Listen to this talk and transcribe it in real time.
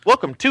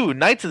Welcome to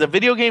Knights of the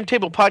Video Game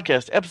Table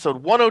Podcast,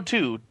 episode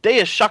 102,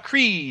 Deus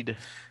Shakreed.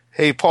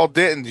 Hey, Paul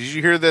Denton, did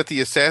you hear that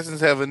the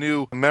Assassins have a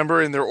new member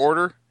in their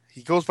order?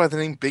 He goes by the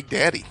name Big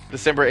Daddy.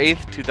 December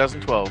 8th,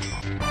 2012.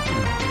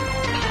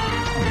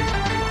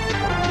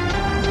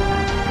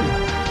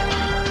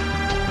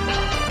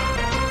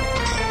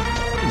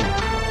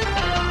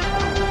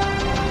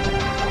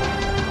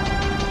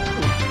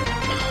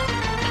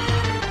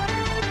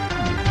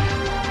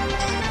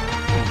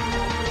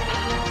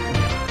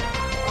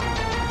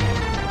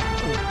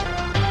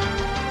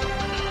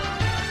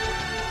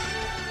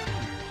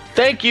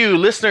 Thank you,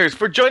 listeners,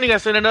 for joining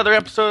us in another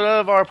episode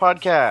of our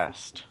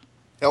podcast.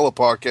 Hella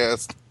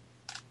podcast.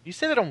 You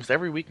say that almost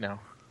every week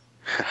now.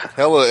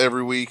 Hella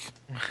every week.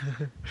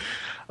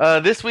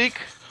 This week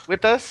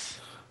with us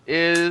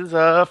is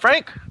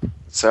Frank.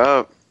 What's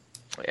up?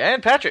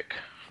 And Patrick.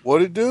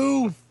 What it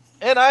do?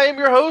 And I am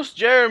your host,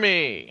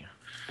 Jeremy.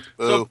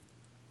 Boo.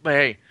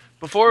 Hey,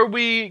 before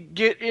we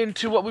get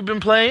into what we've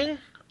been playing,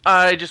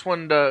 I just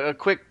wanted a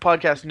quick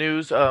podcast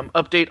news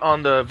update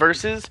on the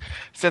Versus,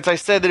 since I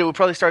said that it would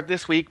probably start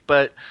this week,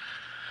 but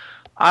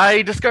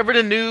I discovered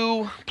a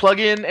new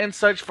plugin and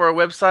such for our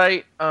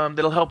website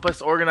that'll help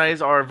us organize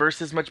our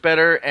Versus much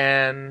better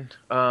and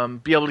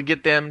be able to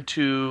get them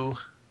to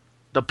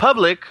the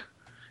public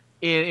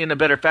in a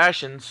better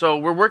fashion. So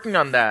we're working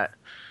on that.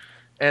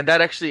 And that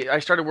actually, I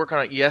started working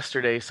on it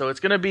yesterday, so it's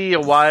going to be a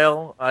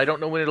while. I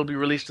don't know when it'll be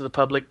released to the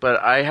public,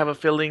 but I have a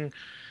feeling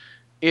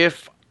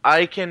if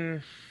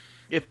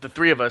the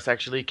three of us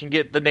actually can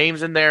get the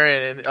names in there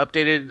and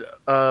updated,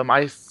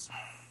 I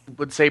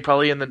would say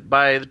probably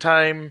by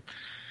the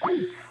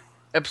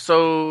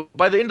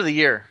end of the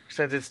year,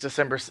 since it's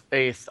December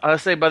 8th, I'll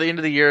say by the end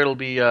of the year it'll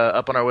be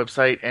up on our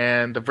website,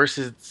 and the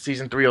Versus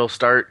Season 3 will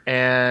start,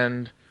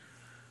 and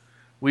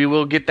we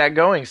will get that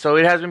going. So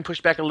it has been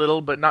pushed back a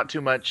little, but not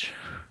too much.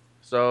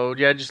 So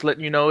yeah, just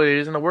letting you know it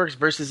is in the works.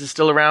 Versus is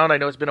still around. I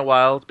know it's been a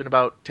while. It's been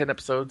about 10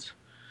 episodes.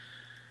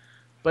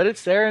 But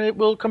it's there, and it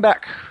will come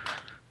back.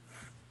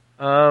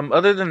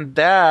 Other than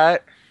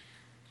that,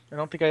 I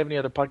don't think I have any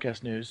other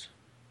podcast news.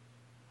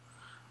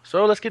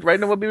 So let's get right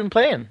into what we've been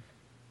playing.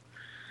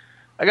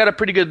 I got a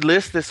pretty good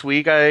list this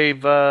week. I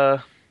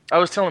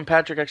was telling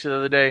Patrick actually the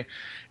other day,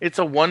 it's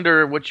a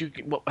wonder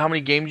how many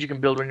games you can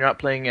build when you're not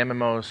playing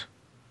MMOs.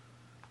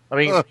 I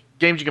mean,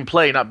 games you can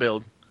play, not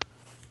build.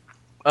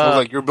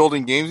 Like you're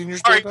building games in your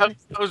Sorry, stuff?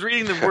 I was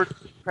reading the word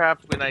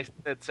craft when I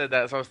said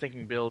that, so I was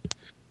thinking build.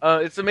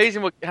 It's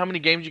amazing how many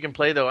games you can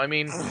play, though. I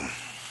mean,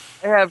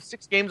 I have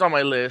 6 games on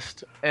my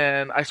list,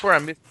 and I swear I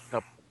missed a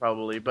couple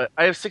probably, but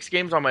I have 6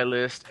 games on my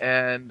list,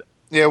 and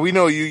Yeah, we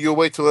know you. You'll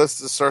wait till us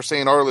to start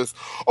saying our list.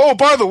 Oh,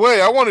 by the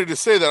way, I wanted to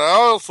say that I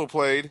also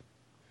played.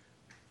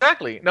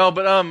 exactly. No,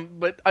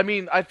 but I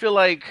mean, I feel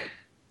like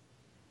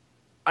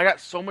I got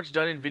so much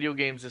done in video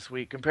games this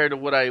week compared to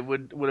what I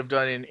would have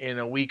done in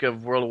a week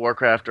of World of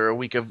Warcraft or a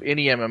week of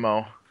any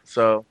MMO.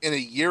 So In a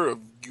year of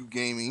you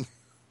gaming.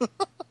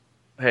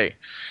 hey,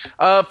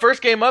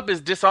 first game up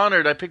is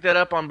Dishonored. I picked that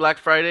up on Black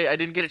Friday. I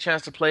didn't get a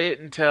chance to play it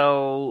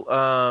until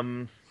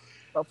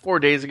about 4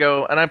 days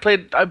ago, and I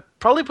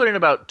probably put in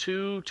about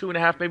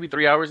 2.5, maybe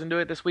 3 hours into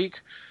it this week.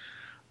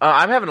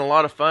 I'm having a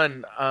lot of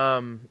fun.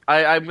 I'm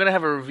going to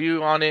have a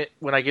review on it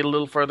when I get a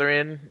little further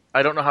in.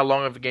 I don't know how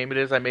long of a game it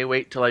is. I may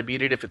wait till I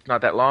beat it if it's not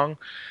that long.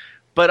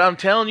 But I'm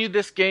telling you,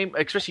 this game,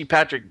 especially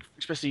Patrick,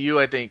 especially you,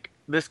 I think,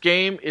 this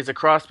game is a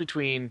cross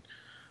between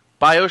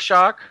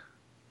BioShock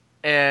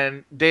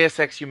and Deus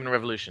Ex Human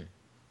Revolution.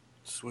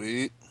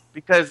 Sweet.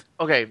 Because,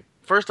 okay,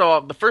 first of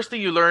all, the first thing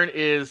you learn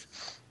is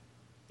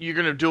you're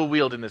going to dual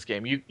wield in this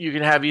game. You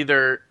can have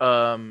either...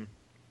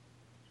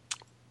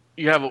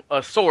 you have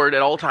a sword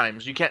at all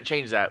times. You can't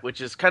change that, which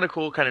is kind of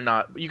cool, kind of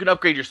not. You can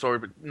upgrade your sword,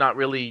 but not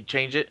really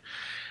change it.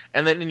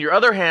 And then in your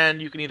other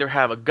hand, you can either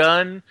have a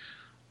gun,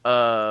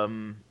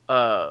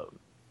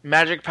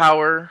 magic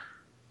power,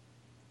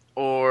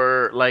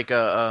 or like what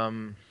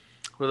are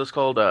those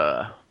called?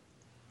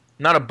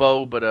 Not a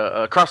bow, but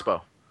a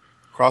crossbow.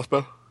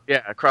 Crossbow?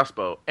 Yeah, a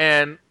crossbow.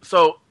 And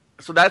so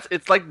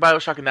it's like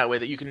BioShock in that way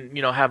that you can,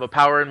 have a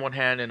power in one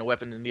hand and a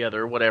weapon in the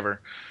other, or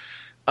whatever.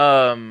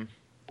 But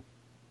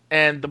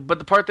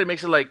the part that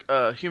makes it like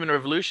Human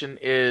Revolution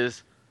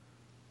is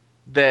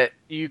that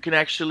you can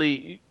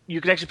actually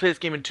play this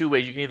game in 2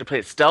 ways. You can either play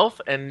it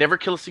stealth and never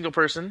kill a single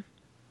person,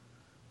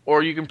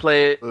 or you can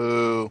play it,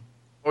 Ooh.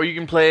 or you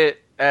can play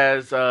it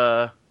as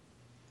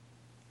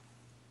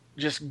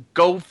just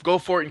go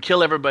for it and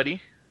kill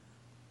everybody.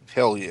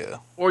 Hell yeah.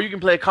 Or you can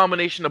play a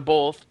combination of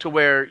both to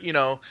where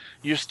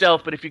you're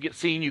stealth, but if you get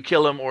seen, you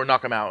kill them or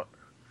knock them out.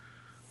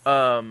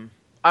 I'm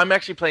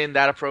actually playing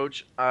that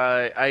approach.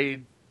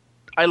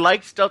 I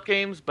like stealth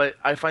games, but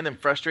I find them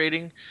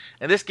frustrating.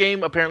 And this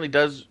game apparently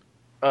does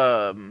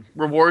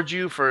reward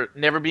you for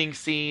never being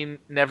seen,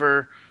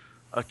 never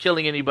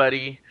killing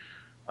anybody,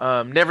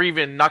 never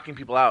even knocking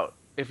people out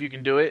if you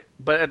can do it.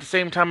 But at the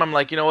same time, I'm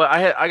like, you know what?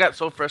 I got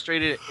so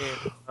frustrated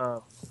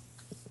in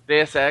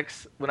Deus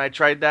Ex when I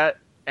tried that,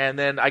 and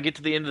then I get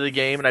to the end of the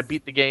game and I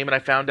beat the game and I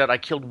found out I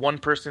killed one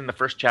person in the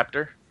first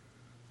chapter.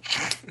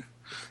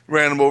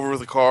 ran him over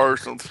with a car or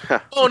something.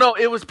 Oh no,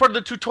 it was part of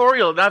the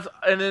tutorial.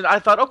 And then I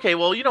thought, okay,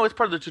 well, it's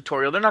part of the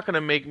tutorial. They're not going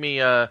to make me.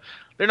 They're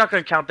not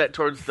going to count that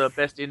towards the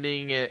best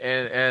ending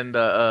and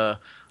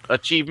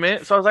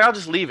achievement. So I was like, I'll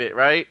just leave it,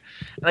 right?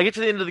 And I get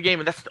to the end of the game,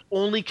 and that's the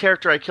only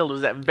character I killed.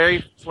 Was that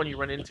very first one you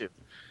run into,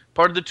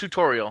 part of the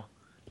tutorial,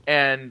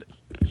 and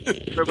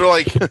They're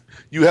like,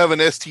 you have an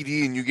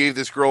STD and you gave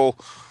this girl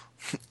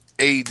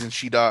AIDS and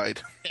she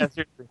died. yeah,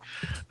 seriously.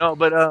 No,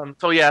 but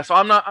so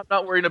I'm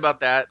not worried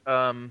about that.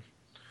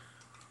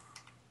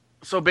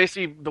 So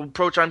basically, the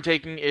approach I'm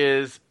taking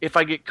is if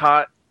I get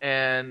caught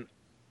and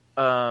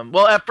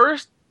well, at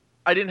first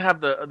I didn't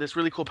have this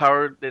really cool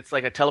power that's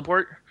like a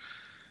teleport.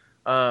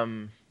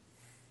 Um,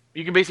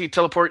 you can basically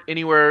teleport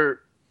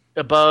anywhere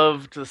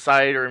above, to the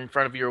side, or in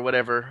front of you, or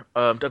whatever,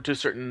 up to a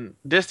certain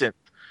distance.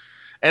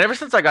 And ever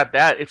since I got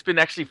that, it's been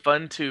actually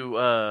fun to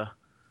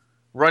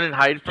run and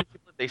hide from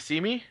people if they see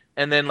me,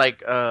 and then like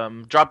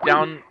drop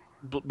down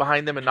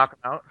behind them and knock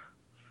them out.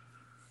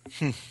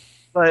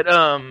 But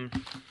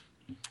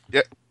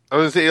Yeah, I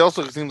was gonna say it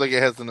also seems like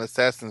it has an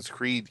Assassin's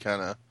Creed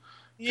kind of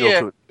feel yeah,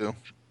 to it too,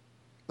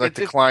 like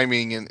the it's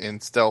climbing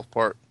and stealth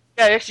part.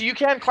 yeah. Actually, you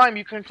can climb.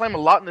 You can climb a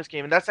lot in this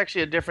game, and that's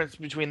actually a difference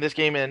between this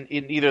game and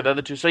in either of the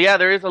other two. So yeah,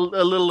 there is a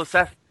little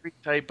Assassin's Creed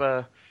type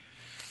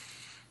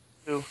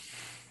too.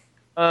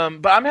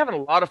 But I'm having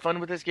a lot of fun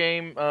with this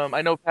game.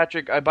 I know,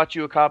 Patrick, I bought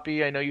you a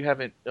copy. I know you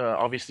haven't.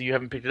 Obviously, you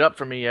haven't picked it up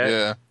for me yet.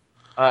 Yeah.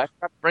 I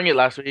forgot to bring it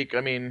last week.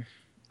 I mean,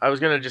 I was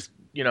gonna just,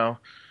 I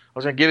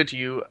was gonna give it to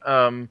you.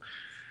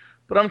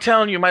 But I'm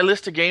telling you, my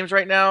list of games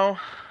right now,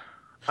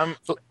 I'm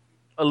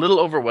a little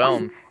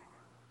overwhelmed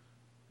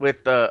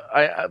with.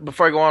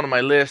 Before I go on to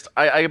my list,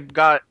 I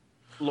got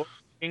Lord of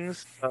the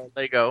Rings,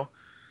 Lego,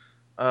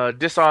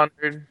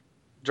 Dishonored,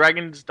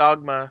 Dragon's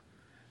Dogma,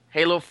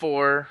 Halo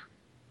 4.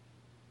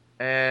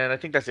 And I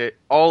think that's it.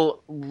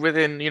 All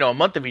within, a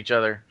month of each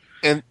other.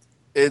 And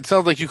it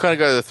sounds like you kind of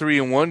got a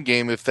 3-in-1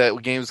 game. If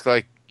that game's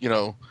like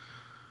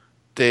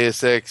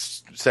Deus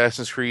Ex,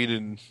 Assassin's Creed,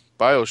 and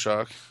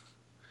BioShock.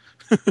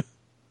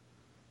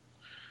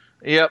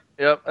 Yep.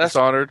 That's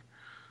Dishonored.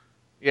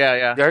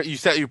 yeah.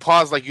 You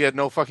paused like you had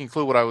no fucking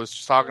clue what I was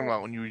just talking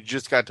about when you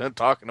just got done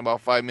talking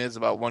about 5 minutes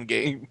about one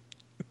game.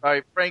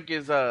 Sorry, Frank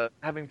is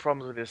having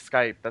problems with his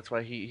Skype. That's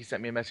why he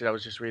sent me a message. I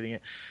was just reading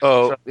it.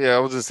 Oh, So, yeah, I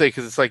was going to say,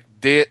 because it's like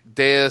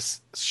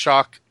Deus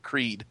Shock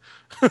Creed.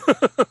 may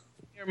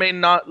or may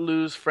not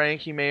lose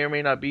Frank. He may or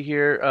may not be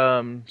here.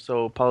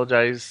 So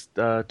apologize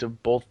to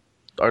both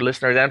our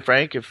listeners and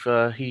Frank if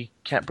he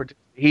can't participate.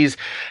 He's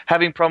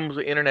having problems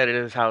with internet at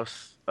his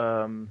house.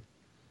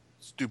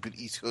 Stupid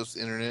East Coast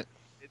internet.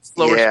 It's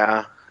slower.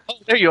 Yeah. Oh,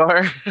 there you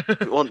are.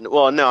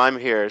 Well, no, I'm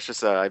here. It's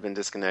just I've been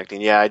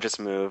disconnecting. Yeah, I just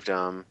moved.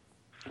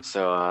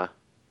 So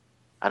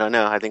I don't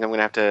know. I think I'm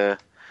gonna have to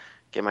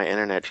get my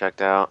internet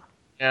checked out.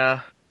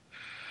 Yeah.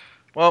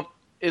 Well,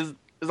 as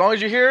long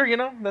as you're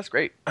here, that's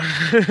great.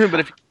 But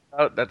if you're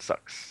out, that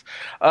sucks.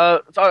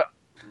 So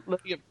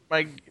let me get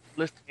my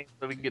list of games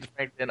so we can get to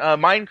Frank then.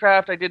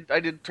 Minecraft. I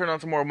did turn on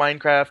some more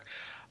Minecraft.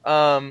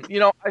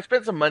 I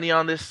spent some money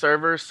on this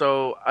server,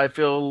 so I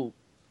feel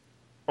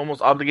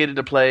almost obligated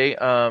to play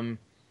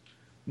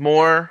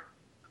more.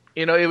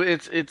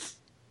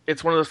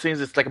 It's one of those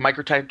things. It's like a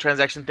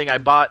microtransaction thing. I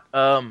bought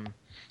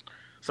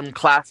some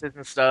classes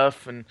and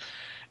stuff, and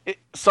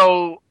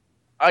so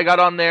I got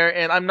on there,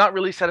 and I'm not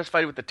really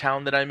satisfied with the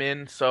town that I'm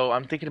in. So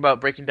I'm thinking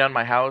about breaking down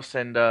my house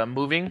and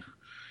moving,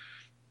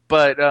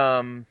 but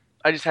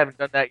I just haven't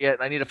done that yet.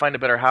 I need to find a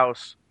better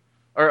house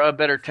or a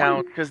better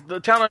town because the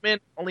town I'm in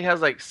only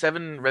has like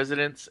 7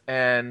 residents,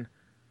 and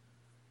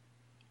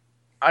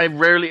I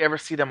rarely ever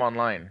see them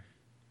online.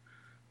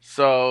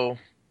 So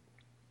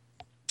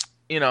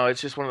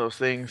it's just one of those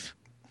things.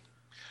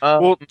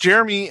 Well,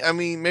 Jeremy, I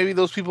mean, maybe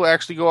those people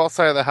actually go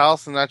outside of the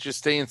house and not just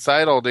stay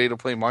inside all day to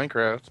play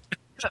Minecraft.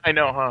 I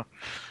know, huh?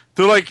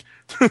 They're like,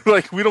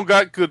 we don't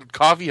got good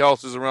coffee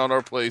houses around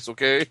our place,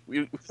 okay?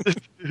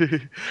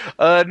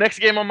 Next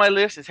game on my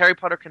list is Harry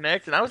Potter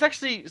Connect, and I was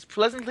actually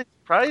pleasantly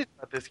surprised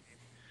about this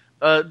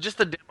game. Just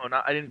the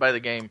demo, I didn't buy the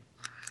game.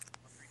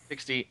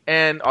 360,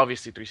 and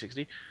obviously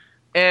 360.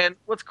 And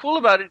what's cool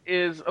about it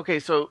is, okay,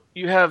 so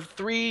you have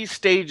 3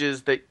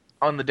 stages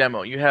on the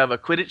demo. You have a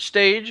Quidditch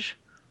stage.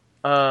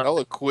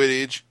 Hella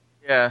Quidditch.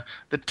 Yeah,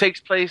 that takes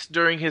place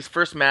during his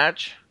first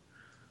match.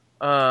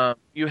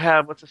 You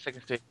have, what's the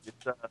second stage?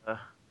 It's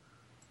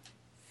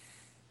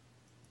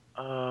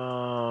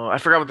I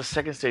forgot what the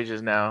second stage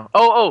is now.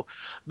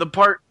 The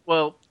part.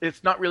 Well,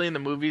 it's not really in the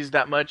movies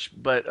that much,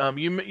 but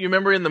you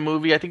remember in the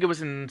movie? I think it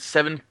was in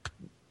 7.5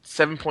 or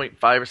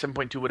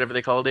 7.2, whatever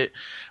they called it,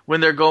 when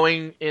they're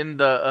going in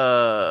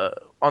the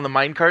on the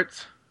mine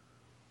carts.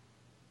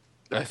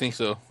 I think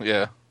so.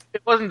 Yeah.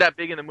 It wasn't that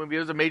big in the movie. It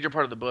was a major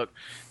part of the book.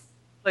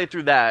 Play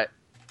through that.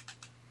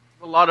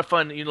 A lot of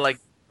fun.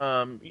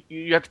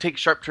 You have to take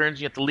sharp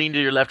turns. You have to lean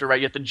to your left or right.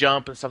 You have to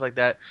jump and stuff like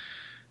that.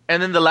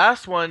 And then the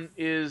last one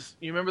is,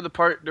 you remember the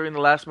part during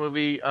the last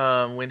movie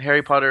when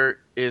Harry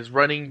Potter is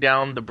running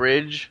down the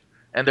bridge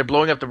and they're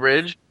blowing up the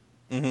bridge?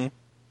 Mm-hmm.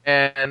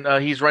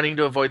 and he's running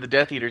to avoid the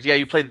Death Eaters. Yeah,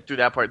 you played through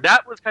that part.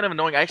 That was kind of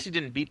annoying. I actually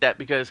didn't beat that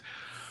because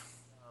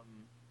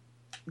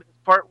the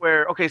part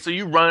where okay, so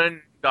you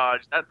run,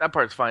 dodge. That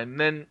part's fine. And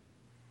then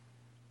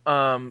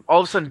all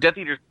of a sudden, Death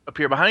Eaters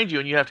appear behind you,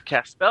 and you have to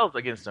cast spells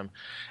against them.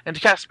 And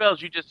to cast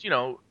spells, you just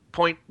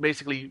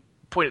basically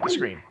point at the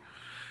screen,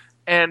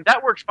 and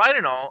that works fine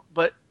and all.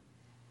 But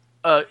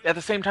at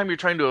the same time, you're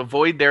trying to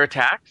avoid their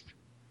attacks,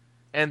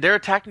 and they're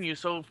attacking you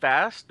so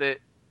fast that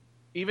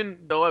even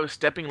though I was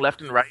stepping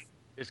left and right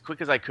as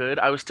quick as I could,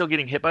 I was still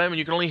getting hit by them, and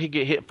you can only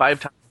get hit 5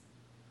 times.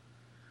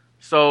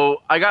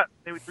 So I got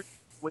maybe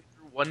way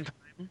through one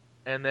time,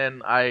 and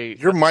then I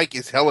Your mic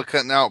is hella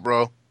cutting out,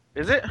 bro.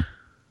 is it?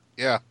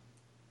 Yeah.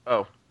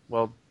 Oh,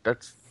 well,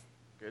 that's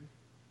good.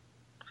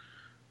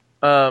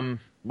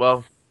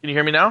 Well, can you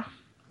hear me now?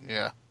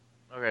 Yeah.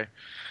 Okay,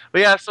 but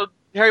yeah, so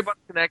Harry Potter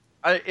Connect.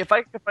 If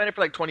I can find it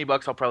for like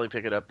 $20, I'll probably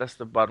pick it up. That's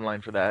the bottom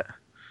line for that.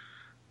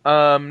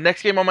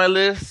 Next game on my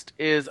list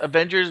is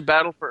Avengers: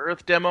 Battle for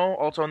Earth demo,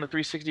 also on the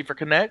 360 for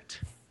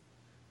Connect.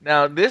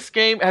 Now, this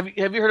game, have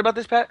you heard about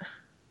this, Pat?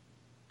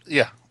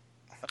 Yeah.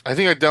 I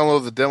think I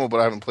downloaded the demo, but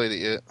I haven't played it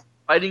yet.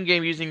 Fighting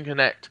game using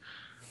Connect.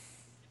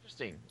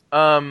 Interesting.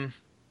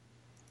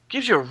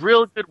 Gives you a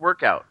real good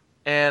workout,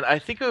 and I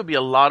think it would be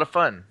a lot of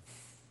fun.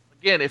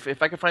 Again,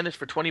 if I could find this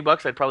for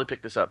 $20, I'd probably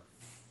pick this up.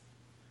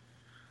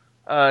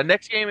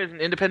 Next game is an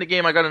independent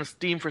game I got on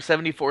Steam for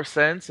 74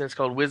 cents, and it's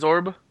called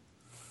Wizorb.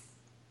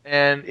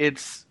 And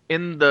it's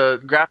in the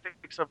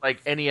graphics of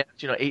like NES,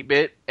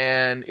 8-bit,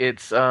 and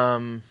it's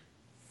one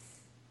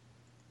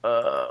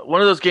of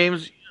those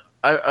games.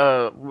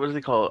 What do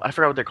they call it? I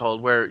forgot what they're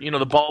called. Where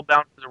the ball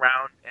bounces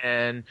around,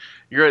 and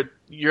you're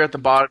at the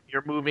bottom.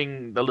 You're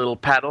moving the little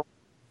paddle.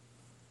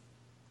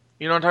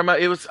 You know what I'm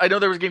talking about? I know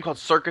there was a game called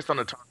Circus on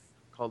Atari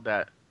called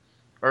that,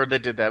 or they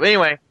did that. But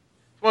anyway,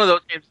 it's one of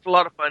those games. It's a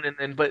lot of fun,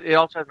 but it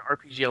also has an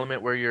RPG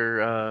element where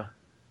you're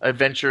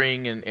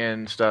adventuring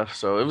and stuff.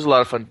 So it was a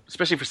lot of fun,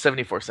 especially for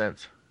 74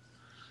 cents.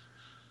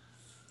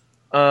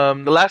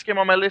 The last game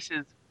on my list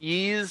is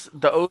Ys: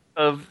 The Oath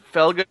of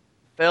Fel.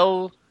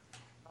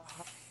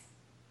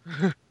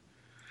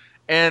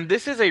 And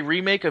this is a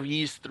remake of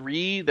Ys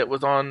 3 that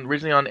was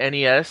originally on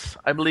NES.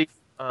 I believe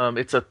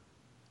it's a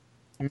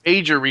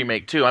major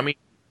remake too. I mean,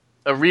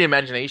 a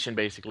reimagination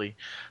basically.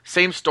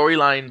 Same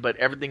storyline, but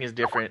everything is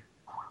different.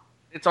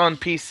 It's on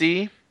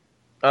PC.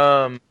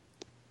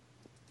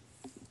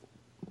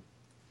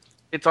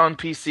 It's on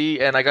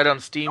PC, and I got it on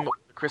Steam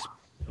with the Christmas.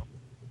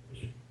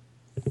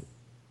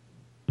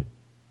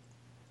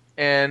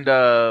 And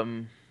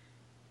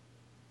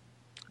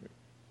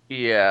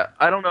yeah,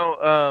 I don't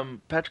know.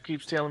 Patrick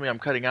keeps telling me I'm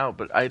cutting out,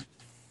 but I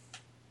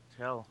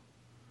tell.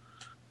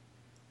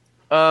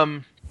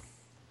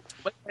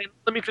 But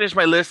let me finish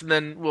my list, and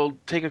then we'll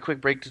take a quick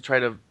break to try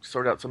to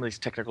sort out some of these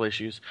technical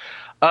issues.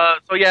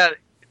 So yeah,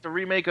 it's a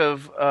remake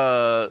of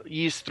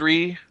Ys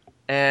 3,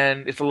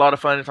 and it's a lot of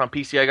fun. It's on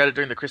PC. I got it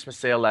during the Christmas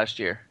sale last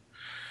year.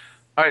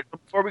 All right, so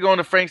before we go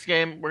into Frank's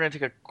game, we're going to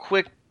take a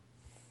quick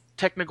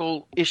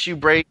technical issue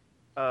break.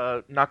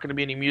 Not going to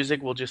be any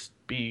music. We'll just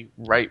be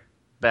right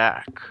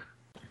back.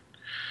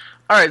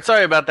 All right,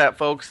 sorry about that,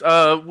 folks.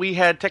 We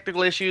had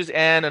technical issues,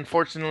 and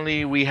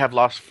unfortunately, we have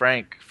lost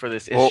Frank for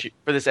this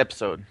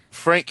episode.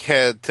 Frank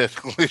had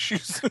technical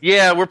issues.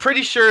 Yeah, we're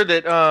pretty sure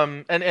that.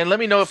 And let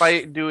me know if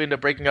I do end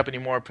up breaking up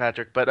anymore,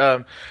 Patrick.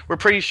 But we're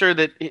pretty sure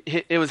that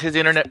it was his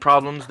internet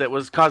problems that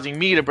was causing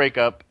me to break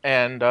up,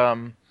 and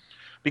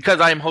because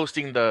I'm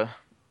hosting the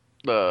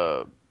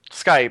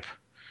Skype.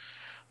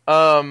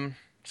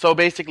 So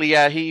basically,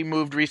 yeah, he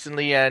moved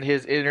recently, and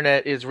his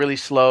internet is really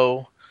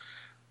slow.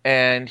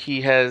 And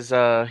he has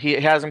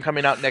him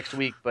coming out next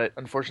week, but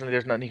unfortunately,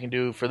 there's nothing he can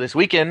do for this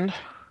weekend.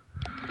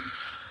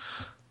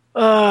 So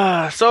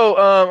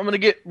I'm gonna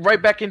get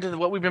right back into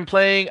what we've been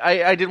playing.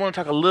 I did want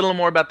to talk a little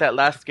more about that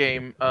last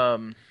game,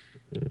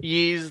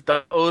 Ys: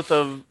 The Oath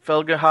of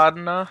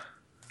Felghana.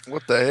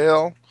 What the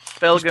hell?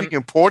 You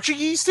speaking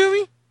Portuguese to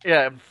me?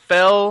 Yeah,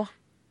 Felghana.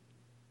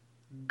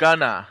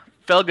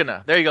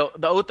 There you go.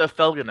 The Oath of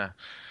Felghana.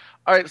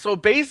 All right, so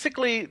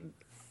basically,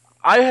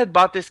 I had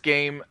bought this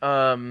game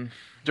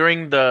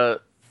during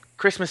the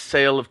Christmas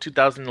sale of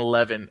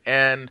 2011,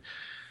 and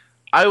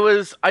I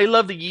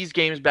loved the Ys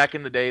games back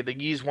in the day, the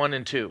Ys 1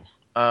 and 2,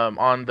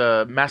 on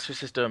the Master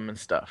System and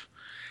stuff.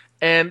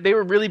 And they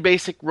were really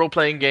basic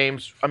role-playing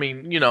games. I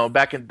mean,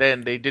 back in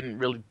then, they didn't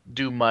really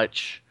do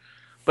much.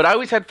 But I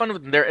always had fun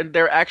with them.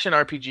 They're action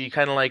RPG,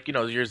 kind of like,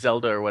 your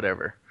Zelda or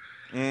whatever.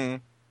 Mm.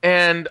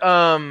 And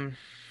I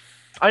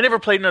never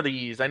played none of the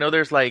Ys. I know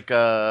there's like...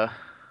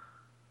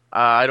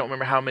 I don't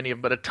remember how many,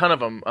 but a ton of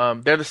them.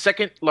 They're the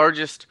second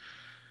largest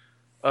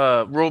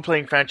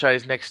role-playing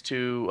franchise next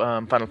to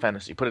Final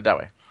Fantasy. Put it that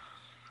way.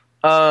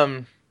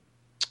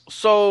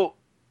 So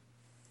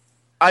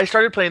I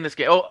started playing this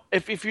game. Oh,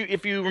 if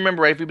you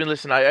remember right, if you've been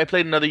listening, I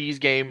played another Ys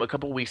game a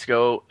couple of weeks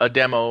ago, a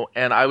demo,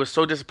 and I was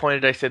so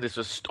disappointed. I said this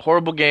was a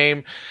horrible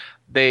game.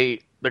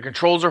 The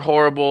controls are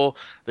horrible.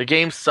 The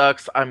game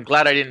sucks. I'm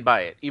glad I didn't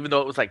buy it, even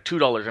though it was like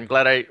 $2. I'm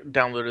glad I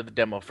downloaded the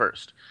demo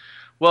first.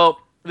 Well,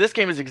 This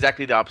game is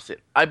exactly the opposite.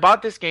 I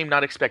bought this game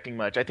not expecting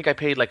much. I think I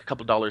paid like a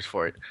couple dollars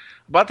for it. I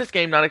bought this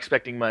game not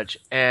expecting much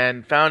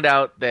and found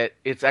out that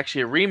it's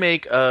actually a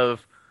remake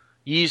of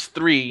Ys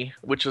 3,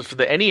 which was for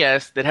the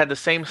NES that had the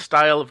same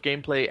style of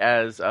gameplay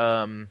as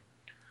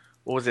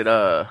what was it?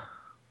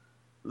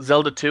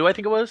 Zelda 2, I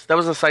think it was. That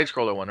was a side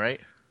scroller one,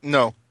 right?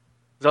 No,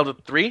 Zelda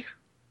 3?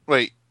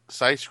 wait,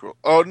 side scroll.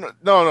 Oh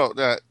no,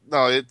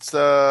 it's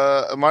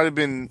it might have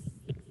been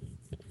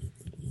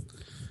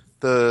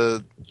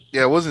the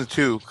yeah, it wasn't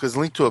 2 because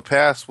Link to a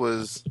Past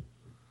was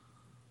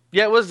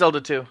Yeah, it was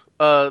Zelda 2.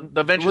 The it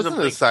Adventures of wasn't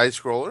a Link. side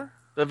scroller.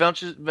 The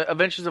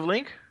Adventures of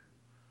Link?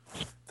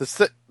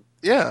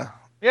 Yeah.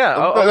 Yeah. Yeah,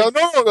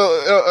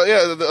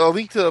 A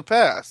Link to the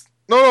Past.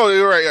 No,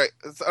 you're right.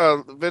 It's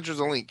Adventures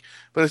of Link,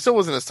 but it still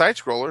wasn't a side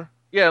scroller.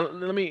 Yeah,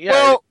 let me.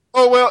 Yeah.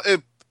 Well,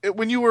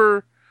 when you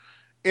were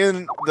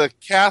in the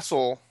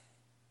castle,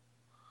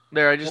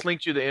 There, I just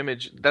linked you the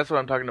image. That's what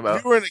I'm talking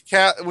about.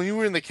 when you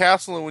were in the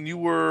castle, and when you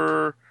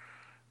were,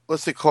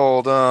 what's it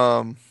called?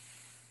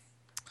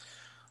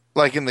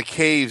 Like in the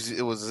caves,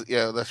 it was.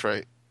 Yeah, that's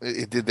right.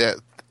 It did that.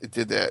 It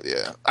did that.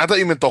 Yeah, I thought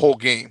you meant the whole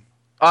game.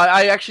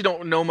 I actually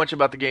don't know much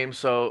about the game,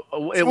 so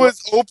It was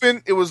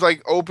open. It was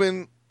like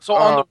open. So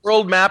on the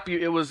world map,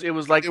 it was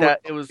like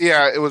that. It was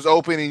it was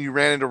open, and you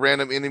ran into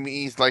random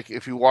enemies. Like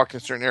if you walked in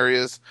certain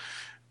areas,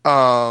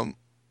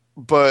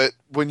 but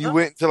when you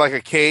went to like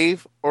a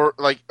cave, or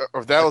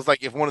if that was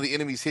like if one of the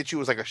enemies hit you, it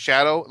was like a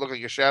shadow. It looked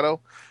like a shadow.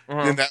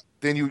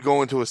 Then you would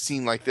go into a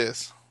scene like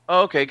this.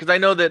 Oh, okay, because I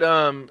know that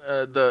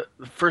the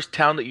first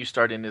town that you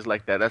start in is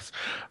like that. That's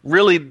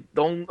really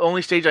the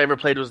only stage I ever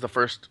played was the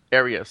first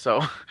area.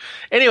 So,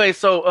 anyway,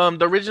 the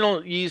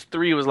original Ys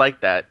 3 was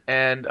like that,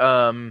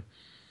 and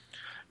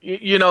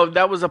you know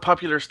that was a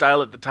popular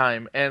style at the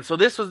time. And so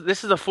this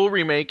is a full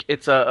remake.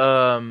 It's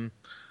a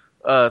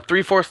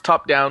 3/4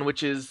 top down,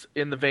 which is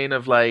in the vein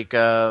of like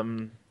a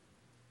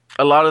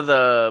lot of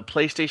the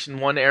PlayStation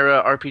 1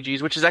 era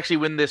RPGs, which is actually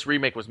when this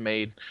remake was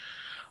made.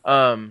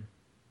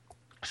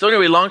 So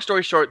anyway, long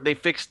story short, they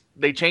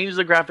changed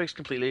the graphics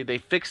completely. They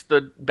fixed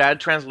the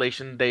bad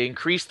translation. They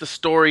increased the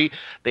story.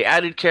 They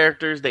added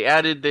characters. They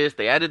added this.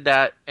 They added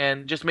that,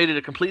 and just made it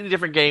a completely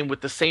different game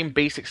with the same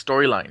basic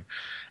storyline.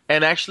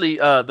 And actually,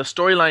 the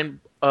storyline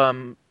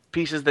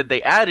pieces that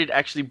they added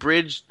actually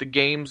bridged the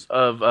games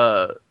of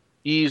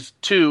Ys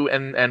 2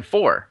 and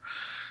 4.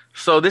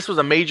 So this was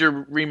a major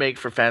remake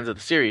for fans of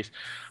the series.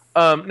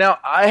 Now,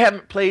 I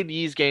haven't played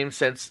Ys games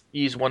since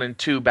Ys 1 and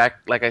 2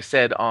 back, like I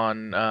said,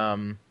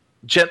 on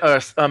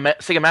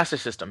Sega Master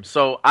System,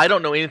 so I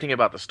don't know anything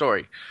about the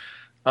story.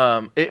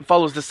 It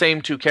follows the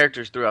same two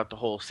characters throughout the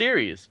whole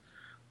series.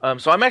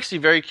 So I'm actually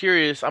very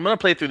curious. I'm going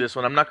to play through this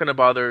one. I'm not going to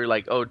bother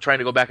trying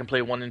to go back and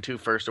play 1 and 2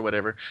 first or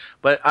whatever.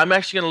 But I'm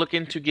actually going to look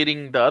into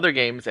getting the other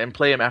games and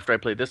play them after I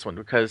play this one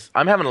because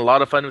I'm having a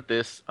lot of fun with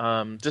this.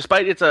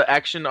 Despite it's an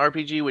action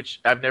RPG, which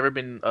I've never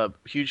been a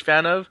huge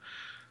fan of.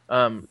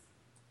 Some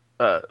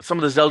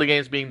of the Zelda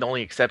games being the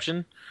only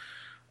exception.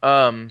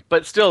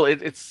 But still,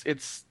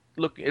 it's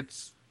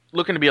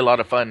looking to be a lot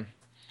of fun.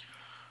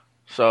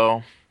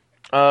 So,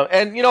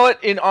 and you know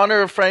what? In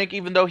honor of Frank,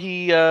 even though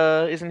he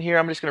isn't here,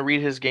 I'm just going to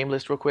read his game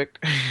list real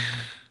quick.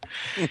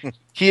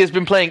 He has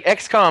been playing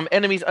XCOM,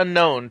 Enemies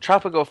Unknown,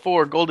 Tropico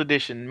 4 Gold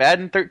Edition,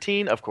 Madden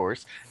 13, of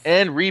course,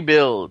 and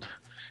Rebuild.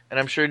 And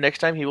I'm sure next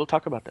time he will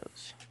talk about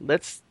those.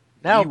 Let's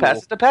now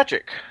pass it to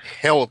Patrick.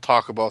 Hell,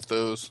 talk about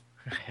those.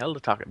 Hell to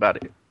talk about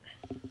it.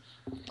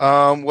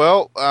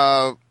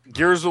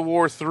 Gears of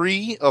War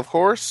 3, of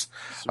course.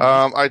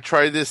 I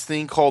tried this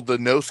thing called the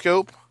No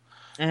Scope.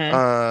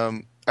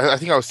 Mm-hmm. I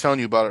think I was telling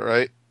you about it,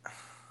 right?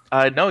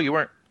 No, you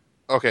weren't.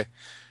 Okay.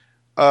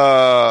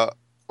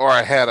 Or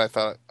I had, I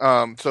thought.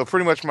 So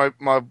pretty much my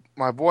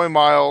boy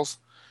Miles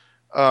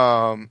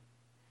got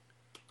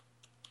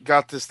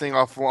this thing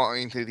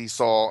offline that he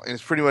saw, and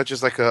it's pretty much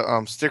just like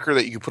a sticker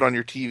that you can put on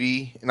your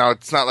TV. Now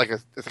it's not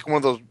it's like one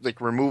of those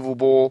like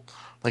removable,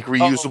 like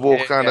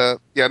reusable kind of.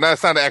 Yeah, no,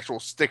 it's not an actual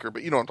sticker,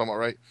 but you know what I'm talking about,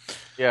 right?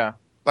 Yeah.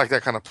 Like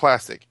that kind of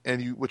plastic.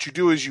 And what you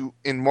do is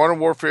in Modern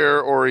Warfare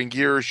or in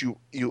Gears, you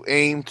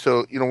aim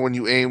to, when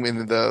you aim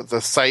in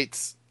the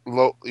sights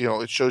low,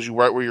 it shows you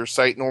right where your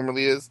sight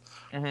normally is.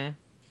 Mm-hmm.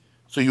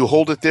 So you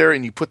hold it there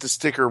and you put the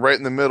sticker right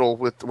in the middle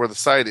with where the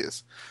sight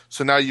is.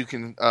 So now you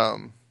can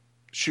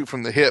shoot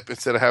from the hip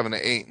instead of having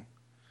to aim.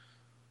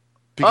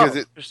 Because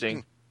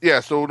interesting. Yeah,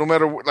 so no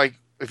matter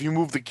if you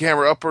move the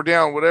camera up or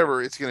down,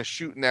 whatever, it's going to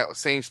shoot in that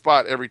same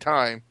spot every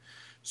time.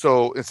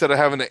 So instead of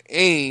having to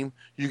aim,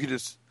 you can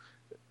just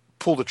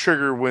pull the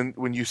trigger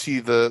when you see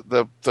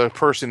the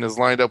person is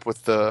lined up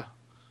with the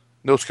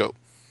no scope.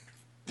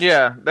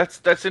 Yeah,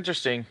 that's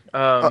interesting.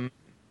 Not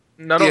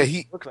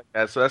he looks like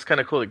that, so that's kind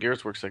of cool that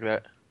Gears works like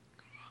that.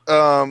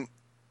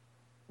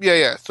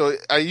 Yeah. So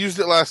I used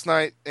it last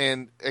night,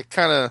 and it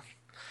kind of,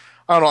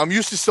 I don't know. I'm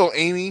used to still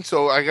aiming,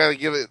 so I got to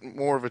give it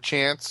more of a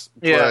chance.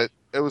 Yeah. But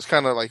it was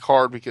kind of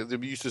hard because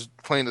I'm used to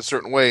playing a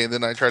certain way, and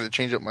then I tried to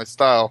change up my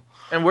style.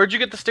 And where'd you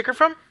get the sticker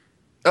from?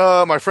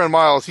 My friend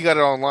Miles, he got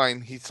it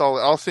online. He saw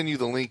it. I'll send you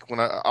the link when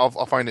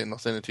I'll find it and I'll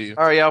send it to you.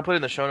 All right, yeah, I'll put it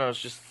in the show notes.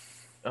 Just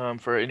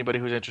for anybody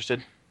who's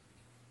interested.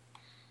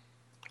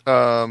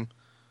 Um,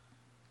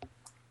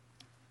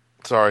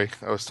 sorry,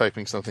 I was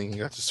typing something and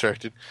got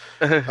distracted.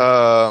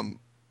 Um,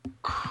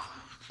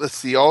 let's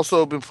see.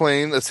 Also, been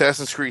playing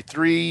Assassin's Creed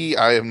 3.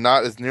 I am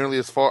not as nearly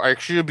as far. I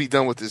should be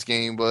done with this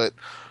game, but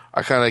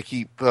I kind of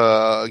keep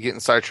getting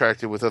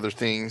sidetracked with other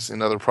things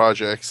and other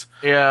projects.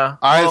 Yeah.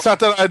 It's not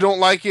that I don't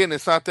like it, and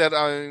it's not that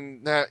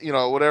I'm not,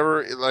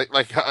 whatever.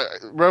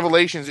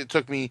 Revelations, it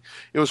took me.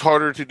 It was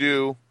harder to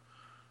do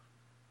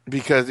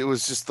because it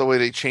was just the way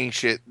they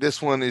changed it.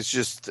 This one is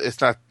just. It's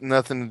not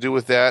nothing to do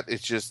with that.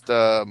 It's just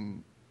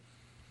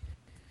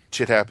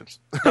shit happens.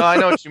 No, I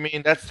know what you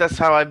mean. That's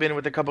how I've been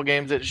with a couple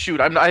games that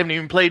I haven't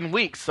even played in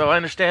weeks, so I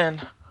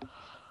understand.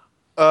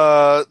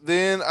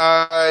 Then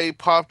I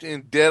popped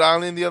in Dead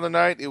Island the other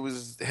night.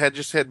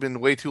 It had been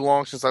way too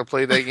long since I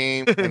played that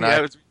game, and Yeah,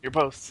 it was your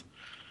posts.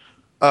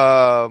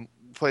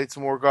 Played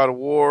some more God of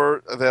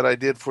War that I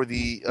did for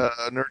the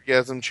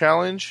Nerdgasm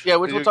challenge. Yeah,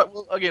 which we'll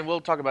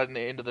talk about in the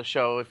end of the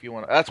show if you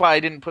want. That's why I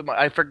didn't put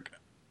I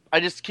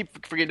just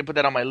keep forgetting to put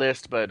that on my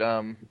list, but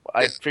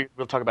I figured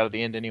we'll talk about it at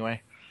the end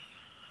anyway.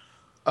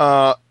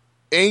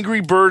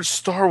 Angry Birds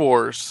Star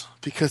Wars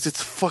because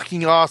it's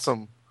fucking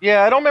awesome.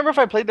 Yeah, I don't remember if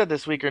I played that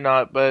this week or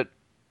not, but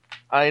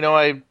I know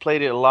I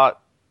played it a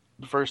lot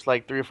the first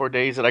 3 or 4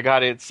 days that I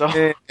got it. So,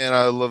 and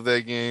I love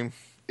that game.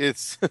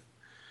 It's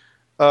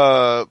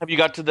have you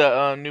got to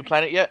the new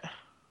planet yet?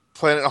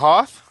 Planet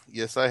Hoth?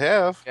 Yes, I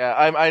have. Yeah,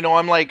 I know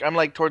I'm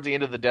like towards the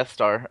end of the Death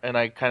Star, and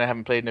I kind of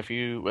haven't played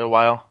in a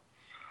while.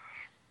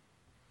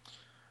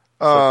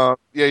 Yeah,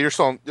 you're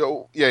still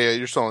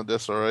you're still on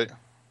Death Star, right?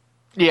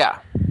 Yeah,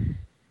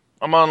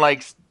 I'm on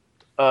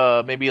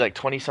maybe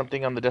 20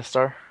 something on the Death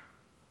Star.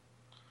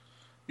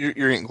 You're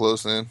getting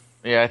close, then.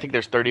 Yeah, I think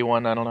there's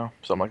 31. I don't know,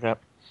 something like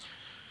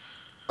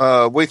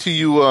that. Wait till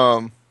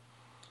you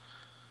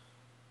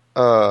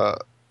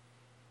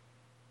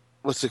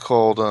what's it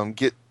called?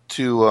 Get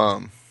to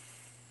a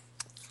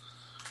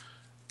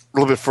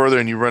little bit further,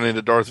 and you run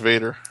into Darth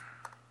Vader.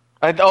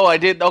 I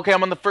did. Okay,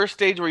 I'm on the first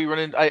stage where you run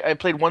in. I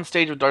played one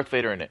stage with Darth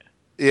Vader in it.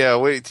 Yeah,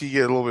 wait till you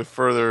get a little bit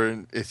further,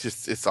 and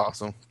it's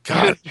awesome.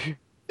 God,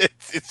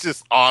 it's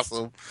just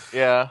awesome.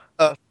 Yeah,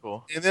 that's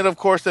cool. And then, of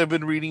course, I've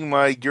been reading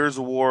my Gears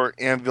of War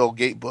Anvil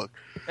Gate book.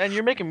 And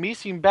you're making me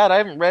seem bad. I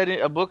haven't read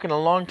a book in a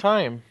long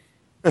time.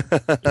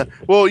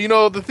 Well,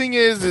 the thing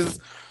is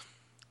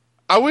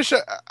I wish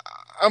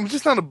I'm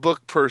just not a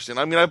book person.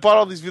 I mean, I bought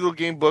all these video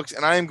game books,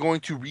 and I am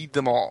going to read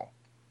them all.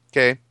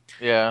 Okay?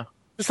 Yeah.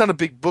 I'm just not a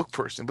big book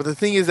person. But the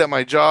thing is, at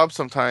my job,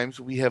 sometimes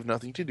we have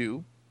nothing to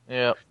do.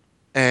 Yeah.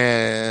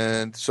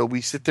 And so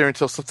we sit there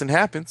until something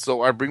happens.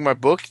 So I bring my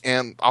book,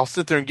 and I'll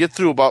sit there and get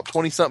through about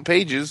 20-something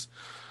pages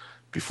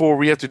before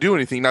we have to do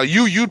anything. Now,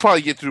 you'd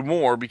probably get through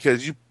more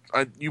because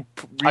I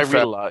read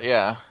a lot,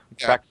 yeah.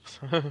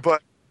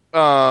 But,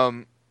 I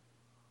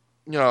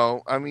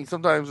mean,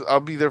 sometimes I'll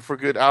be there for a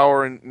good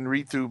hour and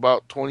read through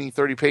about 20,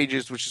 30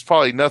 pages, which is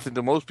probably nothing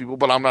to most people,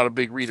 but I'm not a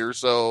big reader,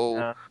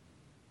 so,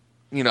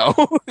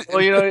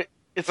 Well,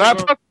 it's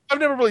I've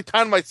never really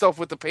timed myself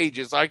with the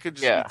pages. I could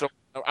just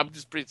I'm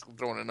just basically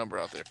throwing a number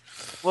out there.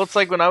 Well, it's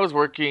like when I was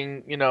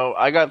working,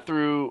 I got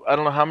through, I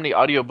don't know how many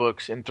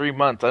audiobooks in 3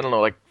 months. I don't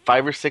know,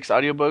 5 or 6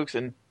 audiobooks,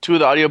 and 2 of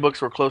the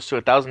audiobooks were close to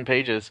 1,000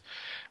 pages.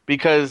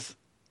 Because,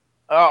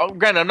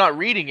 granted, I'm not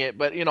reading it,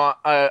 but,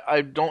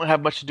 I don't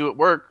have much to do at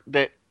work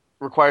that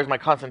requires my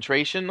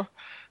concentration.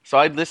 So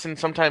I'd listen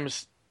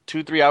sometimes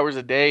 2-3 hours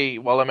a day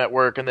while I'm at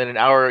work, and then an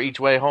hour each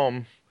way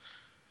home.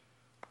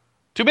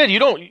 Too bad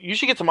you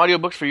should get some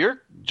audiobooks for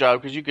your job,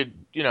 because you could,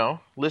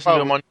 listen to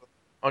them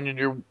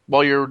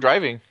while you're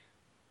driving.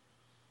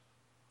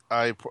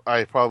 I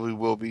probably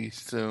will be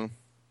soon.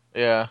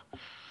 Yeah.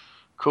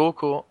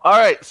 Cool. All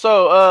right,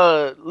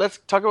 so let's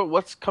talk about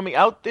what's coming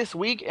out this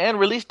week and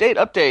release date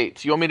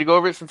updates. You want me to go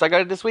over it since I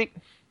got it this week?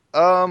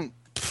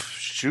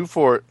 Shoot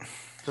for it.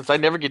 Since I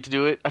never get to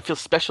do it, I feel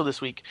special this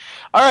week.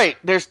 All right,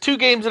 there's 2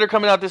 games that are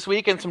coming out this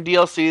week and some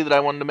DLC that I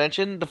wanted to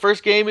mention. The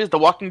first game is The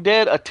Walking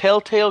Dead, a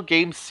Telltale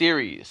game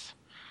series.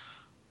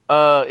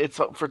 It's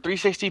for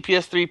 360,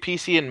 PS3,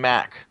 PC, and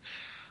Mac.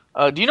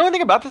 Do you know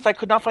anything about this? I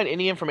could not find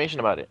any information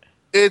about it.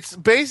 It's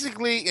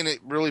basically, and it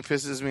really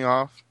pisses me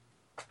off,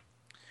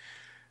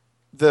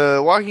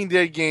 the Walking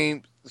Dead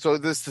game. So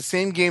this is the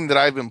same game that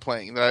I've been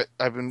playing, that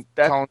I've been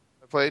telling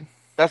I played.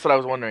 That's what I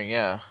was wondering,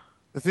 yeah.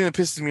 The thing that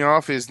pisses me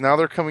off is now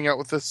they're coming out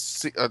with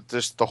this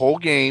just the whole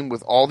game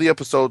with all the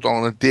episodes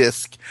on a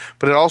disc,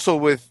 but it also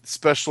with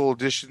special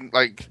edition,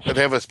 like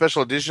they have a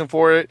special edition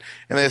for it,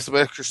 and there's some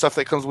extra stuff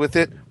that comes with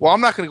it. Well,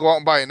 I'm not going to go out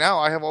and buy it now.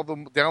 I have all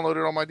them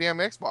downloaded on my damn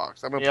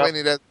Xbox. I've been playing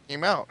it as it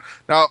came out.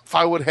 Now, if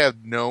I would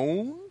have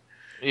known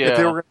that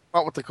they were going to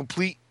come out with the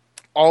complete,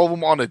 all of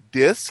them on a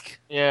disc,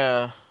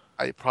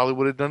 I probably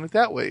would have done it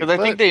that way. Because I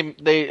think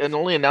they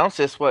only announced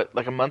this,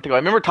 a month ago. I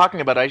remember talking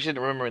about it. I just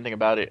didn't remember anything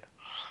about it.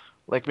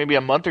 Maybe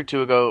a month or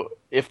 2 ago,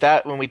 if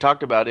that, when we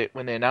talked about it,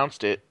 when they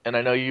announced it. And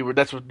I know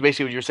that's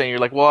basically what you were saying. You're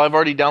like, well, I've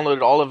already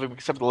downloaded all of them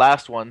except the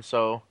last one,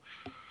 so.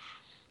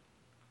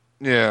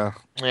 Yeah.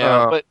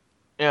 Yeah, but,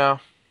 yeah.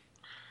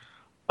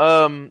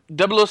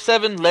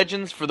 007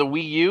 Legends for the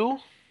Wii U.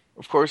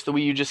 Of course, the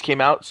Wii U just came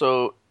out,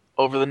 so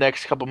over the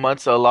next couple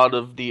months, a lot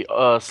of the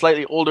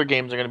slightly older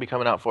games are going to be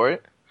coming out for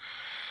it.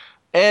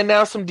 And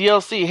now some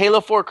DLC.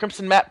 Halo 4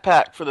 Crimson Map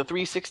Pack for the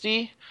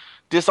 360.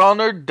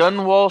 Dishonored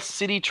Dunwall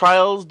City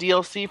Trials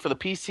DLC for the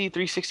PC,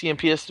 360, and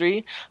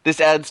PS3. This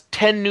adds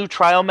 10 new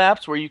trial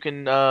maps where you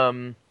can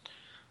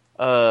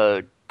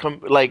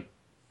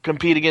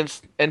compete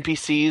against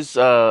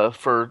NPCs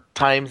for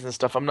times and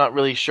stuff. I'm not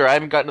really sure. I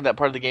haven't gotten to that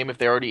part of the game if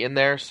they're already in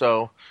there,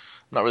 so I'm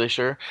not really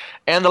sure.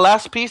 And the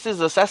last piece is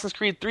Assassin's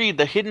Creed 3,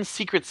 the Hidden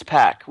Secrets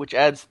Pack, which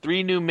adds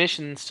 3 new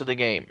missions to the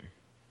game.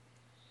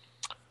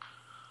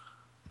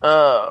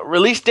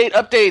 Release date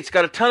updates.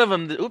 Got a ton of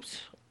them.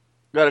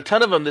 Got a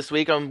ton of them this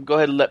week. I'm go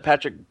ahead and let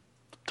Patrick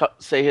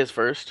say his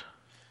first.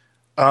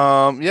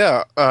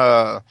 Yeah.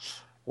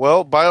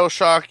 Well,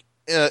 BioShock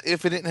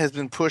Infinite has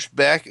been pushed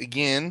back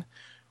again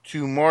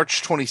to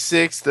March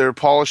 26th. They're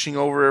polishing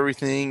over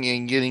everything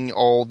and getting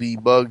all the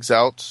bugs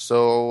out.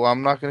 So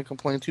I'm not going to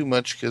complain too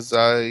much because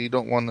I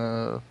don't want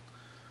a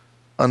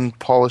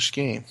unpolished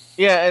game.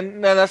 Yeah,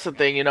 and that's the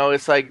thing.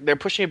 It's like they're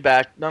pushing it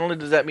back. Not only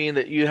does that mean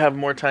that you have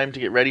more time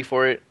to get ready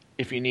for it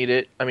if you need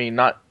it. I mean,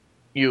 not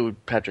you,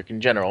 Patrick, in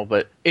general,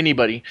 but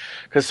anybody,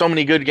 because so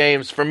many good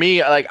games. For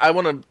me, like I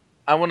want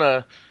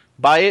to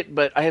buy it,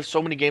 but I have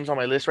so many games on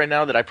my list right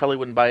now that I probably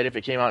wouldn't buy it if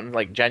it came out in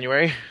like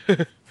January.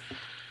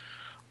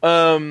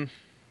 But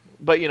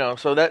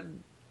so that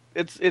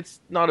it's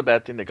not a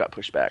bad thing that got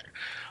pushed back.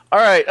 All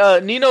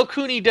right, Ni no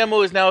Kuni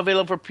demo is now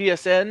available for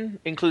PSN.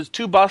 Includes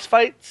 2 boss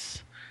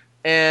fights,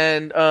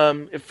 and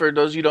if for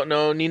those of you who don't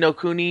know, Ni no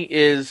Kuni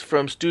is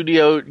from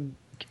Studio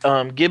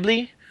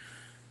Ghibli.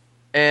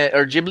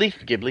 Or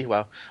Ghibli,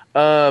 wow.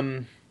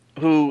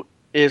 Who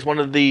is one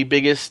of the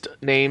biggest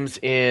names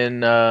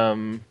in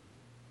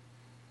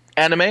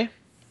anime.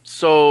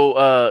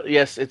 So,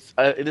 yes, it's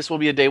this will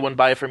be a day one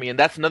buy for me, and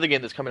that's another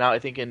game that's coming out, I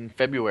think, in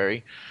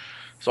February.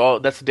 So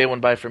that's a day one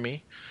buy for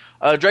me.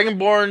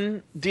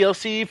 Dragonborn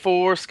DLC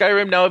for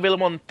Skyrim now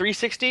available on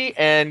 360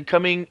 and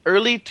coming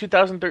early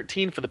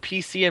 2013 for the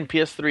PC and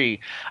PS3.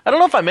 I don't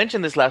know if I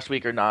mentioned this last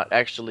week or not,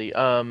 actually.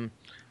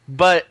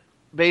 But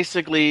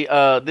basically,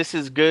 this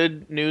is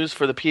good news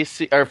for the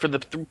PC or for the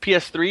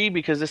PS3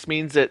 because this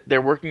means that they're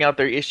working out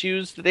their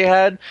issues that they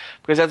had.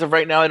 Because as of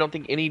right now, I don't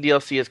think any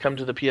DLC has come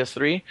to the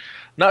PS3.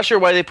 Not sure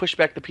why they pushed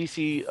back the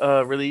PC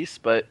release,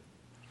 but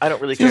I don't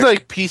really care. Seems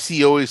like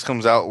PC always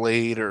comes out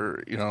late,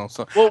 or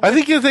So Well, I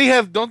think if they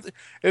have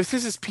if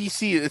this is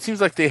PC, it seems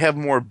like they have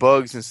more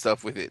bugs and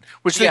stuff with it,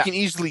 which they can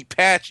easily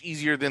patch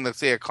easier than, let's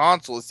say, a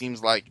console. It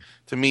seems like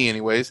to me,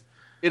 anyways.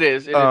 It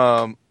is.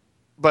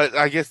 But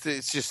I guess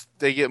it's just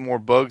they get more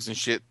bugs and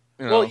shit.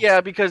 Well, yeah,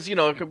 because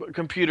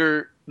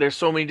computer. There's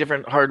so many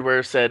different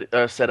hardware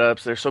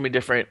setups. There's so many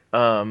different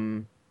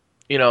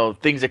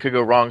things that could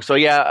go wrong. So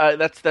yeah,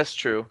 that's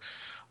true.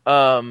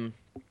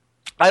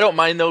 I don't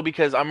mind though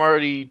because I'm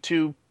already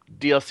 2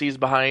 DLCs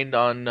behind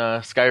on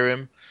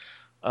Skyrim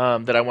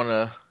that I want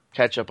to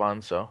catch up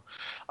on. So,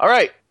 all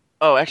right.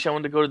 Oh, actually, I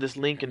wanted to go to this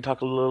link and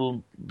talk a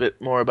little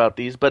bit more about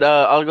these, but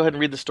I'll go ahead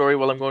and read the story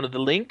while I'm going to the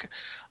link.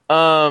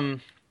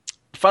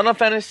 Final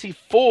Fantasy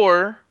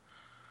IV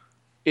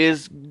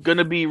is going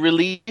to be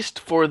released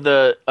for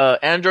the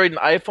Android and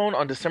iPhone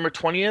on December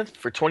 20th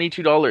for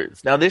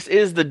 $22. Now, this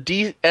is the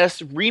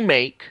DS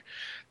remake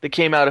that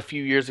came out a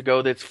few years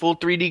ago that's full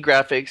 3D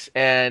graphics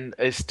and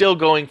is still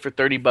going for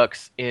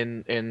 $30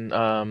 in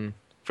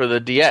for the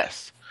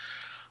DS.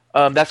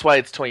 That's why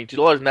it's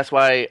 $22, and that's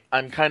why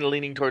I'm kind of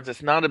leaning towards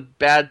it's not a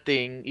bad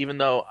thing, even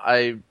though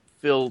I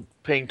feel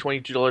paying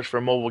 $22 for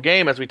a mobile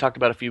game, as we talked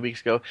about a few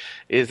weeks ago,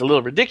 is a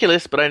little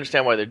ridiculous, but I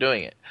understand why they're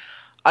doing it.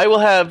 I will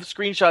have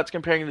screenshots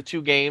comparing the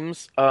 2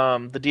 games,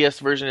 the DS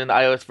version and the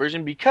iOS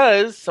version,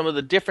 because some of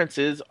the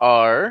differences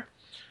are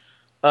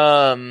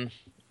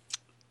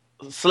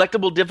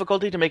selectable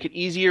difficulty to make it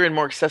easier and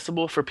more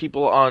accessible for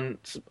people on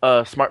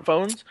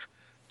smartphones,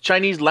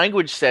 Chinese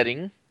language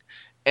setting,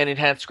 and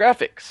enhanced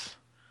graphics.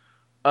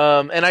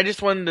 And I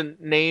just wanted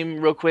to name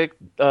real quick,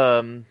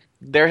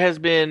 there has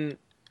been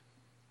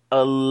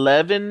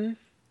 11.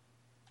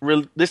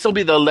 This will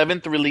be the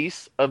 11th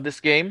release of this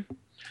game.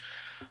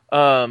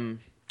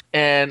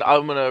 And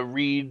I'm going to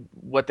read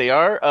what they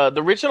are.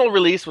 The original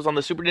release was on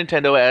the Super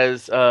Nintendo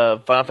as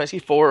Final Fantasy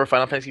IV or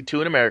Final Fantasy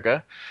II in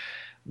America.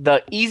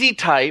 The Easy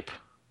Type,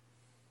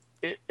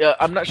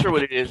 I'm not sure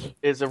what it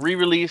is a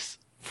re-release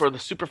for the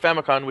Super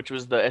Famicom, which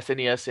was the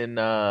SNES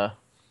in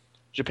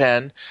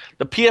Japan.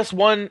 The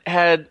PS1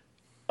 had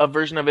a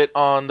version of it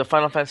on the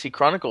Final Fantasy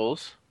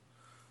Chronicles.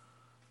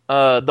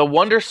 The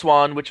Wonder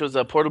Swan, which was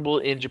a portable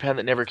in Japan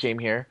that never came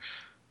here.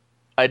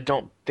 I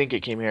don't think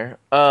it came here.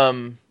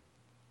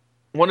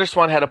 Wonder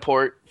Swan had a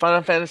port.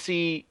 Final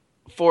Fantasy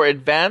IV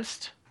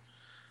Advanced,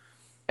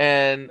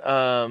 and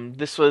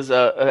this was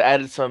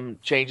added some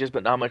changes,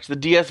 but not much. The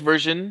DS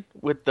version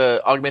with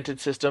the augmented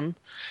system,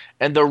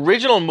 and the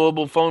original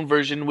mobile phone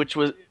version, which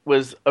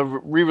was a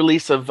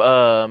re-release of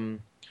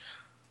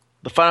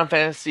the Final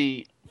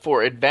Fantasy IV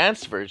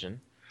Advanced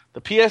version.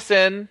 The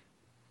PSN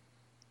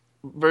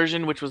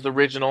version, which was the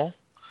original,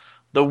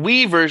 the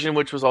Wii version,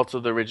 which was also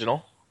the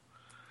original,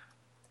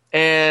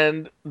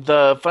 and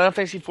the Final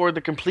Fantasy IV,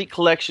 the Complete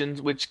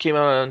Collections, which came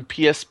out on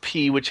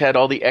PSP, which had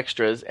all the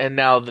extras, and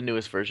now the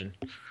newest version.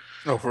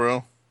 Oh, for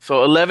real?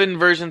 So 11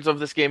 versions of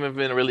this game have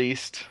been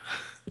released.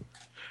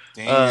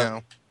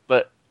 Damn.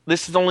 But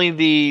this is only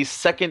the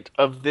second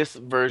of this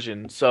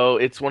version, so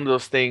it's one of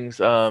those things.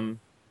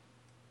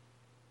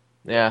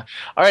 Yeah.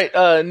 All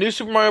right. New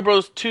Super Mario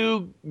Bros.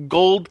 2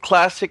 Gold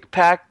Classic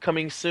Pack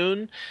coming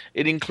soon.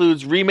 It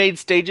includes remade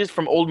stages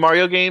from old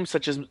Mario games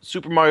such as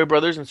Super Mario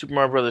Brothers and Super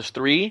Mario Brothers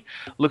 3.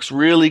 Looks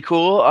really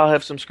cool. I'll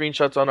have some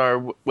screenshots on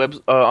our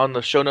on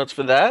the show notes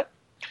for that.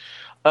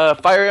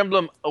 Fire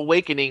Emblem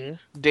Awakening,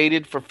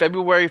 dated for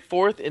February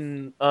 4th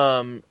in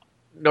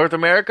North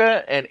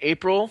America and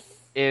April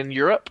in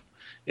Europe.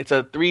 It's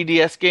a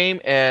 3DS game,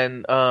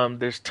 and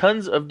there's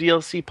tons of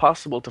DLC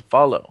possible to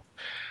follow.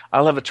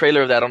 I'll have a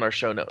trailer of that on our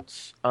show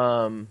notes.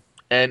 And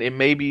it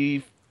may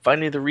be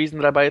finally the reason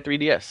that I buy a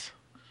 3DS.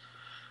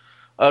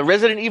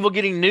 Resident Evil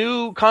getting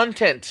new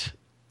content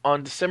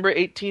on December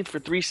 18th for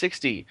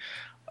 360.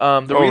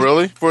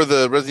 Really? For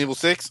the Resident Evil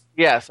 6?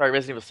 Yeah, sorry,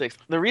 Resident Evil 6.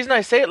 The reason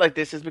I say it like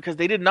this is because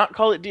they did not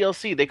call it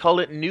DLC. They call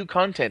it new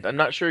content. I'm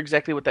not sure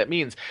exactly what that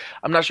means.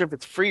 I'm not sure if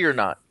it's free or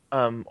not,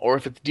 or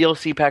if it's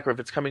DLC pack, or if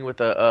it's coming with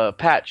a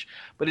patch.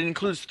 But it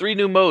includes 3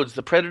 new modes: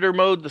 the Predator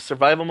mode, the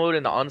Survival mode,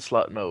 and the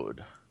Onslaught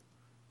mode.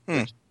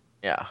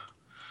 Yeah.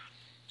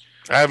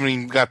 I haven't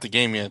even got the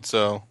game yet,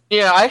 so...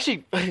 Yeah, I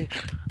actually...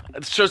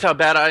 It shows how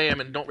bad I am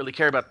and don't really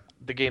care about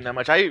the game that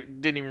much. I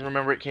didn't even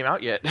remember it came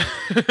out yet.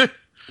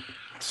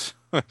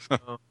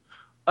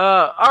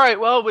 Alright,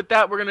 well, with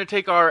that, we're going to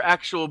take our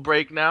actual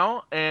break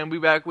now, and be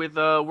back with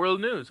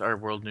world news. Or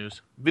world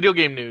news. Video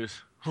game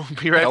news. We'll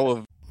be right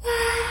back.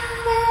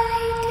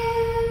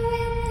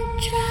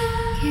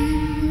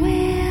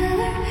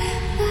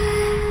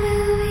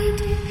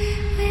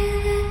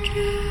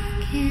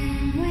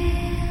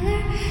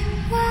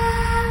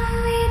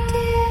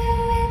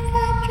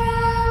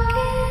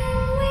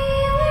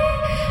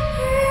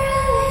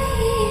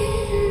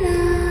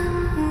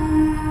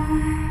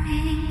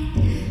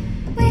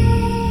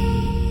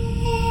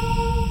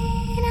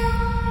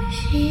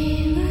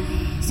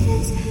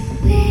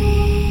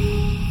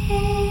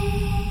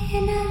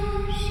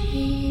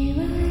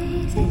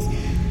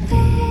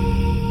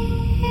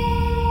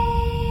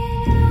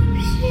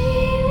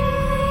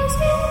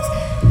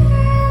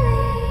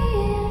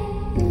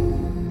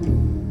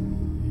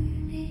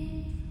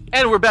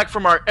 And we're back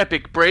from our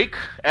epic break,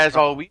 as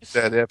always.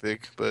 That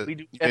epic, but We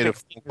do you made a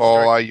epic phone call.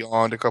 things. I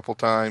yawned a couple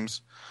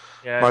times.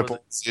 Yeah, My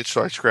balls itched,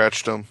 so I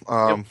scratched them.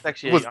 it's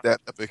actually It was a-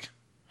 that epic.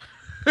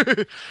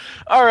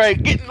 All right,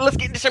 let's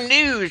get into some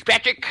news,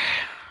 Patrick.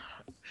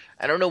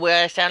 I don't know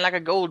why I sound like a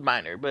gold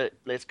miner, but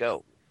let's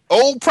go.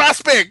 Old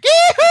Prospect!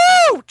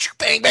 Yee-hoo!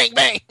 Bang, bang,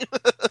 bang!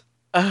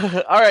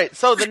 All right,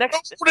 so the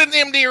next Over to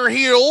them dear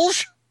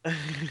hills!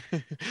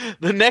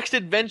 the next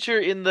adventure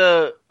in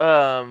the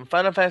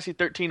Final Fantasy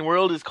 13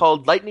 world is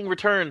called Lightning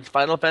Returns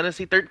Final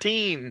Fantasy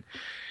 13.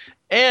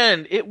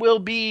 And it will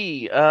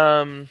be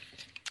a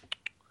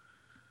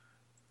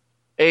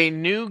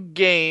new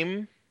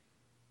game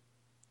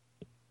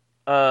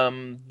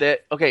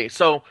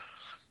so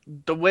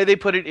the way they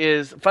put it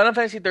is Final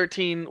Fantasy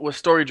 13 was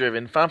story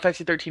driven, Final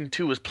Fantasy 13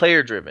 2 was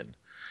player driven.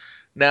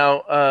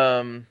 Now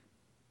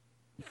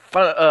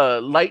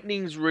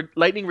Lightning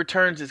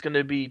Returns is going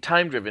to be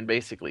time driven,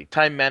 basically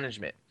time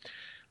management.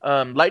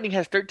 Lightning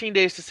has 13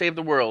 days to save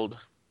the world,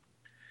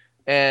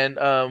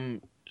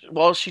 and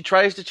while she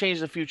tries to change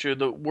the future,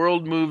 the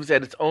world moves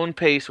at its own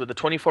pace with a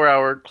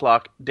 24-hour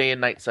clock, day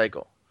and night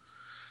cycle.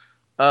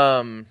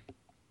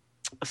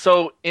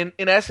 So in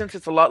essence,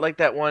 it's a lot like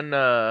that one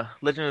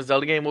Legend of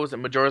Zelda game. What was it,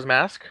 Majora's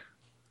Mask?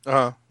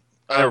 I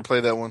never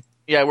played that one.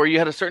 Yeah, where you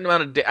had a certain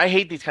amount of I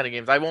hate these kind of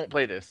games. I won't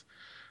play this.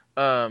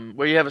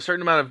 Where you have a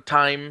certain amount of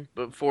time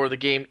before the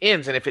game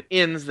ends, and if it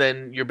ends,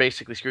 then you're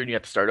basically screwed and you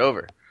have to start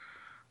over.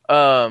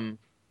 So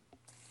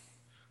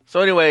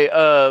anyway,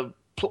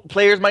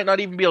 players might not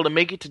even be able to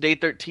make it to day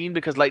 13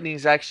 because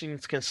Lightning's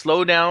actions can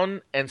slow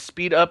down and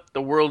speed up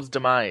the world's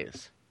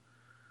demise.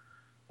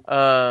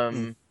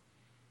 The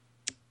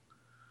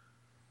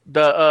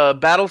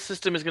battle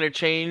system is going to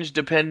change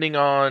depending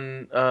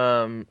on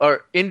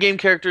or in-game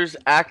characters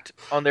act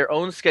on their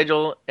own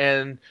schedule,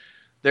 and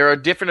there are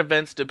different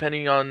events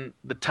depending on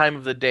the time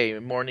of the day: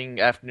 morning,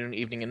 afternoon,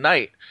 evening, and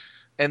night.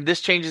 And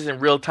this changes in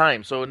real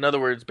time. So in other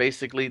words,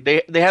 basically,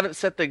 they haven't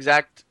set the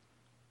exact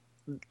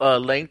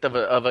length of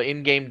an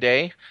in-game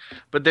day,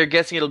 but they're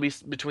guessing it'll be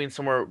between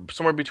somewhere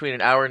between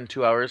an hour and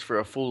 2 hours for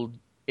a full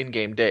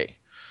in-game day.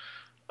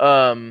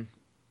 And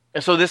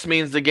so this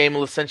means the game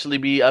will essentially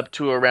be up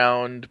to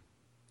around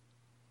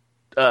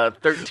 13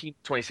 to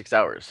 26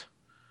 hours.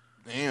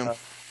 Damn.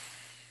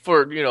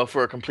 For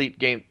a complete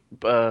game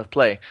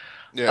play.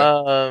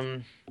 Yeah.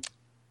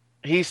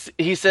 he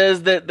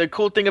says that the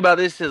cool thing about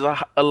this is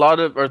a lot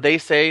of, or they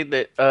say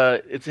that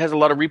it has a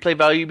lot of replay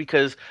value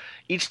because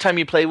each time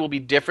you play will be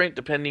different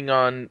depending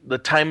on the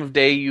time of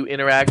day you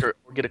interact or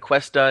get a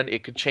quest done.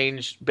 It could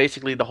change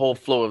basically the whole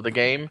flow of the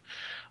game.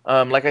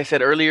 Like I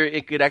said earlier,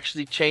 it could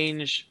actually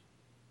change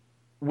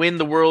when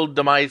the world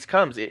demise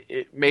comes.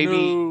 It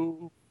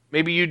No.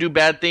 maybe you do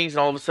bad things and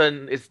all of a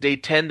sudden it's day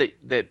 10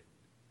 that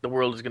the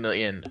world is going to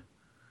end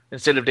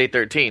instead of day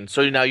 13.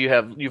 So now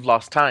you've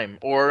lost time.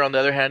 Or on the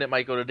other hand, it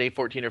might go to day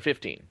 14 or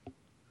 15.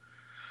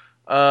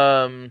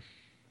 Um,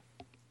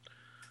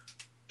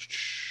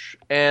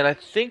 and I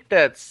think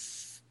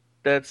that's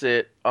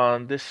it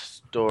on this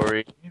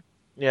story.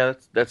 Yeah,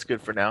 that's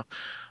good for now.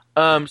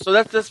 So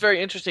that's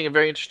very interesting, a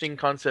very interesting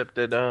concept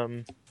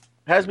that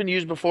has been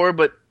used before,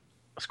 but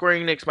Square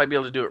Enix might be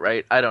able to do it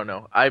right. I don't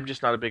know. I'm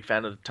just not a big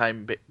fan of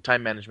the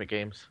time management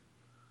games.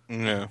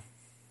 No.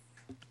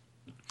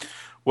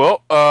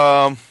 Well,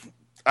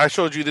 I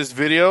showed you this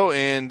video,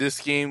 and this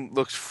game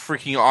looks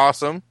freaking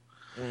awesome.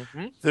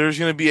 Mm-hmm. There's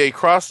going to be a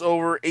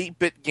crossover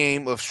 8-bit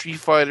game of Street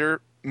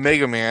Fighter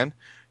Mega Man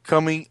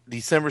coming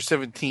December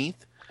 17th.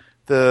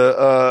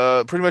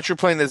 The pretty much you're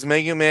playing as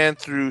Mega Man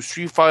through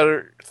Street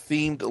Fighter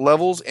themed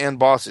levels and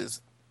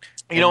bosses.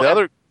 You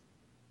know,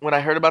 when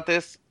I heard about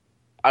this,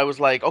 I was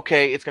like,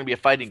 okay, it's going to be a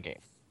fighting game.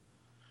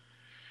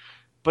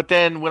 But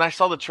then when I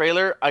saw the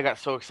trailer, I got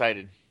so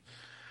excited.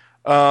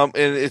 And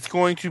it's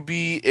going to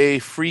be a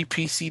free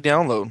PC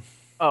download.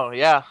 Oh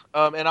yeah,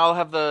 and I'll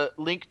have the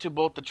link to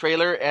both the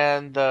trailer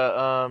and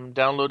the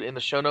download in the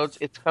show notes.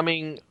 It's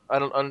coming. I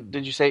don't.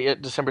 Did you say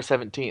it? December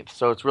 17th.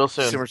 So it's real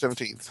soon. December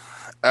 17th.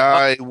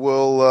 I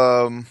will.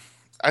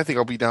 I think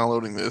I'll be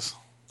downloading this.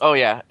 Oh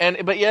yeah,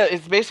 but yeah,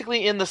 it's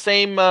basically in the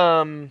same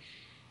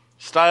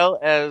style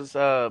as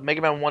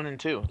Mega Man 1 and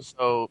 2.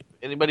 So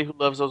anybody who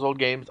loves those old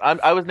games,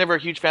 I was never a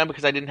huge fan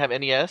because I didn't have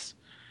NES,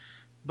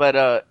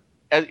 but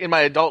in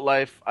my adult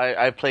life,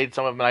 I played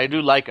some of them and I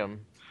do like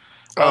them.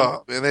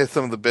 Oh, and they have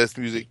some of the best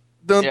music.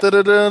 Yeah. But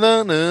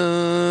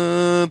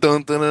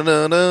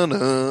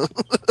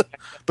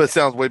it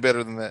sounds way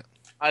better than that.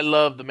 I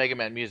love the Mega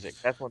Man music.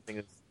 That's one thing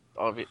that's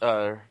obvious.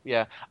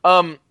 Yeah.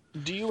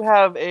 Do you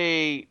have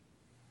a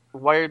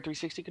wired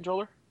 360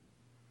 controller?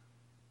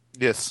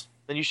 Yes.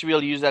 Then you should be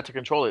able to use that to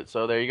control it.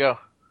 So there you go.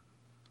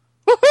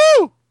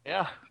 Woohoo!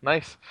 Yeah,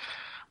 nice.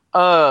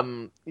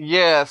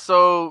 Yeah.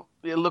 So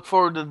look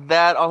forward to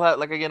that. I'll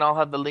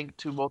have the link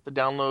to both the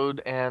download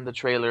and the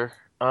trailer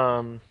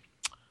on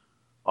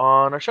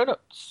our show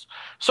notes.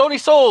 Sony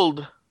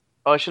sold.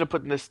 Oh, I should have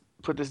put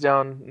this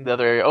down in the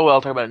other area. Oh, well,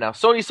 I'll talk about it now.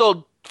 Sony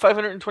sold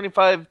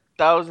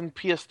 525,000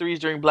 PS3s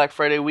during Black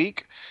Friday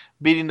week,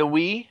 beating the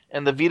Wii,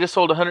 and the Vita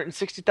sold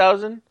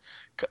 160,000,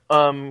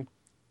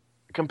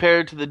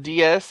 compared to the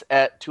DS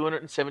at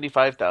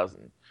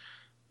 275,000.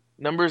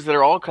 Numbers that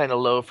are all kind of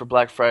low for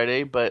Black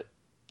Friday, but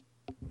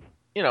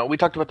you know, we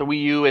talked about the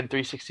Wii U and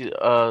 360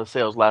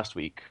 sales last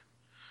week.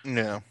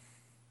 Yeah.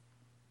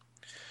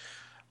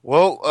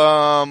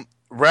 Well,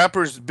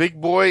 rappers Big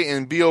Boy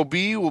and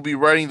B.O.B. will be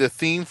writing the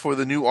theme for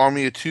the new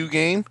Army of Two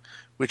game,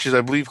 which is,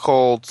 I believe,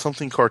 called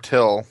something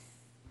Cartel.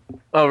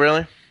 Oh,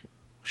 really?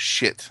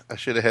 Shit, I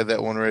should have had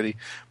that one ready.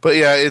 But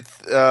yeah, it's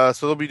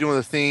so they'll be doing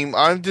the theme.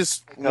 I'm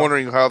just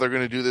wondering how they're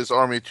going to do this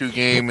Army of Two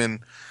game, and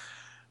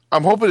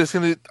I'm hoping it's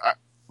going to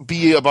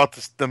be about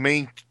the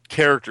main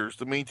characters,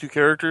 the main two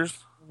characters.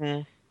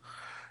 Mm-hmm.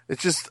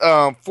 It's just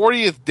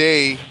 40th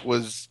Day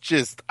was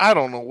just, I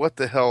don't know what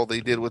the hell they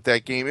did with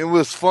that game. It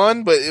was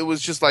fun, but it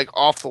was just like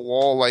off the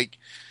wall. Like,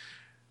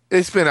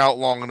 it's been out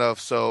long enough,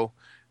 so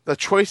the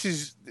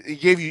choices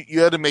it gave you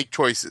had to make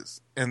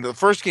choices. And the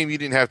first game you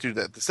didn't have to do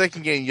that. The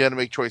second game you had to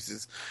make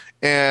choices,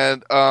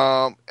 and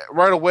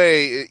right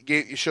away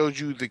it showed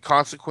you the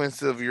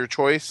consequence of your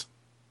choice.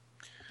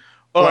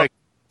 Like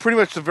pretty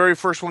much the very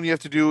first one you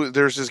have to do.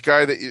 There's this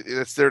guy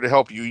that's there to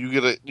help you.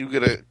 You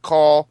get a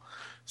call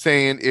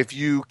saying if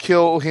you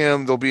kill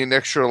him, there'll be an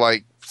extra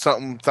like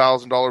something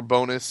 $1,000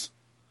 bonus.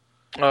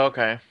 Oh,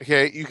 okay.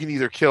 Okay, you can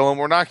either kill him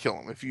or not kill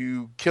him. If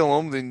you kill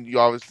him, then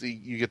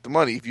you get the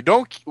money. If you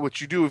don't,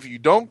 what you do if you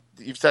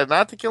decide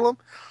not to kill him,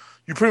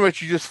 you pretty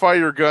much just fire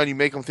your gun. You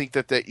make him think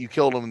that you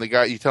killed him, and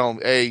you tell him,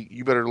 "Hey,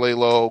 you better lay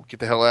low,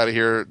 get the hell out of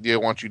here. They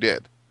want you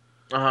dead."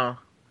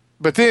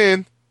 But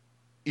then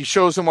he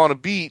shows him on a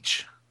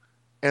beach,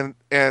 and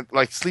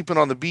like sleeping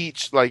on the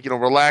beach, like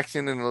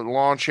relaxing in a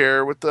lawn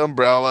chair with the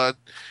umbrella.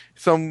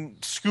 Some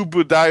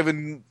scuba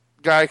diving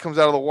guy comes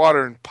out of the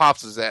water and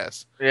pops his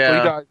ass. Yeah. So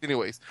he dies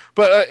anyways.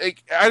 But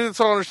I didn't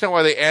so understand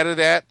why they added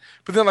that.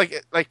 But then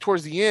like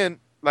towards the end,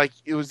 like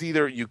it was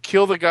either you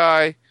kill the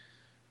guy,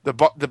 the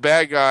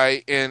bad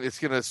guy, and it's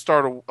gonna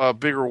start a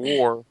bigger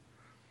war,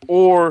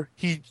 or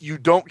you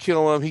don't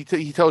kill him.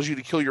 He tells you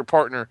to kill your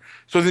partner.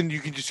 So then you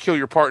can just kill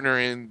your partner,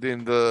 and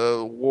then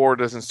the war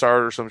doesn't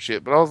start or some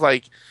shit. But I was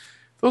like,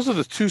 those are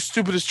the two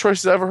stupidest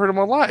choices I ever heard in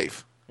my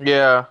life.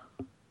 Yeah.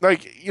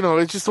 Like,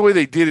 it's just the way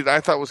they did it. I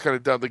thought was kind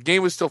of dumb. The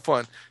game was still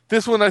fun.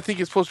 This one, I think,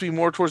 is supposed to be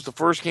more towards the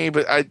first game,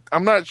 but I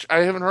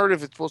haven't heard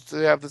if it's supposed to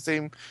have the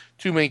same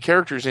two main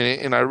characters in it,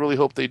 and I really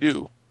hope they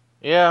do.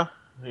 Yeah.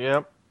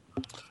 Yep.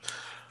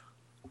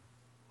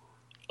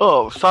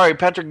 Oh, sorry,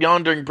 Patrick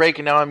yawned during break,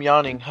 and now I'm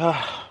yawning.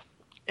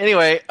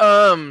 Anyway,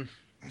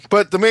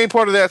 But the main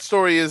part of that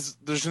story is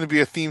there's going to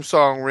be a theme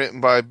song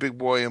written by Big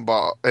Boy and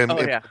Bob.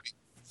 oh yeah,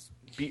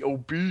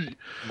 B.O.B.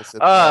 Almost said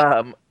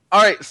Bob.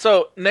 All right,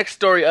 so next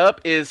story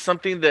up is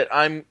something that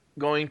I'm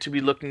going to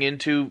be looking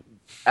into.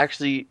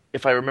 Actually,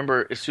 if I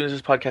remember, as soon as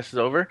this podcast is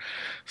over,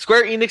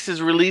 Square Enix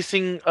is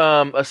releasing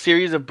a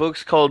series of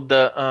books called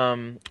the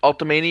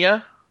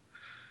Ultimania.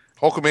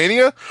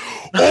 Hulkamania?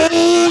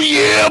 Oh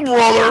yeah,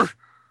 brother!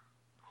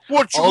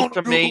 What you gonna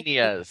do?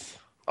 Ultimanias.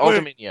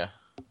 Ultimania.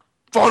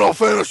 Final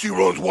Fantasy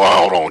runs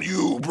wild on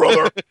you,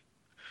 brother.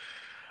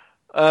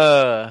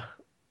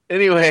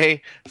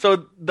 Anyway,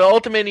 so the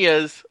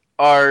Ultimanias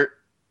are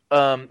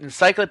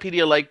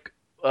encyclopedia-like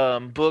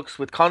books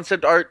with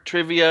concept art,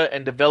 trivia,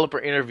 and developer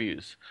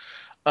interviews.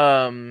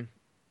 Um,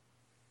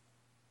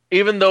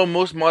 Even though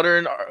most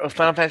modern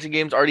Final Fantasy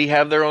games already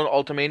have their own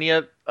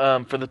Ultimania,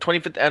 for the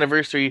 25th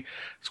anniversary,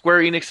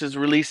 Square Enix is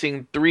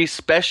releasing 3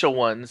 special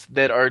ones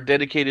that are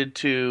dedicated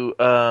to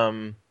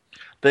the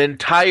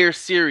entire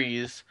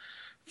series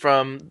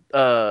from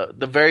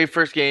the very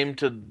first game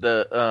to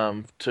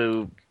the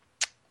to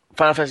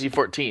Final Fantasy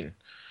 14.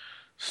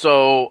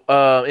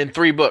 So in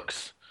 3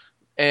 books,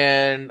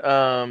 and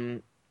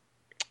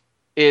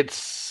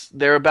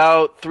they're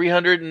about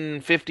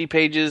 350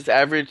 pages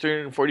average,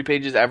 340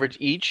 pages average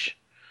each,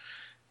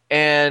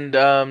 and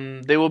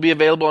they will be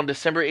available on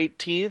December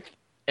 18th,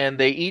 and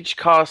they each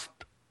cost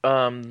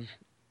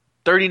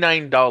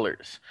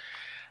 $39.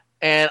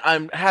 And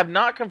I have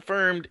not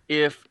confirmed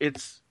if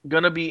it's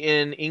gonna be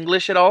in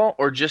English at all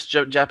or just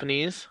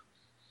Japanese.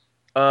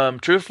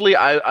 Truthfully,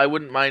 I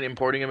wouldn't mind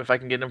importing them if I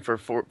can get them for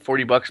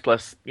 $40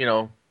 plus,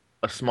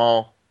 a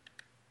small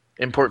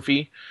import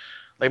fee,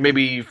 like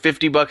maybe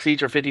 $50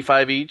 each or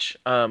 55 each.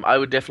 I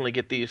would definitely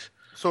get these.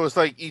 So it's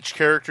like each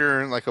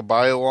character and like a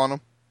bio on them?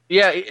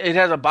 Yeah, it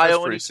has a bio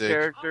on pretty each sick.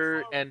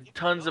 character and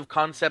tons of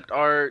concept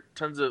art,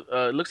 tons of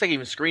it looks like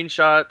even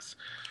screenshots.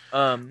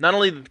 Not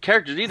only the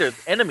characters either,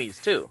 enemies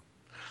too.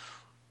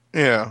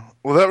 Yeah.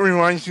 Well, that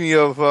reminds me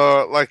of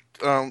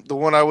the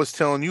one I was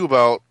telling you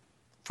about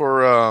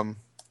for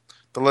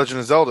The Legend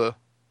of Zelda.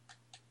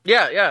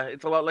 Yeah,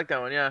 it's a lot like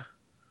that one. Yeah.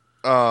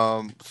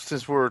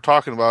 Since we're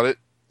talking about it,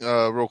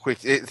 real quick,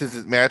 since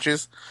it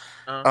matches.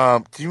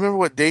 Do you remember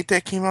what date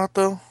that came out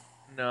though?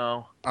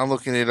 No. I'm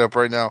looking it up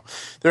right now.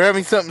 They're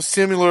having something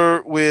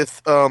similar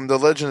with The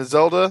Legend of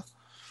Zelda.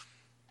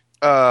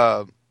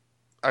 I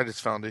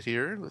just found it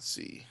here. Let's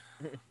see.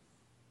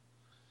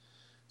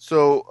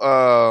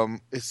 So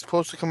it's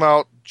supposed to come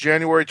out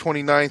January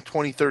 29th,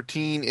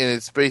 2013, and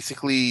it's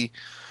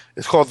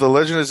called The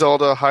Legend of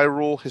Zelda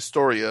Hyrule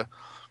Historia.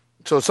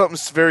 So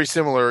something's very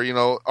similar,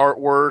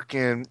 artwork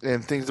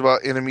and things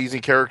about enemies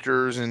and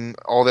characters and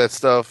all that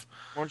stuff.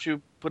 Why don't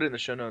you put it in the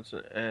show notes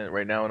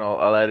right now, and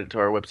I'll add it to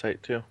our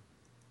website too.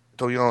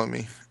 Don't yell at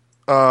me.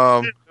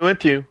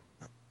 With you.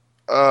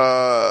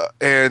 I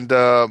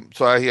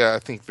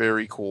think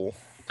very cool.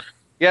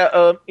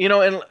 Yeah,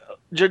 and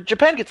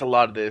Japan gets a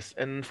lot of this,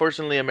 and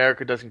unfortunately,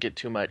 America doesn't get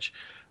too much.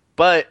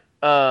 But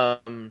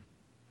you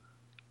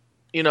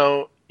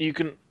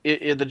can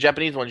the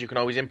Japanese ones you can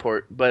always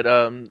import. But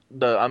I'm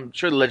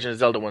sure the Legend of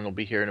Zelda one will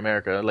be here in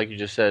America, like you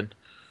just said.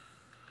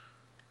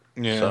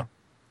 Yeah. So.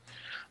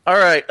 All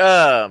right.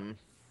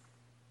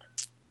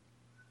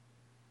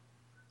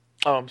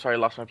 Oh, I'm sorry, I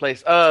lost my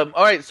place. All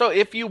right, so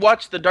if you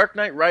watch The Dark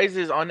Knight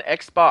Rises on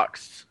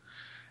Xbox,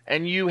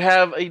 and you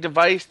have a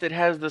device that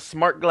has the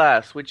Smart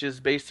Glass, which is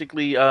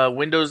basically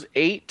Windows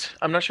 8.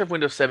 I'm not sure if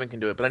Windows 7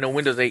 can do it, but I know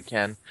Windows 8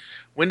 can.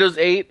 Windows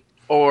 8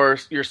 or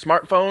your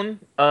smartphone,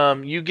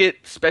 you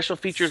get special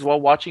features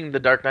while watching The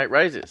Dark Knight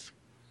Rises.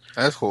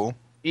 That's cool.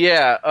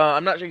 Yeah,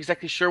 I'm not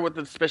exactly sure what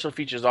the special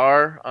features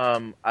are.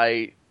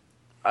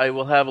 I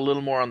will have a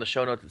little more on the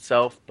show notes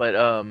itself,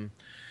 but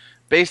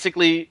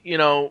basically,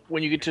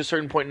 when you get to a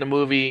certain point in the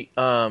movie,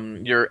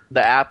 the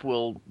app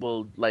will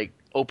like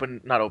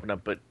not open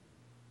up, but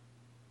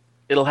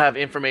it'll have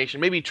information,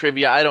 maybe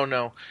trivia, I don't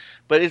know.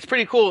 But it's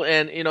pretty cool,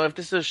 and if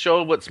this is a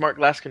show of what Smart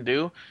Glass can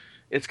do,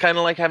 it's kind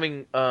of like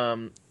having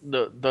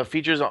the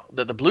features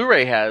that the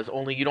Blu-ray has,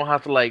 only you don't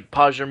have to like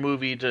pause your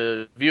movie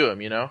to view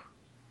them,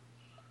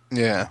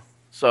 Yeah.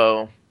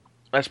 So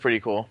that's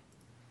pretty cool.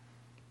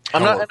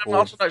 I'm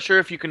also not sure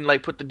if you can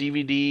like put the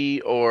DVD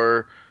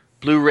or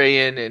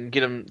Blu-ray in and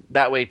get them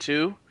that way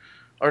too,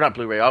 or not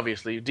Blu-ray,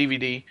 obviously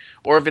DVD,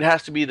 or if it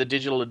has to be the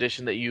digital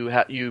edition that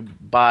you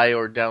buy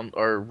or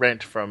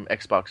rent from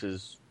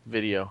Xbox's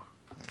video.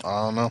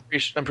 I don't know.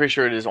 I'm pretty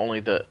sure it is only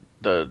the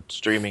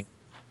streaming.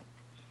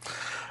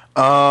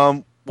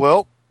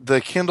 Well,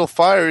 the Kindle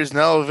Fire is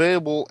now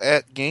available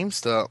at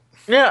GameStop.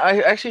 Yeah, I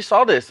actually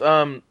saw this.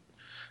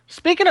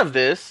 Speaking of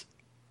this,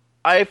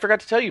 I forgot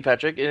to tell you,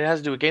 Patrick. It has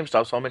to do with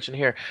GameStop, so I'll mention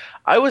here.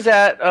 I was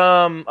at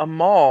a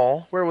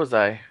mall. Where was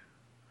I?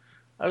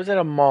 I was at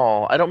a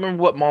mall. I don't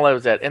remember what mall I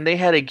was at, and they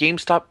had a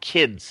GameStop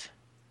Kids.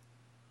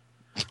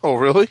 Oh,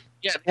 really?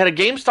 Yeah, they had a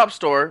GameStop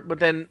store, but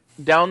then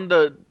down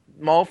the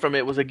mall from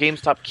it was a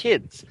GameStop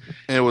Kids.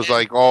 And it was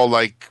like all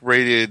like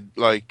rated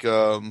like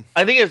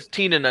I think it's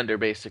teen and under,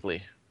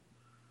 basically.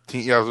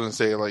 yeah, I was gonna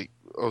say like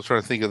I was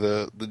trying to think of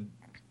the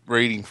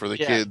rating for the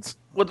Yeah. kids.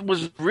 What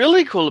was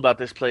really cool about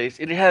this place,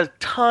 it has a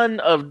ton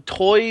of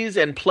toys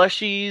and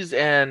plushies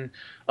and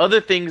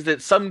other things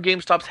that some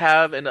GameStops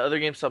have and other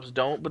GameStops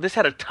don't, but this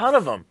had a ton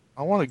of them.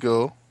 I want to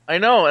go. I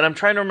know, and I'm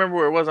trying to remember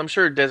where it was. I'm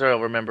sure Desiree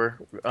will remember.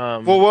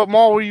 Well, what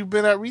mall were you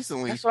been at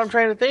recently? That's what I'm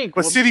trying to think.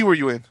 What city were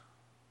you in?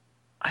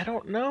 I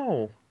don't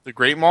know. The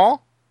Great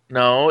Mall?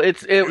 No,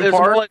 it's a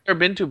Park? mall I've never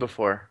been to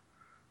before.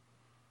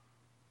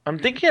 I'm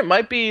thinking it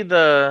might be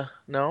the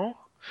no.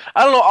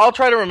 I don't know. I'll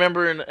try to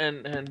remember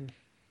and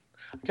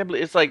I can't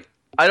believe it's like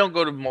I don't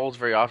go to malls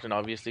very often,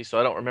 obviously, so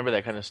I don't remember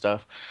that kind of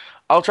stuff.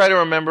 I'll try to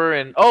remember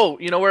and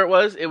you know where it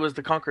was? It was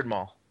the Concord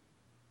Mall.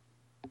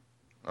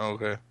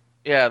 Okay.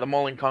 Yeah, the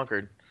mall in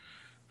Concord.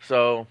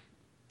 So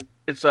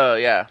it's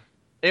yeah.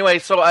 Anyway,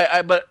 so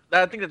but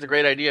I think that's a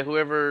great idea.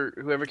 Whoever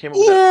came up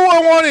with Ooh, that.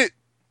 I want it.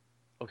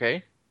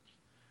 Okay.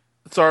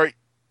 Sorry,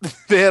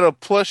 they had a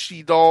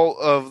plushie doll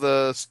of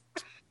the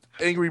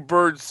Angry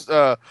Birds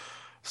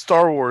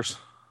Star Wars.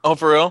 Oh,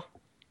 for real?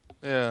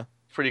 Yeah,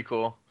 Pretty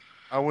cool.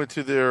 I went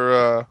to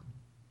their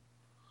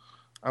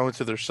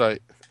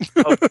site.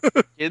 Oh,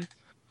 kids.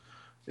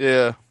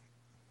 Yeah.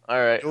 All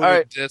right. You All know,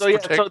 right. the So yeah.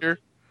 protector.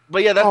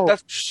 But yeah, Oh,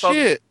 that's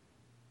shit.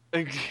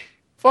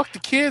 Fuck the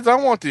kids. I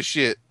want this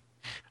shit.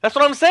 That's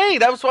what I'm saying.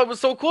 That was what was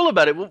so cool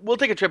about it. We'll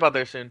take a trip out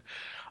there soon.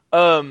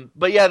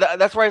 But yeah,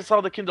 that's where I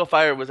saw the Kindle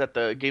Fire was at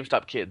the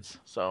GameStop Kids.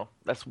 So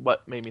that's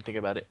what made me think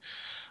about it.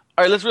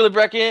 All right, let's really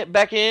back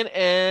in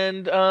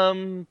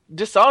and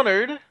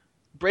Dishonored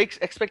breaks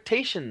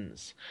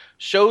expectations.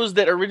 Shows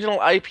that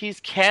original IPs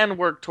can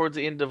work towards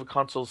the end of a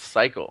console's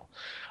cycle.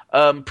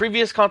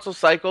 Previous console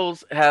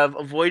cycles have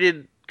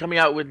avoided coming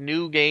out with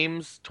new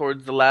games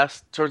towards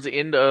the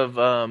end of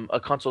a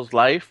console's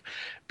life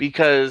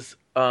because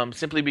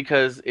simply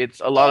because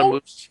it's a lot of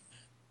moves.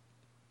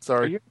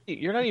 Sorry.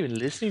 You're not even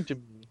listening to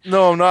me.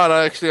 No, I'm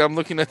not. I'm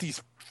looking at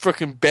these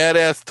freaking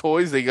badass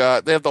toys they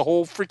got. They have the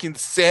whole freaking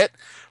set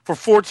for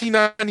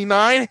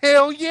 $14.99.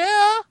 Hell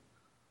yeah!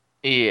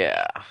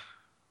 Yeah.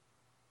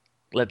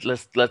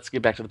 Let's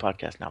get back to the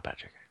podcast now,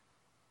 Patrick.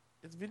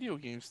 It's video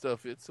game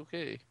stuff. It's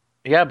okay.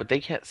 Yeah, but they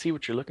can't see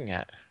what you're looking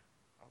at.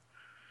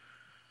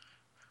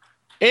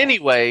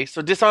 Anyway,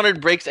 so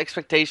Dishonored breaks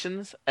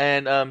expectations,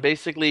 and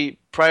basically,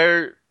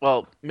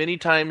 many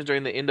times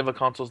during the end of a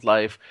console's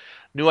life,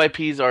 new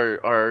IPs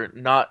are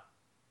not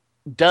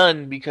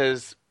done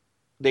because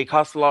they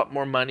cost a lot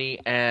more money,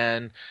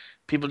 and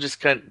people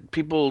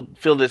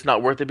feel that it's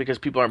not worth it because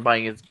people aren't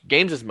buying his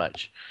games as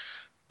much.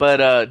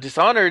 But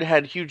Dishonored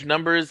had huge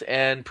numbers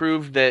and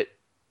proved that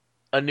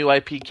a new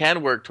IP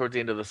can work towards the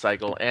end of the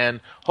cycle,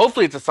 and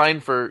hopefully it's a sign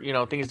for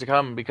things to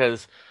come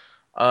because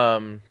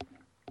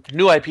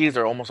new IPs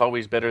are almost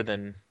always better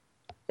than,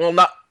 well,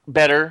 not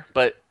better,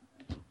 but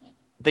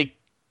they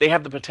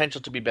have the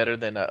potential to be better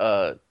than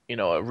a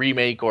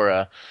remake or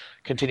a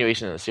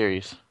continuation of the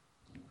series.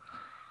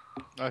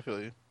 I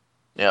feel you.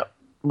 Yeah,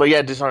 but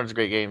yeah, Dishonored's a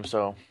great game,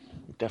 so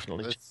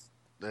definitely.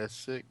 That's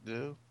sick,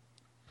 dude.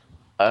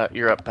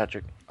 You're up,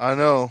 Patrick. I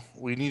know.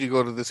 We need to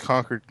go to this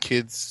Concord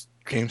Kids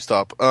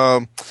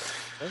GameStop.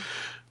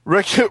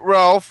 Wreck-It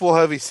Ralph will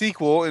have a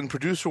sequel, and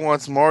producer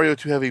wants Mario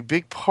to have a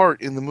big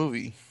part in the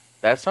movie.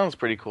 That sounds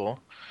pretty cool.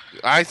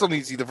 I still need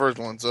to see the first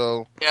one,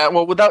 so... Yeah,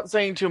 well, without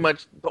saying too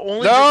much, the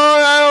only... No,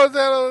 I was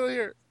that over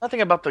here.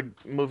 Nothing about the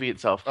movie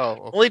itself. Oh,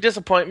 okay. Only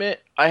disappointment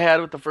I had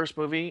with the first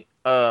movie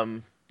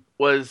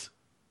was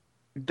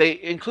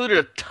they included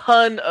a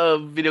ton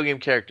of video game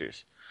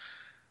characters,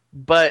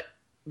 but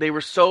they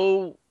were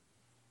so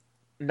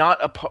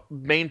not a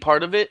main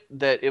part of it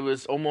that it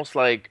was almost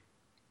like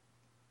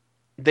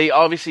they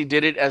obviously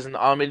did it as an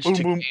homage to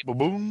Boom, games, boom,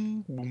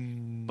 boom,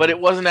 boom. but it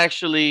wasn't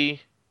actually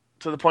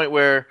to the point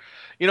where,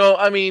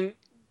 I mean,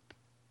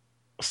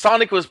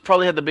 Sonic was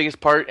probably had the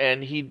biggest part,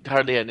 and he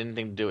hardly had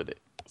anything to do with it.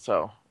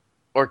 So,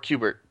 or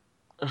Qbert.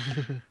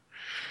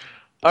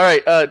 All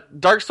right,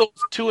 Dark Souls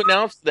 2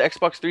 announced the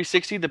Xbox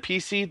 360, the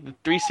PC, the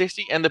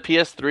 360, and the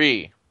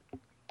PS3.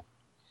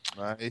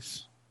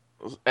 Nice.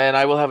 And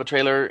I will have a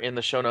trailer in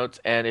the show notes.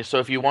 And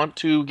if you want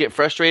to get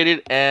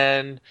frustrated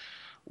and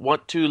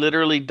want to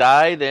literally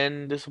die,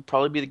 then this will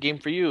probably be the game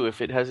for you if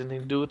it has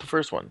anything to do with the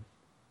first one.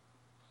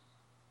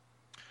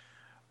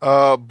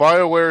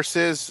 BioWare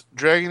says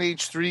Dragon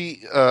Age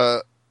 3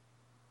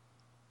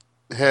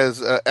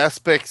 has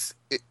aspects.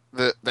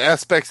 The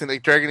aspects in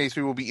Dragon Age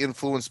 3 will be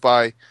influenced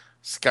by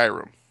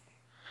Skyrim.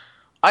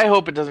 I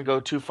hope it doesn't go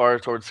too far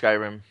towards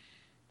Skyrim.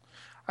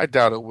 I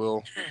doubt it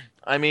will.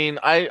 I mean,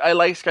 I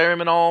like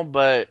Skyrim and all,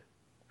 but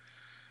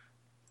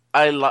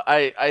I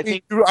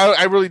think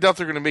I really doubt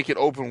they're going to make it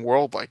open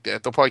world like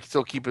that. They'll probably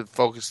still keep it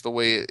focused the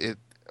way it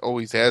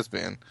always has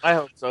been. I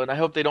hope so, and I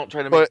hope they don't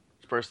try to make it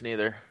first person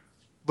either.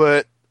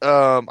 But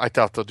I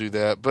doubt they'll do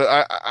that. But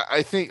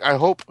I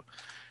hope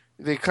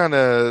they kind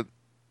of,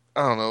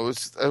 I don't know,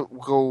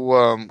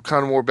 go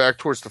kind of more back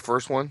towards the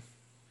first one.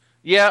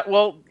 Yeah,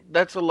 well,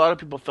 that's what a lot of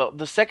people felt.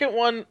 The second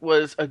one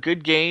was a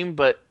good game,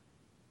 but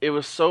it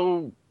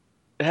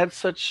had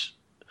such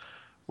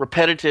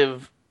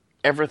repetitive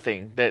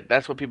everything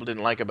that's what people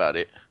didn't like about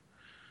it.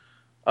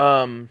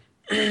 Um,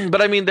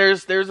 but I mean,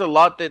 there's a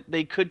lot that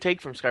they could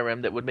take from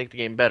Skyrim that would make the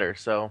game better.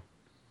 So,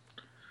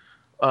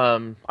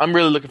 I'm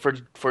really looking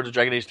forward to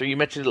Dragon Age 3. You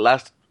mentioned it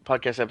last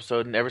podcast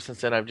episode, and ever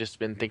since then, I've just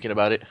been thinking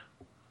about it.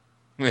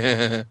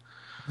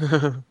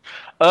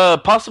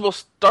 Possible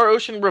Star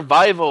Ocean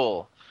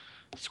revival.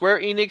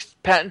 Square Enix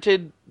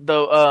patented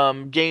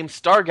the game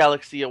Star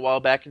Galaxy a while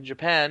back in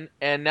Japan,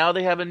 and now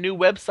they have a new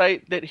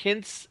website that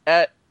hints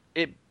at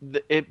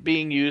it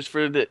being used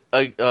for the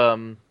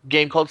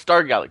game called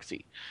Star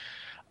Galaxy.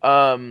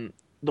 The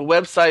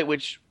website,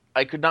 which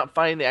I could not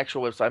find the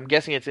actual website, I'm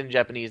guessing it's in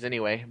Japanese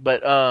anyway,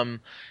 but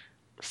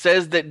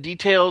says that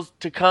details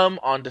to come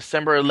on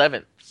December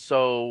 11th.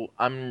 So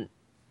I'm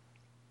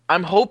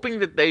hoping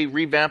that they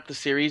revamp the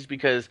series,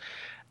 because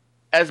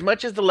as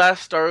much as the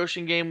last Star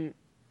Ocean game,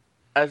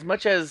 as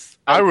much as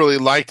I really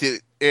liked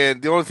it,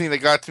 and the only thing that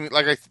got to me,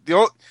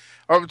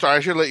 I'm sorry, I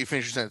should let you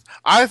finish your sentence.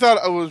 I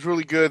thought it was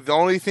really good. The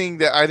only thing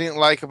that I didn't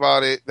like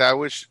about it, that I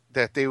wish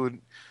that they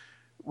would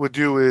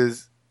do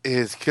is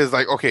because,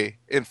 like, okay,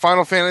 in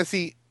Final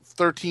Fantasy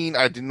 13,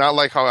 I did not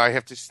like how I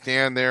have to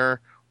stand there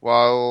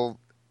while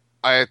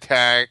I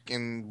attack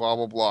and blah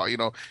blah blah. You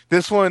know,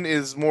 this one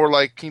is more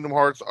like Kingdom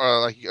Hearts,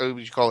 like what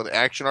you call it,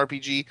 action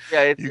RPG.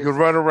 yeah, You can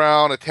run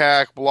around,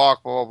 attack,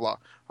 block, blah blah blah.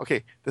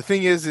 Okay, the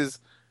thing is,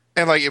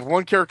 and like if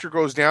one character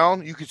goes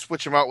down, you can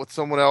switch them out with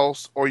someone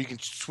else, or you can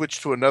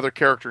switch to another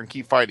character and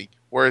keep fighting.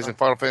 Whereas in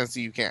Final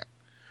Fantasy, you can't.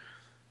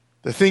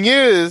 The thing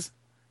is,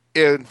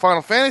 in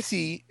Final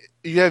Fantasy,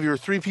 you have your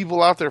three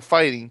people out there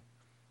fighting.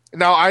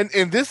 Now, at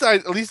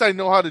least I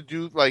know how to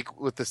do, like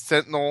with the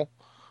Sentinel,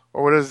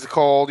 or what is it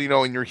called? You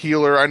know, and your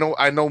healer.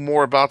 I know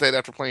more about that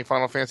after playing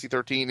Final Fantasy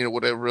 13, and it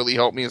would have really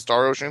helped me in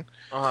Star Ocean.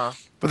 Uh-huh.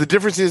 But the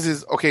difference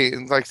is okay,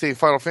 in, like, say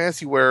Final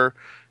Fantasy, where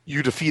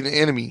you defeat an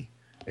enemy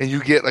and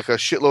you get like a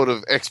shitload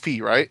of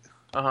XP, right?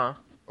 Uh-huh.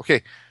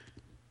 Okay.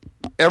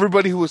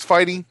 Everybody who was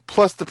fighting,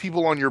 plus the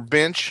people on your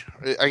bench,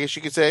 I guess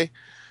you could say,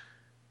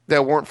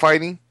 that weren't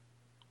fighting,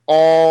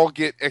 all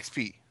get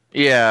XP.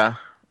 Yeah.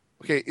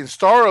 Okay, in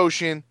Star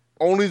Ocean,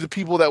 only the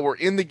people that were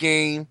in the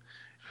game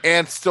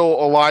and still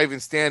alive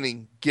and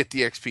standing get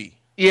the XP.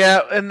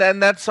 Yeah, and then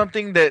that's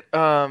something that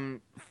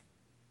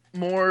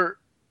more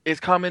is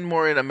common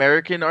more in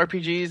American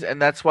RPGs,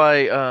 and that's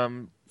why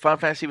Final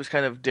Fantasy was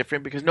kind of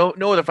different, because no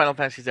other Final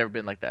Fantasy has ever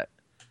been like that.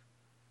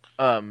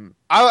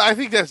 I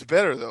think that's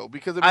better though,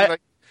 because I mean,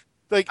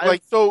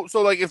 so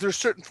if there's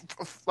certain,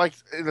 like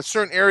in a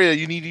certain area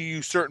you need to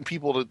use certain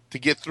people to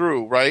get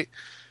through, right?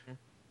 Mm-hmm.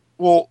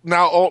 Well,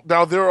 now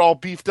they're all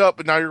beefed up,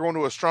 but now you're going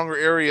to a stronger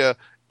area,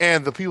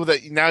 and the people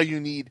that now you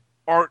need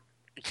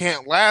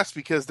can't last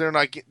because they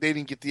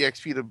didn't get the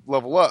XP to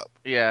level up.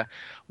 Yeah.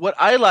 What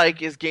I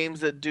like is games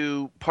that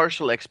do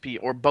partial XP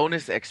or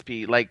bonus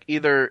XP. Like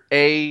either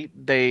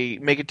they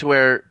make it to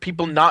where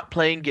people not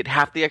playing get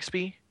half the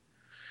XP.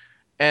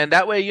 And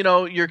that way,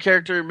 your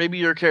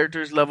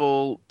character's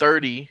level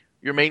 30,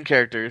 your main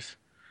characters,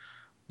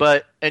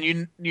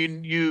 and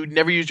you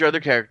never use your other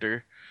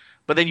character,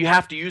 but then you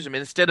have to use him.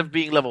 And instead of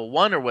being level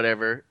 1 or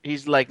whatever,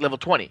 he's like level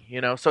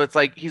 20, So it's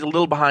like he's a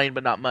little behind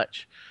but not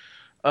much.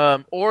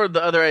 Or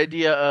the other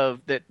idea of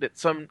that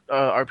some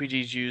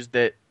RPGs use,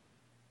 that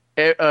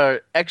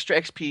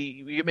extra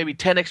XP, you get maybe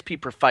 10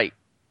 XP per fight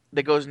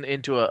that goes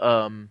into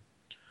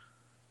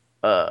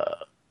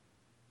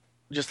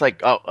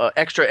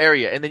extra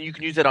area, and then you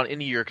can use that on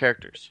any of your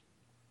characters.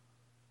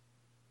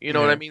 You know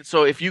what I mean?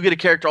 So if you get a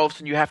character, all of a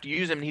sudden you have to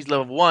use him, and he's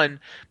level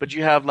 1, but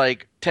you have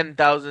like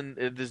 10,000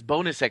 this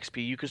bonus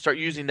XP, you can start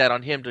using that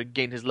on him to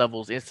gain his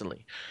levels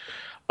instantly.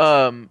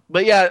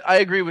 But yeah, I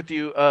agree with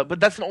you. But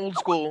that's an old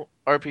school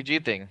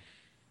RPG thing.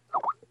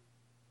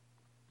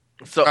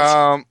 So,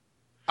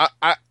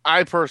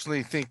 I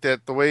personally think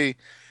that the way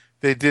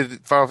they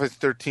did Final Fantasy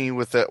 13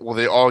 with that, well,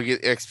 they all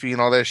get XP and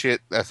all that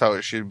shit. That's how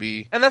it should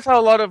be, and that's how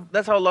a lot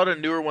of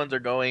newer ones are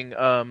going.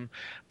 But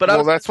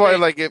that's why,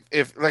 like,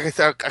 if like I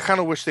said, I kind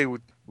of wish they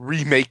would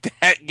remake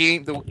that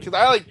game, because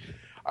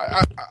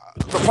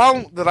the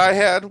problem that I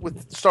had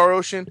with Star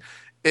Ocean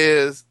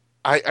is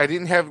I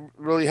didn't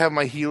really have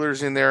my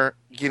healers in there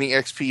getting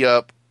XP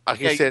up.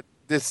 Like I said,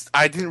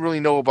 I didn't really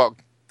know about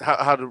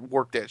how to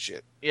work that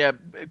shit. Yeah,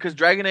 because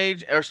Dragon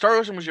Age or Star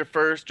Ocean was your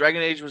first.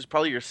 Dragon Age was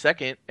probably your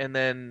second, and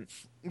then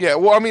yeah.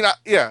 Well, I mean,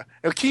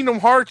 in Kingdom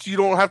Hearts, you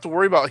don't have to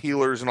worry about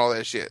healers and all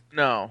that shit.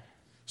 No.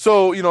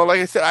 So like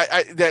I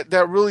said,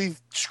 that really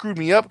screwed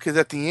me up, because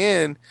at the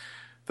end,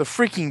 the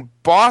freaking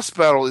boss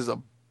battle is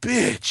a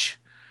bitch.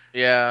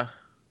 Yeah.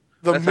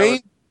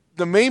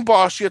 The main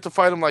boss, you have to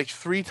fight him like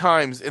 3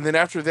 times, and then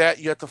after that,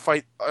 you have to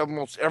fight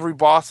almost every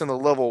boss in the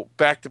level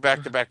back to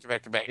back to back to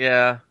back to back.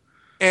 Yeah.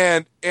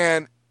 And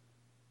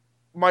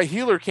my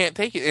healer can't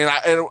take it,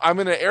 and I'm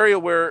in an area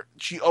where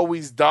she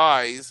always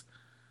dies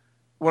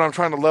when I'm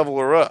trying to level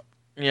her up.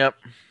 Yep.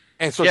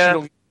 And so she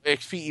don't get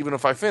XP even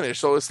if I finish.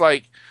 So it's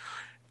like,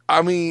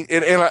 I mean,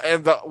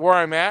 and where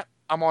I'm at,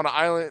 I'm on an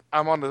island.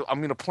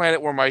 I'm in a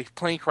planet where my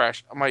plane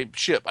crashed. My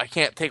ship. I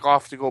can't take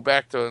off to go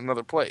back to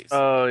another place.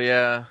 Oh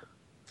yeah.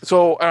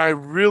 So I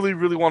really,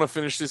 really want to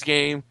finish this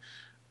game.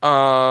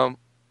 So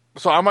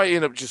I might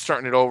end up just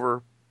starting it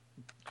over.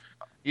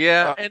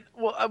 Yeah, and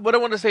what I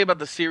want to say about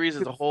the series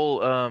as a whole,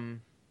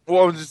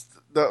 Well, just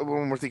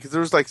one more thing, because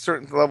there's like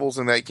certain levels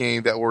in that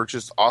game that were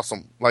just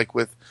awesome. Like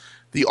with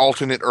the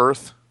alternate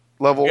Earth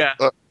level Yeah.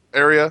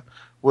 area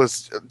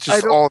was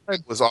just all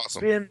was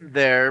awesome. been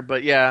there,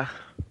 but yeah.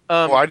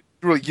 Well, I didn't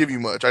really give you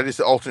much. I just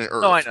said alternate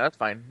Earth. No, I know that's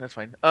fine. That's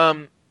fine.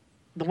 The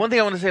one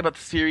thing I want to say about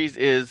the series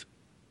is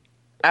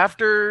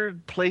after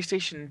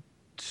PlayStation,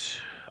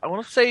 I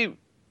want to say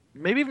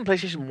maybe even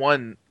PlayStation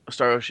One,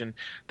 Star Ocean,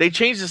 they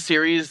changed the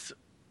series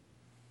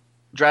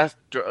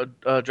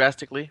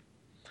drastically,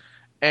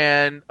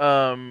 and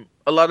a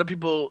lot of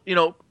people,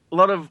 a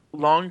lot of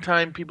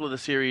longtime people of the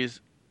series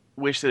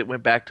wish that it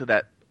went back to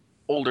that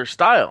older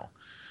style.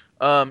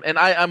 And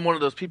I'm one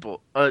of those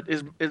people.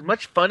 As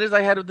much fun as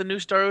I had with the new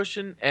Star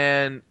Ocean,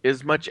 and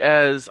as much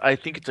as I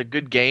think it's a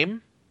good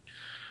game,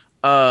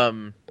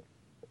 I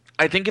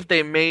think if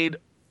they made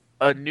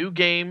a new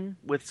game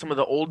with some of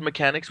the old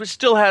mechanics, which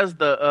still has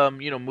the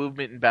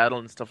movement and battle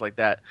and stuff like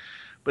that,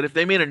 but if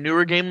they made a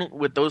newer game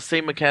with those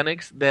same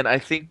mechanics, then I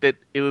think that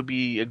it would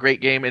be a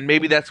great game. And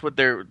maybe that's what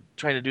they're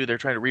trying to do. They're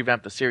trying to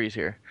revamp the series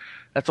here.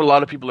 That's what a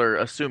lot of people are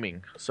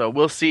assuming. So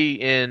we'll see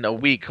in a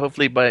week.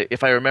 Hopefully,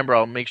 if I remember,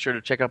 I'll make sure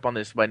to check up on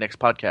this by next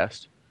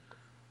podcast.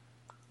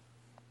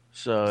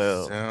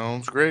 So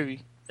sounds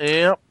gravy.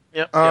 Yep.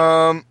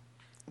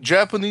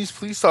 Japanese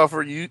police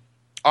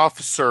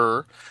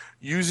officer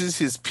uses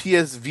his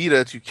PS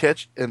Vita to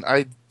catch an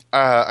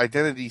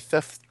identity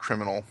theft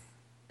criminal.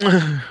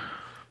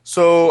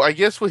 So I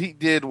guess what he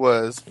did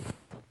was,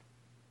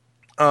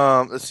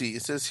 let's see.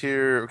 It says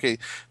here, okay,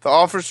 the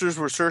officers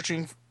were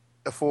searching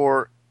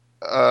for,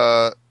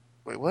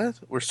 wait, what?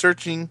 We're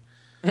searching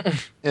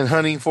and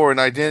hunting for an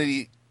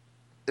identity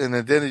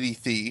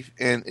thief,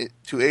 and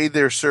to aid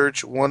their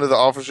search, one of the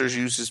officers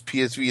uses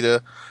PS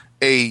Vita,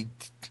 a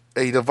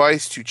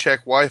device to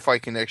check Wi-Fi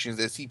connections,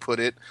 as he put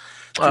it,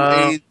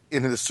 to aid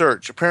in the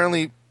search.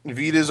 Apparently,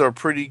 Vitas are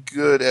pretty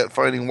good at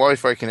finding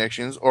Wi-Fi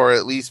connections, or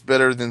at least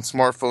better than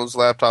smartphones,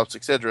 laptops,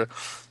 etc.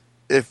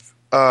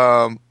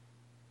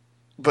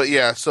 But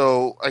yeah,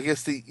 so I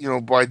guess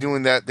by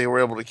doing that, they were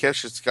able to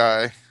catch this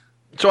guy.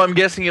 So I'm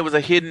guessing it was a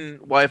hidden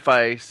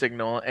Wi-Fi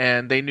signal,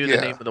 and they knew the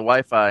name of the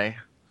Wi-Fi.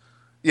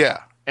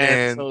 Yeah,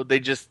 and so they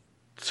just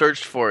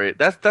searched for it.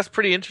 That's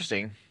pretty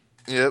interesting.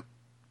 Yep.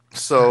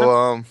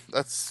 So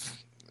that's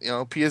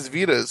PS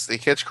Vitas, they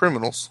catch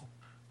criminals.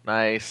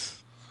 Nice.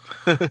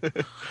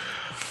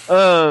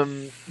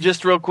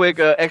 Just real quick,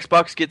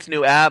 Xbox gets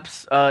new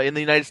apps in the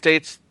United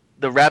States.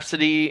 The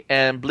Rhapsody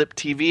and Blip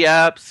TV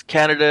apps.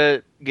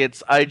 Canada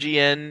gets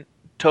IGN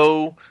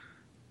Toe.tv,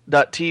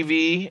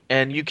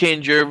 and UK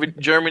and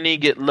Germany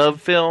get Love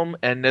Film,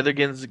 and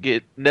Netherlands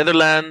get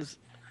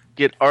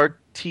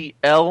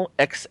RTL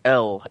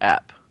XL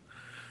app.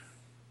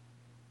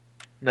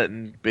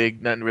 Nothing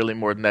big, nothing really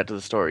more than that to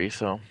the story.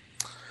 So,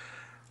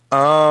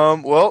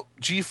 well,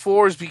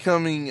 G4 is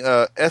becoming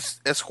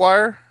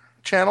Esquire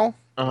channel.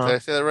 Did I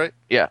say that right?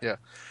 Yeah.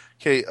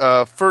 Okay.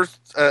 First,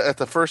 at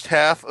the first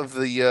half of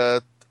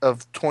the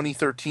of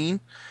 2013,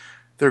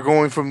 they're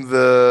going from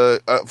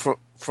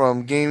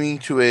from gaming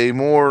to a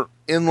more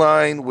in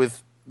line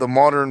with the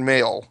modern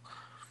male.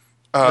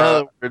 In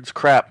other words,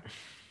 crap.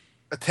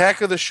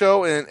 Attack of the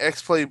Show and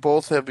X-Play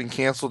both have been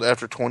canceled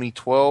after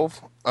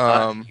 2012,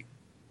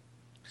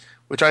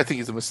 which I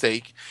think is a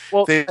mistake.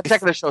 Well,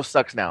 Attack of the Show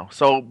sucks now.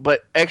 So,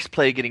 but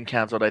X-Play getting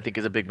canceled, I think,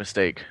 is a big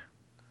mistake.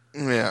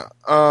 Yeah.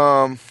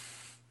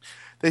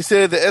 They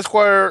said the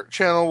Esquire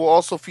channel will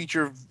also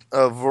feature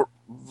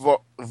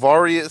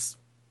various.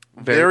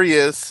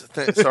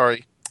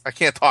 Sorry, I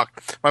can't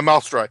talk. My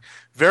mouth's dry.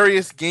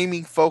 Various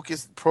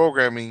gaming-focused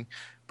programming,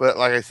 but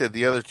like I said,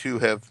 the other two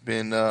have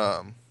been.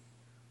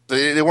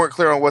 They weren't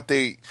clear on what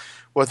they're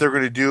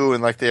going to do,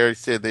 and like they already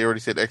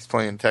said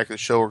X-Play and Attack of the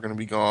Show are going to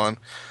be gone.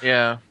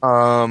 Yeah.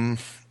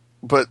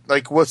 But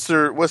like,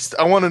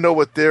 I want to know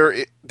what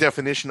their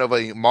definition of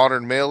a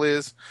modern male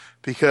is,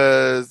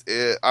 because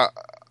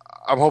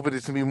I'm hoping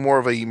it's going to be more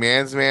of a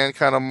man's man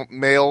kind of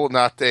male,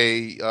 not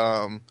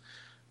a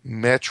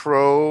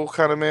metro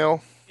kind of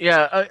male.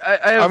 Yeah,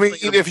 I mean,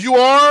 if you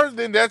are,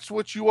 then that's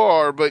what you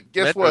are. But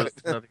guess what?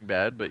 Nothing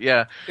bad, but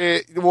yeah.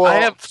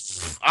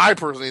 I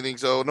personally think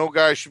so. No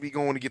guy should be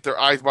going to get their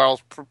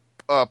eyeballs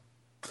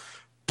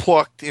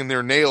plucked and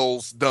their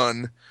nails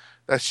done.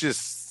 That's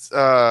just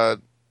not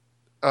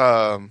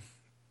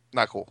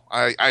cool.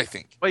 I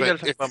think. But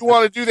if you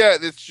want to do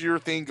that, it's your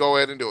thing. Go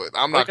ahead and do it.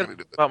 I'm not going to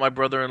do it. About my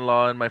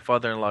brother-in-law and my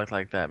father-in-law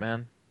like that,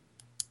 man.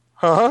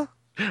 Huh?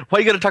 Why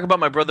you got to talk about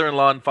my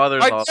brother-in-law and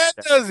father-in-law? My dad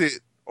does it.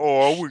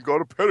 Oh, we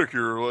got a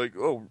pedicure. Like,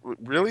 oh,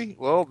 really?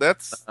 Well,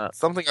 that's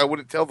something I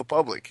wouldn't tell the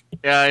public.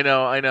 Yeah, I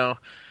know.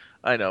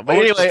 But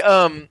anyway,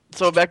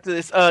 so back to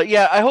this.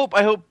 Yeah, I hope.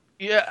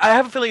 Yeah, I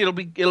have a feeling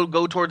it'll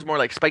go towards more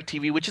like Spike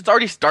TV, which it's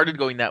already started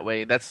going that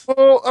way. That's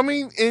well, I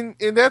mean, and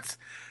that's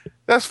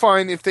That's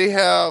fine if they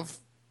have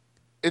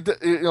it.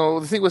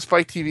 The thing with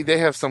Spike TV, they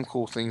have some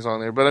cool things on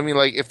there. But I mean,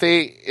 like if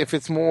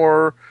it's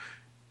more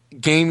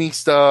gaming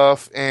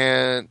stuff,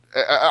 and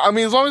I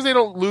mean, as long as they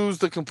don't lose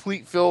the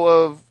complete feel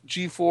of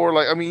G4,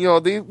 like I mean,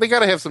 they got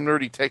to have some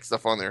nerdy tech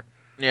stuff on there.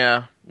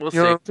 Yeah, we'll You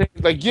know see. what I'm saying?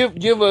 Like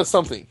give us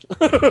something.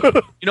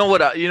 You know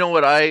what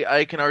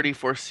I can already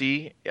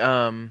foresee.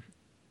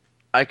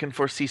 I can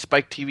foresee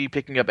Spike TV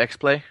picking up X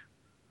Play,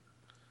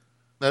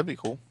 That'd be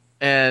cool.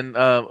 and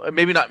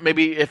maybe not.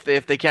 Maybe if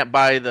they can't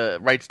buy the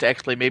rights to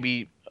X Play,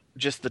 maybe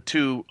just the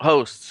two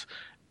hosts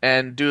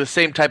and do the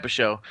same type of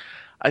show.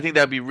 I think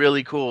that'd be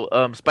really cool.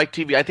 Spike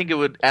TV, I think it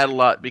would add a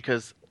lot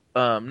because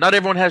not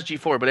everyone has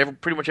G4,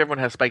 but pretty much everyone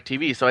has Spike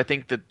TV. So I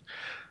think that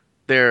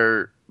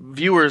their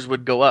viewers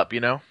would go up,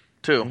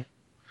 too.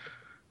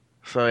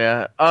 So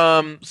yeah.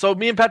 So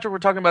me and Patrick were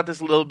talking about this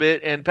a little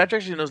bit, and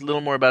Patrick actually knows a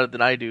little more about it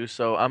than I do.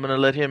 So I'm gonna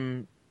let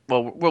him.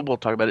 Well, we'll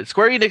talk about it.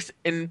 Square Enix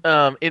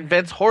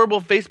invents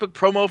horrible Facebook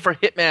promo for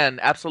Hitman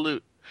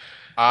Absolute.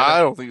 I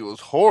don't think it was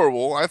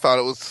horrible. I thought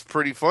it was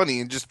pretty funny,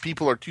 and just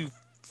people are too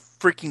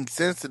freaking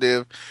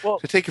sensitive Well,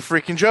 to take a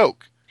freaking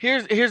joke.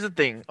 here's the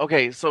thing.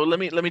 Okay, so let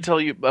me tell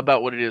you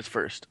about what it is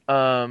first.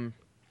 The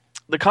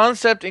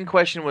concept in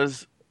question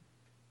was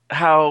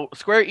how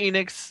Square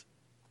Enix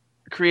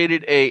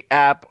created a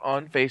app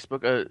on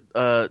Facebook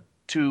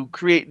to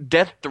create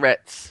death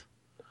threats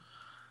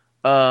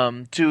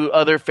to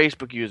other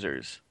Facebook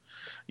users.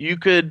 You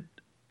could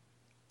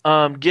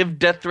give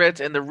death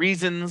threats and the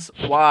reasons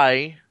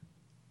why.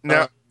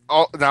 Now,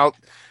 now,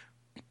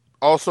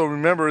 also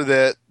remember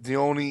that the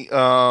only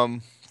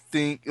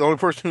the only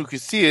person who can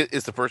see it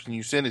is the person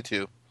you send it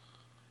to.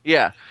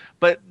 Yeah,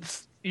 but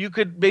you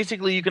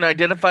can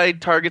identify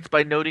targets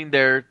by noting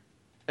their,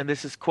 and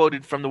this is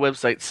quoted from the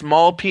website,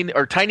 small penis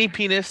or tiny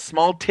penis,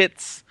 small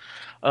tits,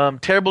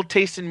 terrible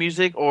taste in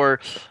music, or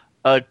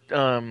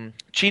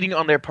cheating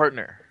on their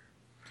partner.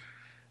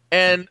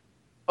 And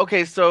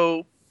okay,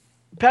 so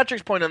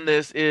Patrick's point on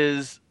this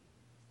is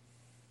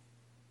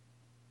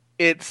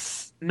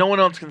it's no one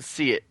else can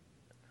see it.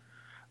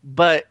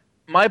 But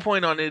my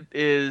point on it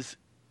is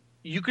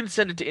you can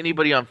send it to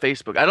anybody on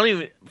Facebook. I don't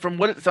even, from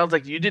what it sounds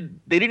like they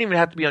didn't even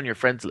have to be on your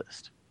friends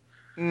list.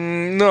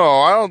 No,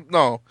 I don't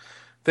know.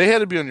 They had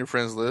to be on your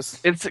friends list.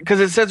 It's because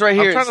it says right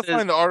here. I'm trying to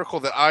find the article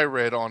that I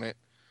read on it.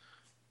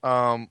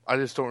 I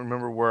just don't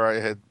remember where I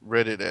had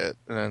read it at,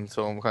 and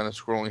so I'm kind of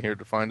scrolling here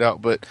to find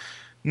out. But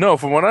no,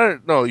 from what I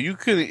know, you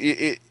could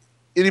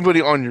anybody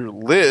on your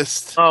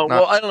list. Oh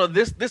well, I don't know.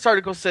 This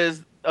article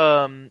says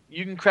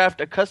you can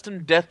craft a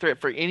custom death threat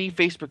for any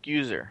Facebook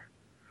user.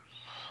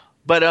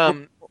 But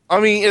I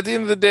mean, at the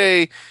end of the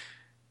day,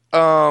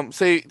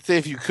 say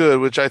if you could,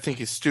 which I think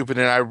is stupid,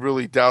 and I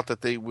really doubt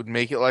that they would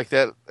make it like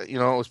that.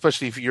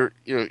 Especially if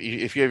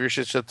if you have your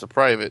shit set to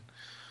private.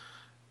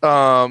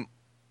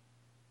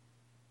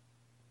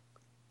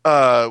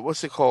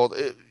 What's it called?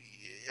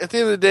 At the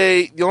end of the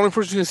day, the only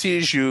person who can see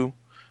is you.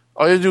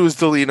 All you do is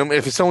delete them.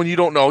 If it's someone you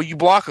don't know, you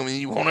block them, and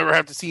you won't ever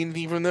have to see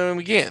anything from them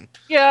again.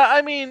 yeah,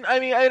 I mean, I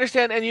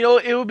understand, and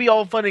it would be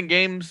all fun and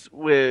games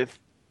with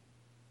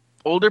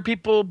older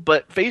people,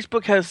 but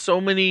Facebook has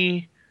so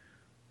many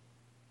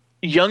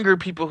younger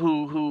people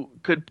who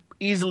could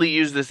easily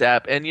use this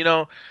app. And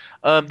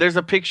there's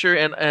a picture,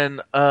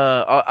 and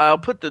I'll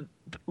put the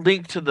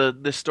link to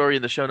this story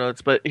in the show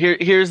notes. But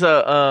here's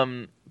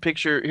a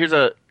picture. Here's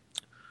a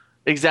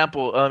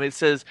example. It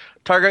says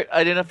target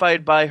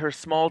identified by her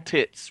small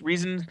tits.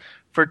 Reason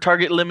for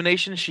target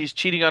elimination: she's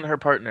cheating on her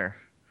partner.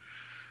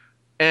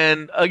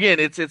 And again,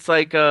 it's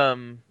like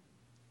one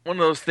of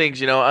those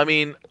things. I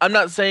mean, I'm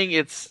not saying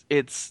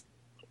it's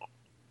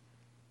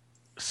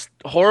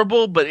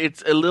horrible, but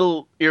it's a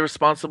little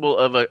irresponsible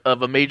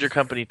of a major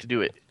company to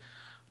do it.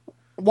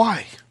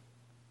 Why?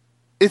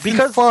 It's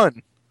Because-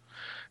 fun.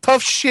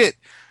 Tough shit.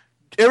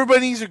 Everybody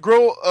needs to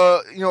grow,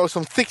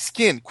 some thick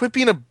skin. Quit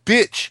being a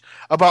bitch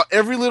about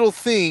every little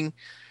thing.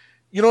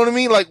 You know what I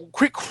mean? Like,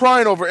 quit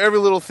crying over every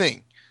little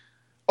thing.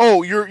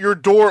 Oh, your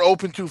door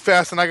opened too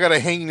fast and I got a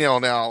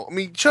hangnail now. I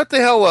mean, shut the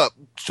hell up.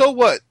 So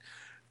what?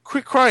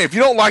 Quit crying. If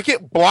you don't like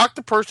it, block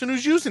the person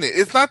who's using it.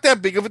 It's not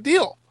that big of a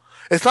deal.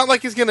 It's not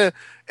like it's going to,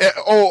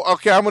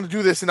 okay, I'm going to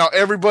do this, and now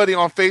everybody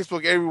on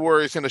Facebook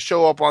everywhere is going to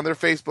show up on their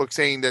Facebook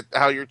saying that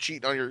how you're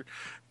cheating on your...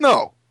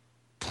 No.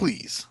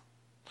 Please.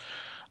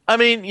 I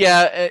mean,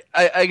 yeah,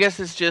 I guess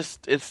it's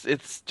just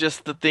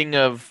the thing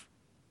of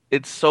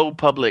it's so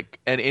public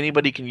and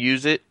anybody can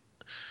use it,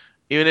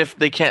 even if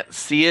they can't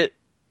see it.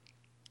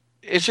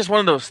 It's just one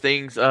of those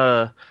things.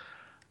 It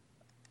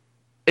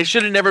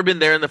should have never been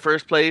there in the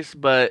first place,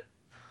 but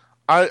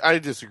I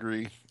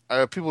disagree.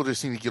 People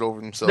just need to get over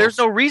themselves. there's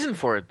no reason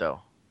for it,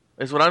 though.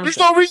 Is what I'm There's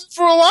saying. no reason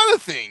for a lot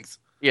of things.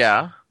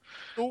 Yeah,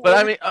 but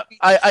I mean,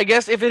 I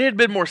guess if it had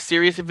been more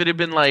serious, if it had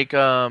been like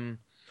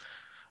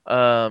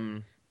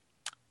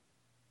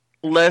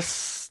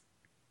less,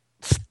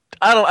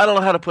 I don't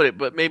know how to put it,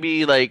 but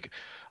maybe like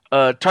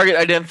target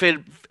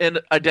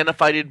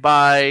identified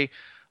by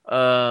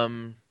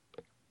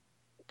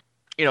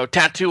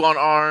tattoo on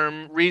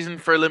arm, reason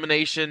for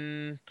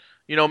elimination,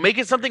 Make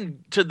it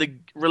something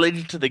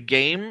related to the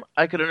game.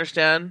 I could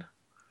understand.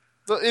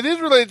 So it is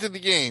related to the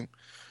game.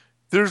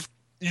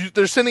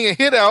 They're sending a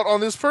hit out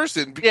on this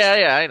person.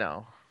 Yeah, I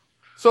know.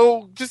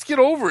 So just get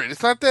over it.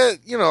 It's not that,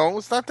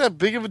 it's not that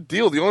big of a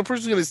deal. The only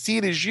person who's going to see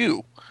it is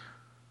you.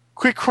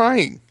 Quit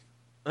crying.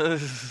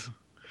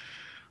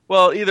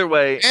 Well, either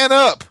way, Man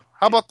up.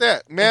 How about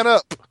that? Man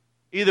up.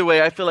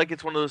 I feel like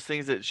it's one of those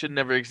things that should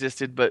never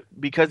existed, but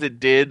because it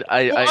did,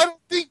 I don't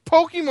think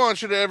Pokemon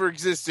should have ever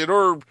existed,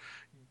 or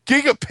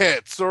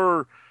Gigapets,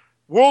 or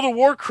World of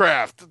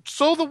Warcraft.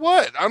 So the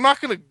what? I'm not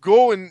going to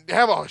go and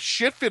have a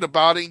shit fit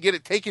about it and get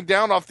it taken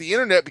down off the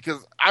internet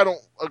because I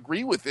don't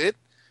agree with it.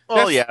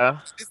 Oh,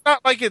 yeah. It's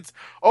not like it's,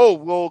 oh,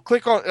 well,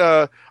 click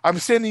on, I'm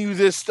sending you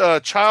this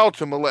child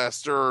to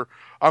molest, or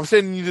I'm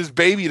sending you this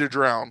baby to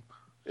drown.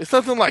 It's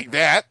nothing like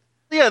that.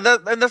 Yeah,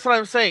 and that's what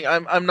I'm saying.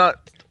 I'm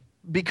not,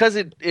 because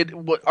it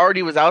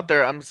already was out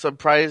there, I'm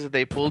surprised that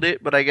they pulled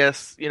it, but I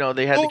guess,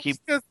 they had to keep.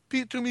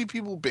 Too many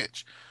people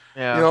bitch.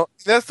 Yeah.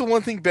 That's the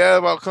one thing bad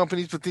about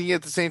companies, but then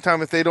at the same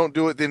time, if they don't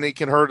do it, then they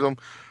can hurt them.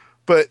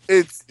 But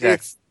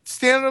it's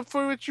stand up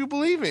for what you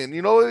believe in.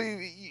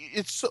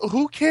 It's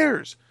who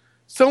cares?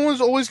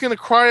 Someone's always going to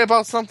cry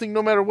about something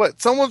no matter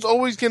what. Someone's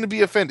always going to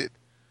be offended.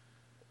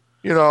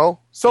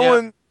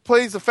 Someone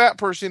plays a fat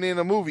person in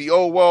a movie.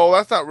 Oh, well,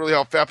 that's not really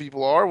how fat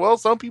people are. Well,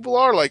 some people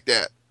are like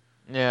that.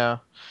 Yeah.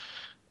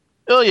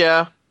 Oh,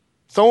 yeah.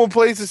 Someone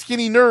plays a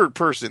skinny nerd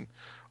person.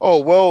 Oh,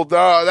 well,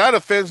 that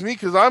offends me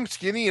because I'm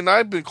skinny and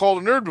I've been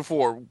called a nerd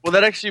before. Well,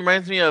 that actually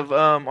reminds me of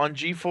on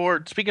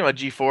G4. Speaking about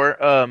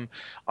G4,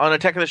 on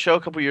Attack of the Show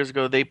a couple years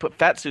ago, they put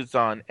fat suits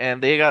on,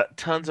 and they got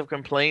tons of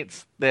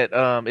complaints that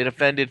it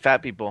offended fat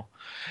people.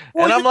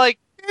 Well, and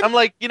I'm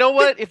like, you know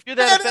what? If you're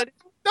that offended,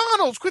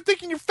 McDonald's, quit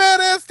taking your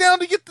fat ass down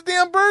to get the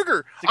damn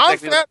burger.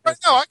 Exactly I'm fat right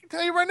now. I can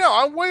tell you right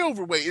now, I'm way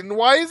overweight. And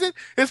why is it?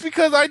 It's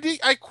because I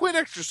quit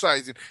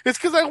exercising. It's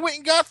because I went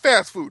and got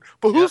fast food.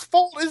 But whose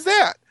fault is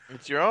that?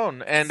 It's your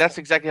own, and that's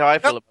exactly how I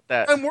feel about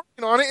that. I'm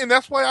working on it, and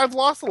that's why I've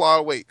lost a lot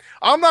of weight.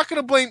 I'm not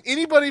going to blame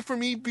anybody for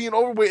me being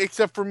overweight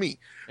except for me.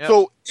 Yep.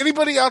 So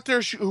anybody out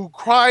there who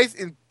cries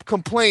and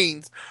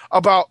complains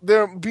about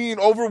them being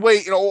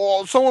overweight,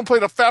 someone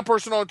played a fat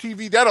person on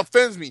TV, that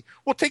offends me.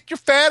 Well, take your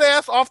fat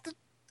ass off the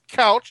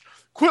couch,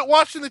 quit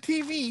watching the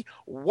TV,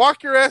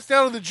 walk your ass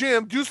down to the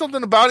gym, do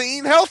something about it,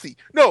 eating healthy.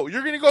 No,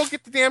 you're going to go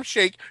get the damn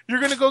shake. You're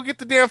going to go get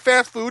the damn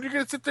fast food. You're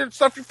going to sit there and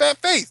stuff your fat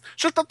face.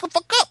 Shut the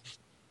fuck up.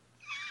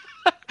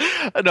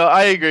 No,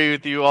 I agree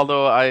with you.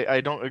 Although I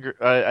don't agree.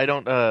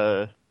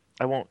 I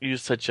won't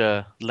use such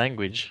a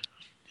language.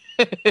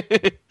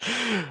 But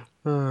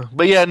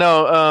yeah,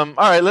 no. All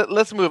right,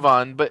 let's move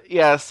on. But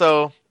yeah,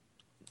 so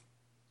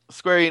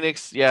Square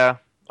Enix, yeah,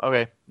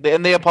 okay.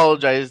 They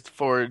apologized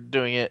for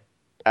doing it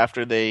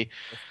after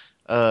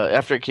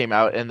after it came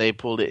out and they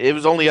pulled it. It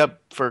was only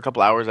up for a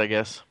couple hours, I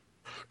guess.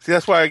 See,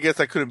 that's why I guess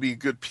I couldn't be a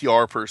good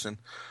PR person.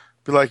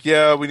 Be like,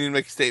 yeah, we need to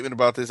make a statement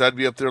about this. I'd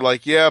be up there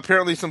like, yeah,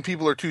 apparently some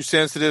people are too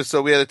sensitive,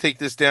 so we had to take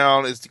this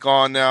down. It's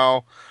gone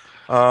now.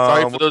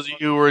 Sorry for those of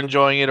you who were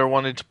enjoying it or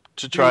wanted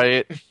to try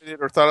it.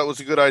 Or thought it was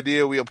a good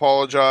idea. We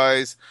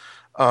apologize.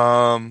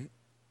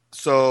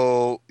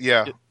 So,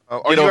 yeah. Get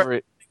over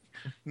it.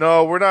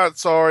 No, we're not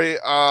sorry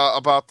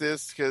about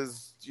this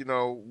because,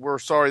 we're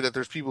sorry that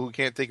there's people who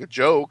can't take a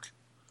joke.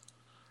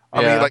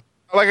 I mean,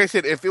 like I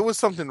said, if it was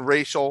something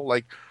racial,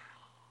 like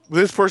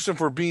this person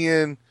for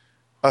being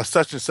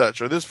such and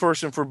such, or this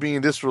person for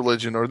being this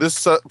religion, or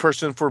this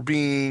person for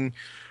being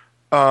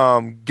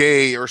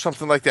gay, or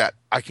something like that,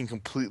 I can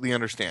completely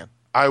understand.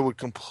 I would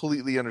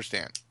completely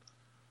understand.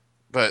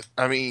 But,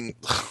 I mean,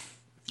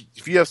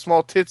 if you have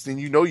small tits, then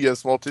you have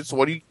small tits, so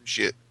what do you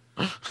shit?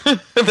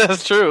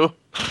 That's true.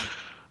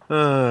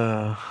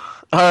 All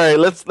right,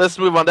 let's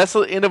move on. That's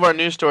the end of our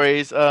news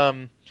stories.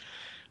 I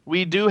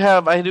do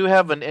have an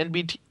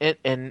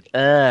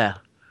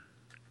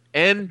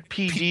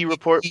NPD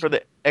report for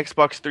the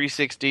Xbox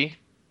 360,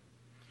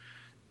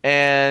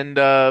 and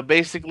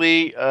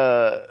basically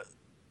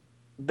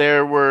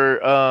there were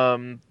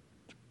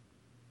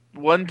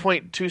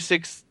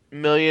 $1.26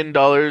 million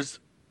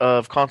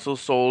of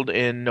consoles sold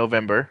in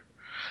November.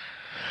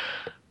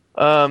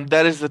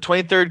 That is the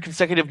 23rd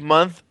consecutive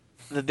month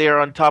that they are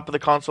on top of the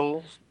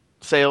console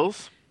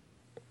sales.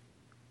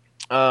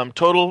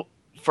 Total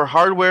for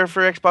hardware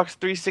for Xbox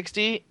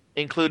 360,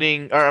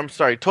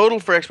 total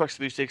for Xbox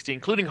 360,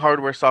 including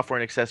hardware, software,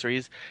 and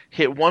accessories,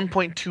 hit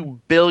 $1.2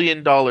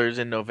 billion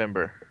in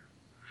November.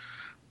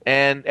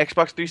 And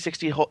Xbox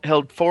 360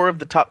 held 4 of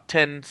the top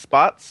 10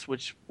 spots,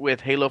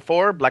 with Halo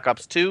 4, Black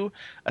Ops 2,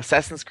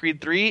 Assassin's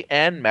Creed 3,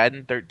 and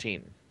Madden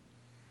 13.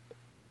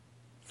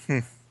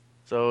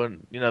 So,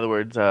 in other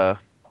words, they're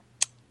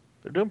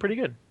doing pretty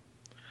good.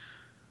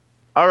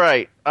 All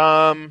right.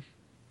 I'm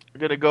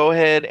going to go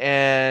ahead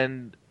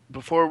and,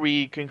 before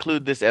we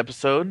conclude this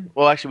episode,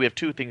 well, actually, we have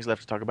 2 things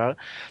left to talk about.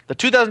 The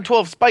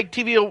 2012 Spike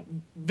TV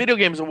Video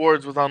Games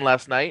Awards was on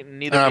last night.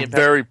 And I'm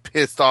very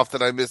pissed off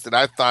that I missed it.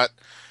 I thought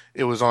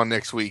it was on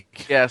next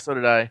week. Yeah, so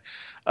did I.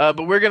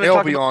 But we're going to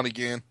They'll be on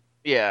again.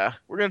 Yeah.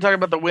 We're going to talk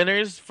about the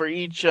winners for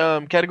each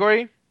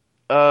category.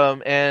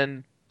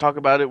 and talk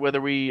about it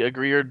whether we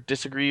agree or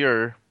disagree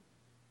or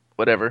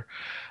whatever.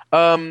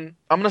 I'm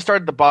gonna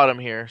start at the bottom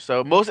here.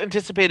 So, most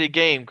anticipated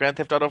game, Grand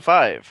Theft Auto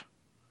 5.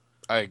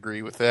 I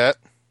agree with that.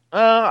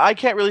 I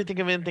can't really think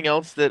of anything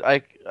else that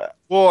I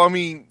Well, I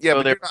mean, yeah, go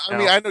but there I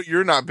mean, now. I know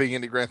you're not big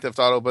into Grand Theft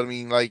Auto, but I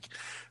mean, like,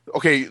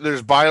 okay,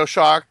 there's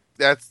BioShock.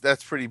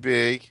 That's pretty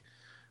big.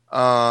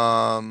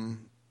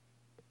 Um,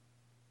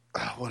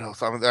 what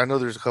else? I know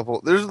there's a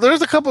couple.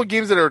 There's a couple of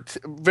games that are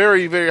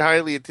very very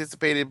highly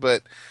anticipated,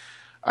 but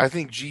I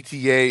think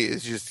GTA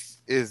is just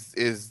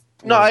is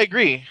No, one of I the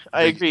agree.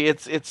 I big. agree.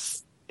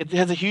 It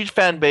has a huge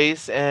fan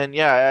base, and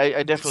yeah, I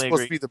It's definitely supposed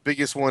to agree. be the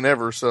biggest one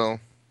ever. So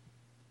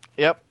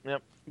Yep,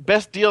 yep.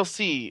 Best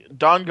DLC,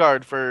 Dawn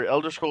Guard for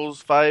Elder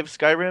Scrolls V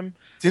Skyrim.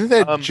 didn't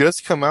that Um,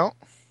 just come out?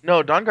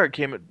 no, Dawn Guard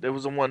came. It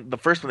was the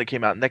first one that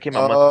came out, and that came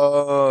out month.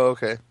 Oh,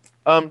 okay.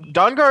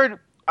 Dawn Guard.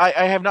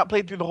 I have not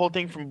played through the whole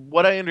thing. From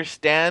what I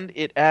understand,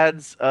 it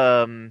adds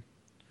a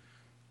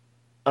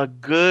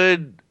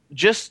good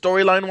just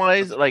storyline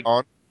wise, like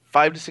Dawn,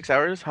 5 to 6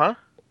 hours, huh?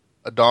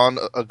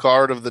 a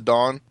guard of the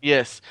dawn.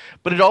 Yes,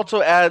 but it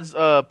also adds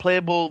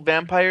playable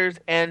vampires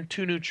and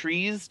 2 new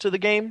trees to the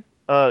game.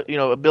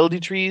 Ability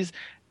trees,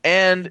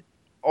 and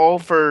all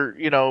for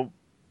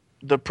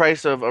the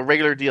price of a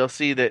regular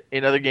DLC that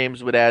in other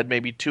games would add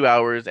maybe 2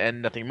 hours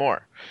and nothing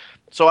more.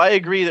 So I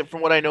agree that from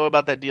what I know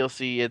about that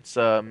DLC,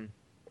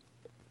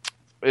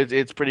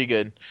 it's pretty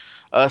good.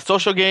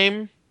 Social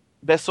game,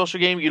 best social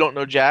game. You don't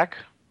know Jack.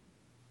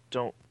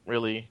 Don't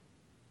really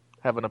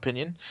have an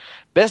opinion.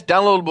 Best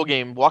downloadable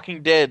game,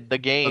 Walking Dead, the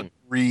game.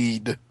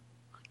 Agreed.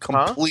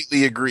 Huh?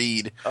 Completely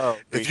agreed. Oh,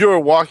 If great. you're a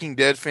Walking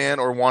Dead fan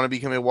or want to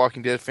become a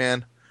Walking Dead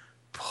fan,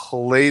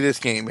 play this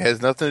game. It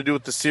has nothing to do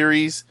with the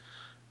series.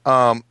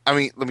 I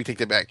mean, let me take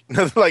that back.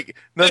 Nothing like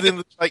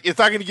it's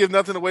not going to give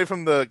nothing away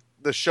from the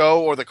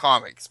show or the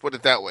comics. Put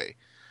it that way.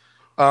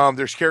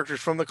 There's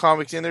characters from the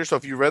comics in there, so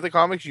if you read the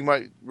comics, you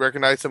might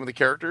recognize some of the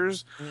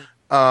characters.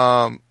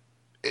 Um,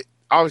 it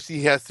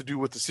obviously has to do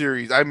with the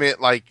series. I meant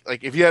like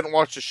if you hadn't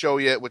watched the show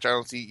yet, which I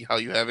don't see how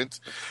you haven't.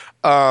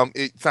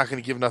 It's not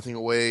going to give nothing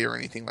away or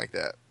anything like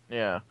that.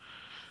 Yeah.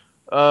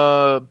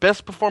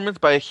 Best performance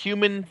by a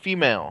human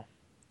female,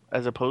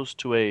 as opposed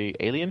to a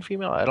alien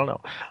female. I don't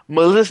know.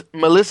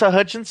 Melissa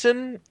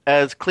Hutchinson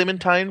as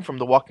Clementine from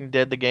The Walking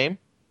Dead, the game.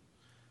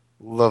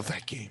 Love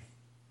that game.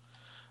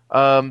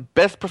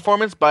 Best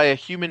performance by a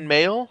human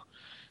male,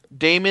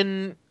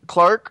 Damon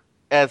Clark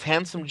as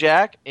Handsome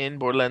Jack in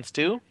Borderlands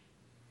 2.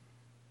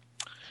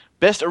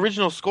 Best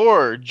original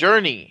score,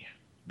 Journey,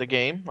 the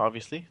game.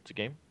 Obviously, it's a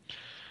game.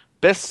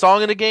 Best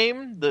song in the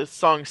game, the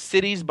song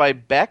 "Cities" by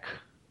Beck.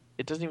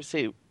 It doesn't even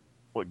say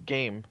what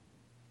game.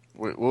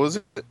 What was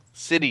it?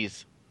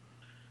 "Cities"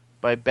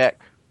 by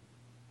Beck.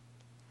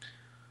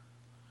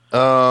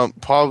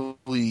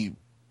 Probably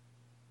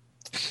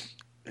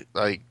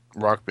like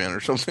Rock Band or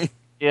something.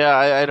 Yeah,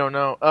 I don't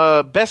know.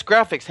 Best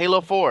graphics,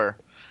 Halo 4.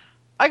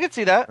 I could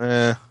see that.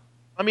 Eh.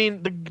 I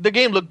mean, the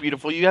game looked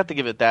beautiful. You have to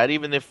give it that,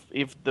 even if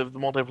the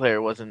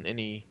multiplayer wasn't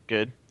any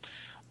good.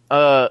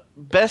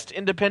 Best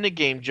independent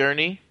game,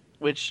 Journey,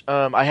 which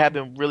I have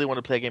been really want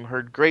to play a game.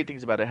 Heard great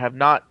things about it. Have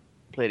not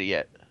played it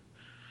yet.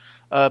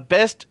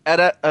 Best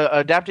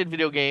adapted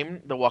video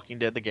game, The Walking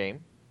Dead, the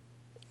game.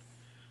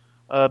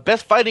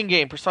 Best fighting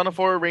game, Persona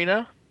 4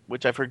 Arena,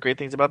 which I've heard great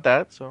things about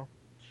that. So,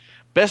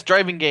 best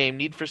driving game,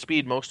 Need for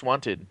Speed Most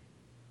Wanted.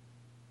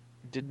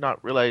 Did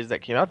not realize that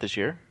came out this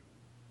year.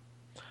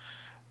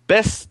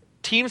 Best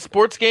team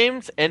sports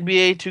games,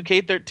 NBA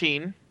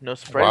 2K13. No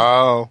surprise.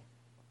 Wow.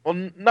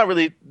 Well, not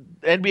really.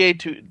 NBA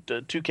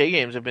 2K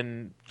games have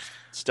been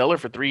stellar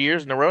for 3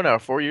 years in a row now,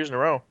 4 years in a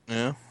row.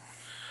 Yeah.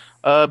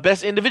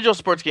 Best individual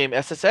sports game,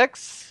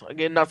 SSX.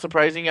 Again, not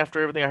surprising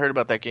after everything I heard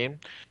about that game.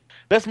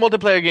 Best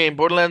multiplayer game,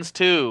 Borderlands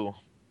 2.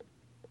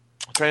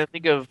 I'm trying to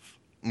think of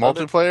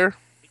Multiplayer?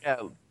 yeah,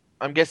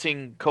 I'm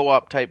guessing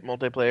co-op type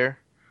multiplayer.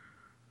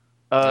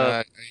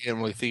 I can't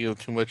really think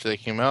of too much that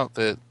came out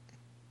that.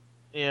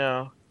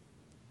 Yeah.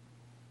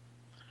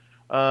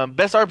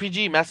 Best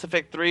RPG, Mass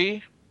Effect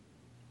 3.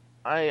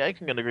 I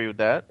can agree with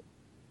that.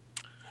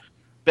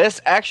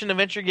 Best action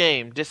adventure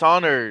game,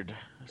 Dishonored.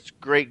 It's a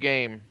great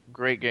game.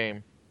 Great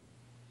game.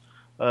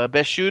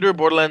 Best shooter,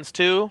 Borderlands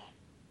 2.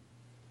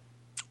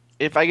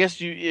 I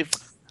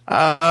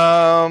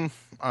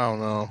don't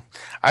know.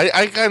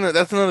 I kind of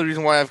that's another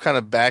reason why I've kind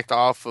of backed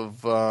off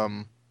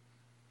of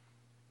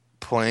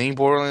playing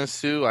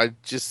Borderlands 2.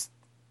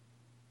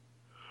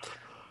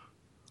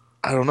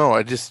 I don't know.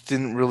 I just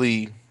didn't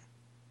really.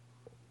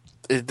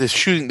 The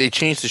shooting, they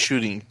changed the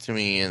shooting to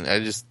me, and I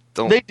just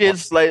don't. They did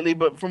slightly,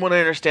 but from what I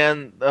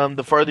understand,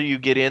 the farther you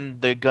get in,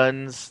 the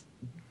guns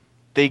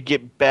they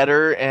get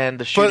better, and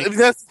the shooting. But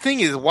that's the thing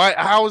is, why?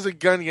 How is a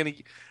gun gonna?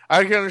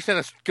 I can understand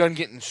a gun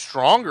getting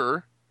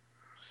stronger,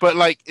 but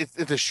like it's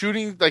the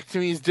shooting, like to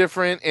me, is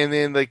different, and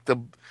then like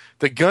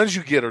the guns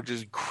you get are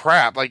just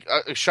crap. Like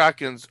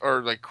shotguns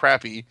are like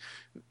crappy,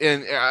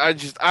 and I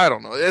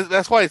don't know.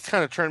 That's why it's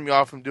kind of turned me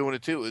off from doing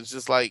it too. It's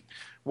just like.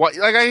 Why,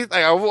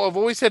 I've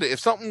always said it. If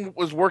something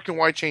was working,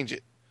 why change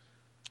it?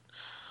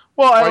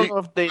 Well, I Why don't know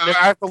if they I have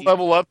to necessarily.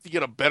 level up to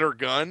get a better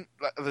gun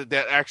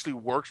that actually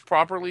works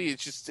properly.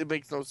 It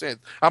makes no sense.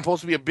 I'm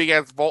supposed to be a big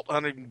ass vault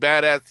hunting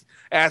badass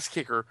ass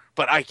kicker,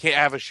 but I can't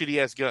have a shitty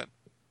ass gun.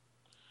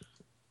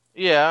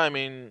 Yeah, I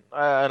mean,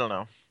 I don't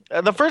know.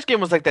 The first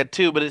game was like that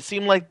too, but it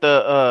seemed like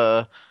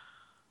the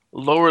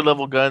lower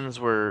level guns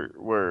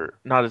were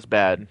not as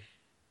bad.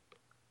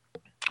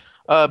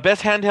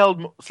 Best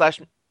handheld slash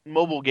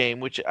mobile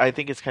game, which I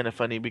think is kind of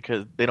funny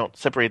because they don't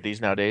separate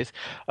these nowadays.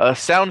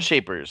 Sound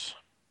Shapers.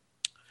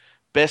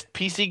 Best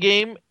PC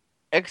game,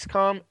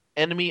 XCOM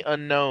Enemy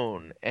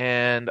Unknown,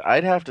 and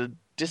I'd have to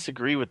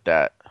disagree with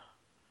that.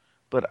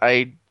 But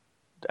I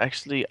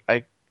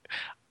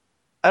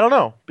don't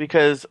know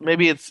because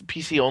maybe it's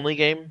PC only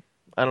game.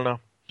 I don't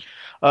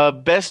know.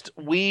 Best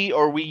Wii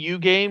or Wii U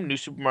game, New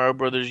Super Mario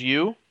Brothers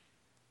U.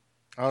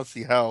 I don't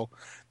see how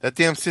that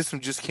damn system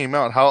just came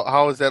out.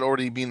 How is that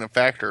already being a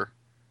factor?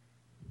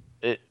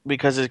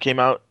 Because it came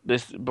out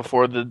this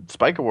before the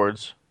Spike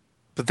Awards.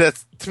 But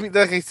that's to me,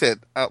 like I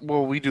said.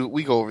 Well, we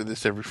go over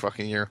this every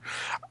fucking year.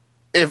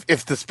 If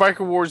the Spike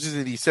Awards is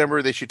in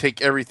December, they should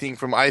take everything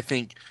from I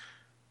think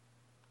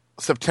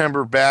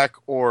September back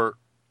or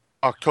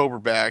October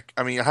back.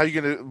 I mean, how are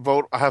you going to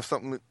vote? Have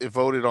something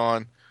voted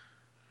on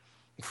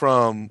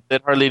from?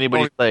 That hardly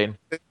anybody's played.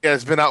 Yeah,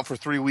 it's been out for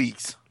 3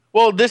 weeks.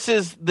 Well, this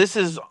is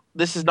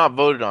not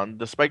voted on.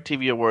 The Spike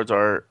TV Awards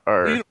are You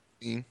know what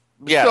I mean?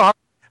 yeah. Still,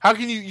 how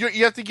can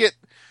you have to get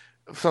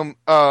some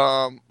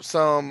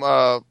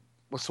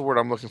what's the word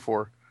I'm looking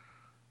for?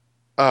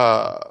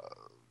 Uh,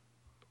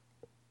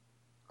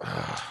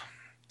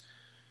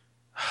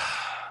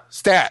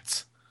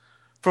 stats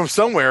from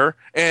somewhere,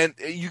 and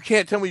you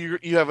can't tell me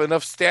you have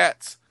enough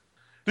stats.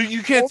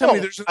 You can't tell me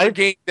there's another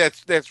game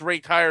that's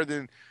ranked higher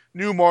than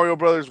New Mario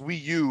Brothers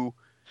Wii U.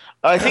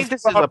 I think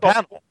this is a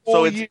panel,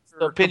 so it's year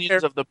the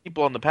opinions of the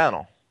people on the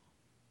panel.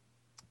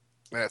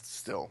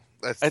 That's They-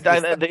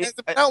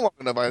 hasn't been out long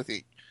enough. I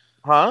think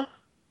Huh?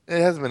 it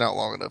hasn't been out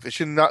long enough. It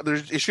should not.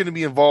 It shouldn't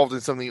be involved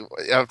in something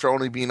after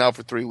only being out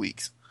for 3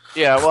 weeks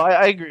Yeah, well,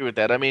 I agree with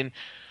that. I mean,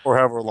 or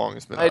however long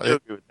it's been I out. do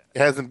agree with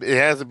that. It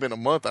hasn't been a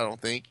month. I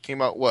don't think. It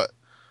came out what?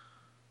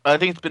 I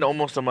think it's been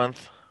almost a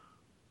month,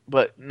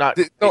 but not.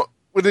 No,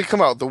 when did it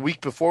come out? The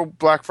week before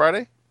Black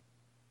Friday?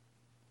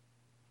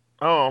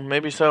 Oh,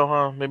 maybe so,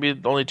 huh? Maybe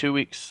only 2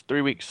 weeks,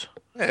 3 weeks.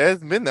 Yeah, it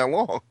hasn't been that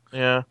long.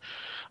 Yeah.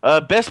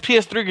 Best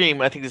PS3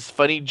 game, I think this is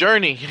Funny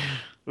Journey,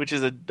 which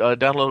is a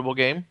downloadable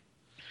game.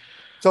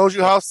 Tells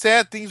you how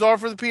sad things are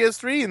for the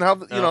PS3 and how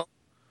you Yeah. know.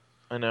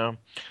 I know.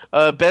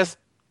 Best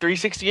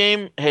 360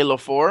 game, Halo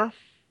 4.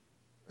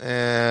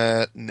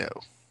 No.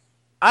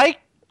 I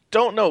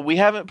don't know. We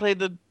haven't played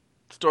the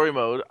story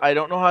mode. I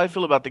don't know how I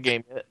feel about the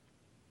game yet,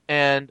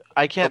 and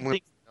I can't I'm gonna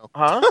think. say no.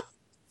 Huh?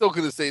 Still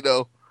gonna say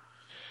no.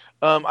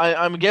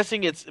 I'm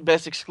guessing it's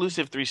best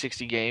exclusive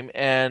 360 game,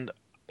 and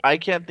I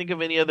can't think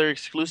of any other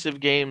exclusive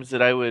games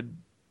that I would.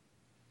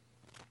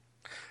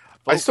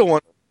 I still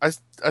want.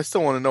 I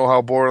still want to know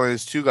how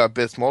Borderlands 2 got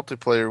best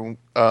multiplayer.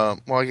 Well,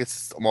 I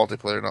guess it's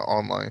multiplayer, not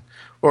online,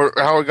 or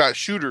how it got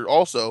shooter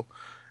also.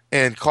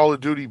 And Call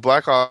of Duty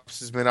Black Ops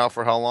has been out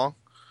for how long?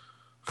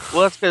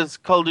 Well, that's because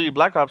Call of Duty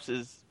Black Ops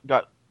is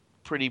got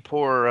pretty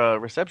poor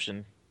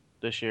reception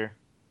this year.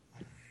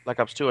 Black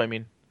Ops 2, I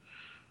mean.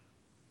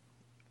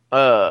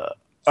 All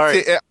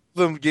right.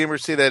 Them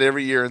gamers say that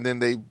every year, and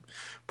then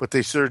but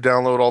they sort of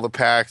download all the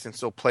packs and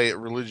still play it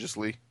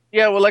religiously.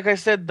 Yeah, well, like I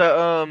said,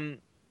 the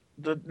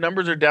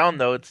numbers are down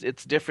though.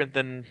 It's different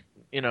than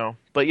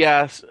But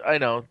yeah, I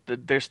know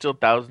there's still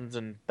thousands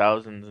and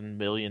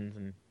millions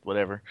and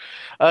whatever.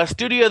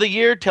 Studio of the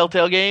Year,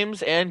 Telltale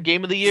Games, and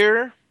Game of the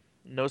Year.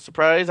 No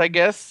surprise, I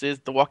guess, is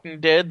The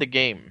Walking Dead, the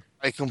game.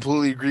 I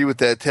completely agree with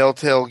that.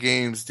 Telltale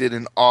Games did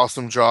an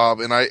awesome job,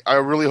 and I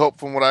really hope,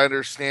 from what I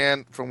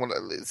understand, from what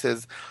it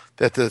says,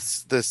 that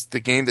the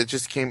game that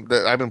just came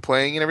that I've been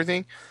playing and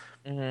everything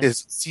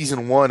is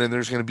season 1, and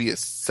there's going to be a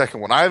second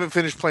one. I haven't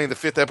finished playing the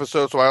 5th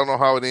episode, so I don't know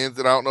how it ends,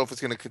 and I don't know if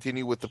it's going to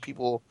continue with the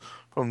people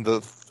from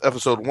the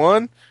episode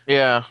 1.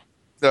 Yeah.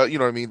 You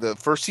know what I mean, the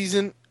first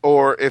season,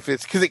 or if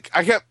it's because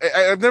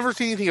I've never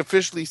seen anything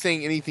officially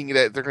saying anything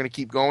that they're going to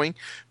keep going,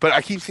 but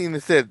I keep seeing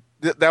it said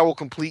that will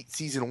complete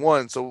season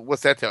 1. So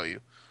what's that tell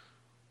you?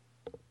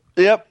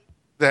 Yep.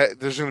 That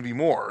there's going to be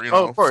more.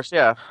 Oh, of course,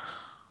 yeah.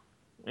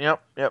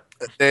 Yep.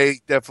 They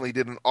definitely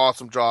did an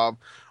awesome job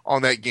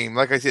on that game.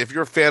 Like I said, if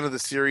you're a fan of the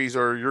series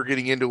or you're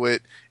getting into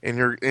it and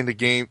you're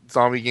into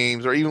zombie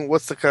games, or even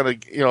what's the kind of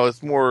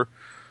it's more.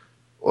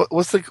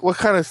 What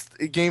kind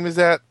of game is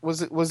that?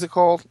 Was it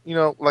called?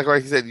 Like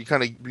I said,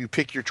 you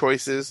pick your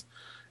choices,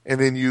 and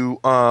then you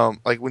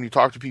like when you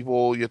talk to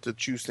people, you have to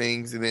choose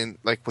things, and then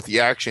like with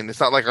the action, it's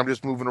not like I'm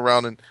just moving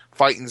around and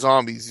fighting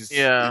zombies.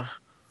 It's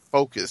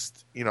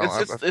focused.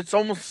 It's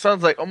almost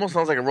sounds like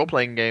a role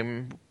playing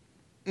game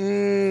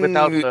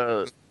without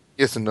the.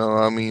 Yes and no.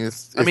 I mean,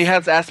 it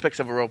has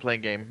aspects of a role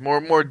playing game,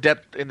 more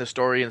depth in the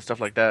story and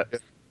stuff like that.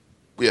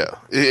 Yeah,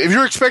 if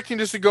you're expecting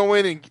just to go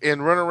in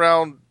and run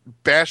around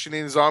bashing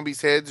in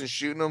zombies' heads and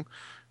shooting them,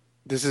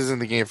 this isn't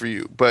the game for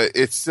you. But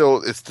it's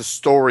the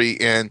story,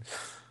 and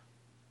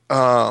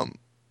Um,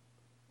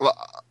 li-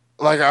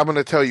 like I'm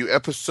gonna tell you,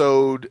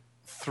 episode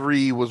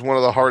 3 was one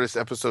of the hardest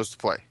episodes to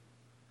play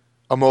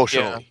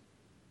Yeah.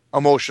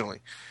 emotionally,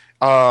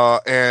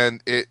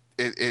 and it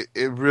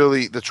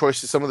really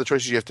some of the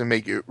choices you have to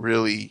make, it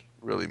really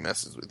really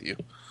messes with you.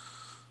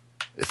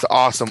 It's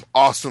an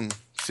awesome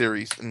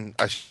series, and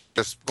I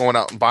just going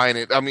out and buying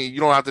it. I mean, you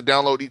don't have to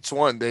download each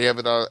one; they have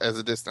it as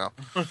a disc now.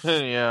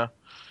 Yeah.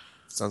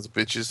 Sons of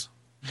bitches.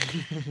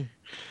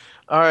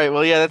 All right.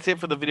 Well, yeah, that's it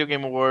for the Video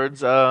Game Awards.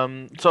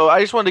 So I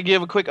just wanted to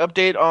give a quick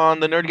update on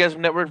the Nerdgasm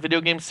Network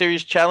Video Game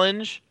Series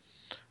Challenge.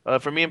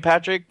 For me and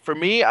Patrick. For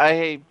me,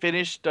 I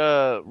finished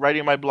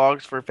writing my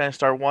blogs for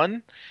Fanstar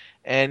 1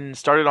 and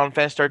started on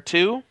Fanstar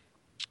 2.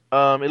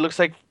 It looks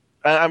like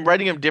I'm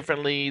writing them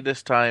differently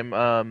this time.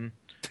 To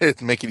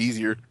make it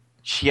easier.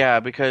 Yeah,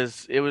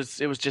 because it was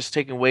just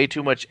taking way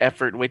too much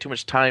effort, way too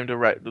much time to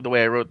write the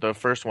way I wrote the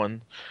first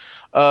one.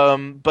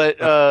 But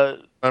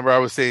Remember, I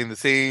was saying the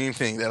same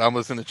thing that I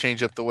was going to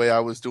change up the way I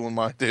was doing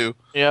mine too.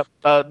 Yep.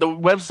 The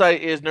website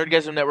is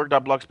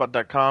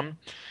nerdgasmnetwork.blogspot.com.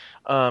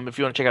 If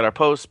you want to check out our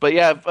posts. But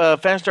yeah,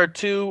 Fanstar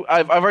 2,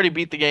 I've already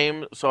beat the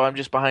game, so I'm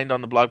just behind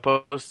on the blog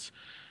posts.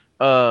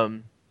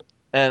 Um,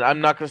 and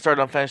I'm not going to start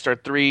on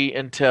Fanstar 3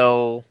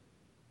 until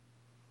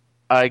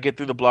I get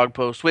through the blog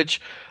posts,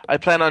 which I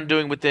plan on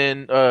doing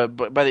within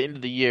by the end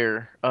of the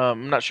year.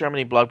 I'm not sure how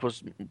many blog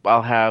posts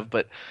I'll have,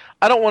 but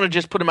I don't want to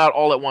just put them out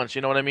all at once.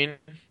 You know what I mean?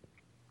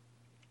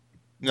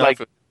 No, Like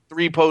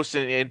 3 posts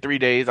in 3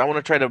 days. I want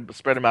to try to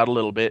spread them out a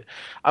little bit.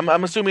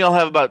 I'm assuming I'll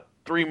have about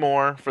 3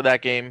 more for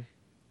that game.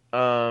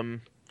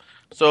 Um,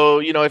 So,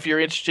 if you're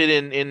interested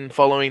in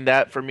following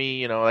that for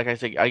me, like I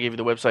said, I gave you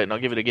the website and I'll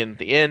give it again at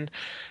the end.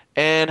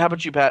 And how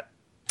about you, Pat?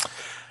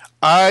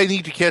 I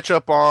need to catch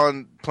up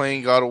on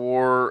playing God of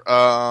War.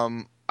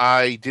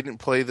 I didn't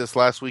play this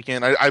last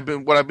weekend.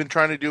 What I've been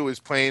trying to do is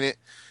playing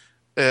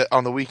it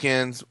on the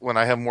weekends when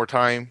I have more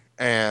time,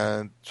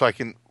 and so I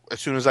can,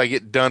 as soon as I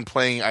get done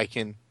playing, I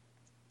can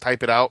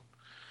type it out.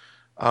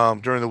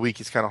 During the week,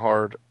 it's kind of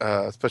hard,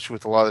 especially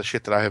with a lot of the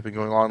shit that I have been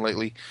going on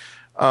lately.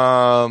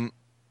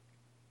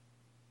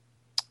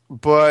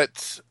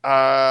 But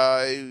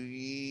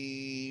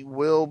I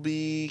will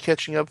be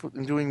catching up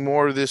and doing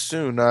more of this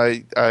soon.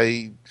 I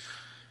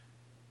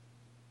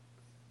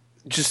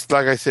just,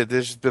 like I said,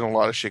 there's just been a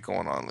lot of shit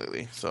going on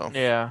lately. So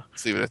Yeah.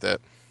 let's leave it at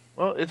that.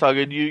 Well, it's all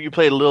good. You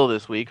played a little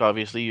this week,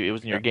 obviously. It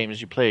was in your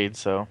games you played,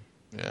 so.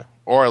 Yeah.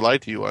 Or I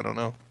lied to you. I don't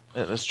know.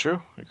 Yeah, that's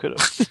true. You could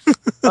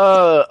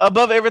have.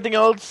 Above everything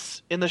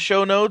else in the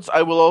show notes,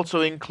 I will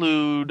also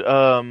include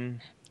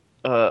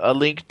a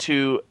link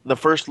to the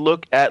first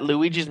look at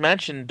Luigi's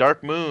Mansion: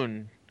 Dark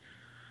Moon,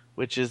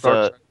 which is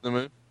Dark Side of the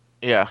Moon.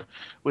 yeah,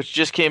 which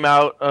just came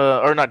out,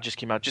 or not just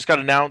came out, just got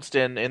announced,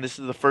 and this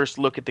is the first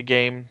look at the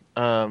game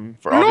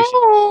for obviously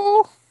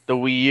No! the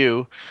Wii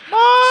U.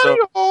 So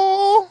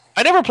Mario!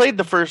 I never played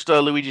the first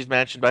Luigi's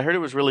Mansion, but I heard it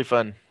was really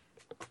fun.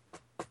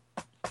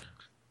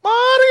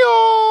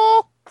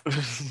 Mario!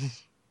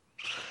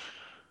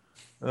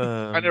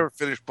 Um, I never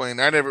finished playing.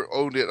 I never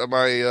owned it.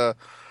 My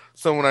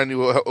someone I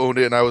knew owned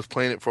it, and I was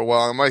playing it for a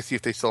while. I might see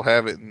if they still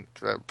have it and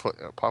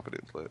pop it in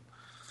and play it.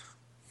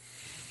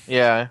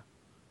 Yeah.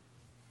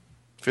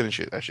 Finish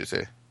it, I should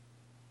say.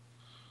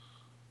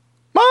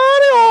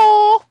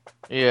 Mario!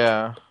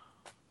 Yeah.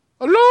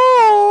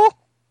 Hello!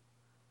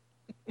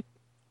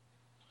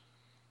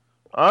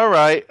 All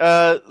right.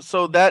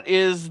 So that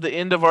is the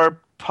end of our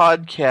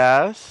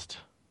podcast.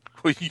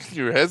 Well,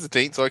 you were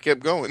hesitating, so I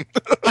kept going.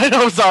 I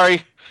know.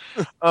 Sorry.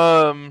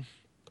 So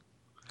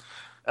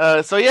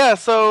yeah.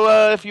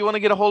 So if you want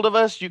to get a hold of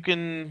us, you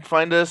can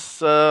find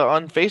us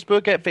on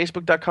Facebook at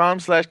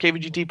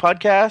facebook.com/kvgt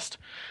podcast.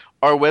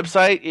 Our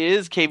website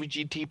is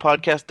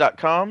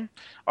kvgtpodcast.com.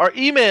 Our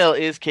email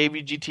is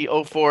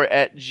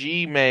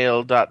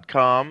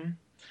kvgt04@gmail.com.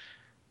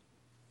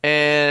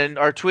 And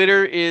our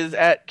Twitter is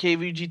at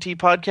kvgt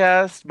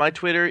podcast. My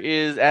Twitter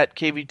is at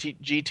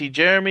kvgt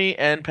jeremy,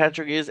 and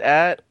Patrick is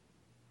at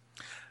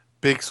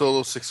Big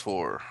Solo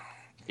 64.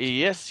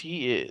 yes,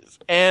 he is.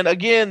 And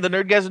again, the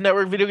Nerdgasm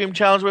Network Video Game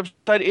Challenge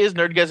website is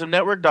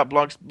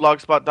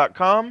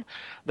nerdgasmnetwork.blogspot.com.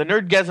 The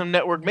Nerdgasm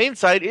Network main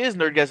site is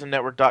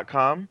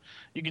nerdgasmnetwork.com.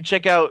 You can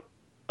check out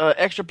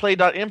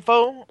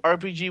extraplay.info,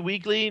 RPG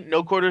Weekly,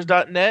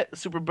 noquarters.net,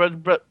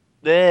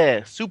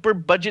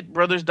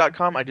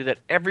 superbudgetbrothers.com. I do that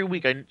every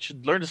week. I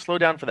should learn to slow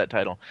down for that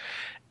title.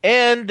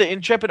 And the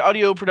Intrepid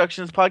Audio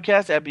Productions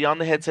podcast at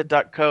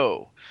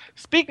beyondtheheadset.co.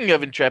 Speaking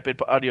of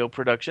Intrepid Audio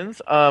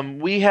Productions,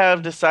 we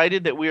have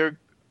decided that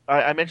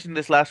I mentioned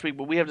this last week,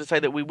 but we have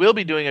decided that we will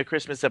be doing a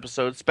Christmas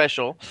episode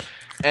special,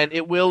 and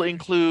it will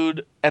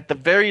include, at the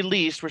very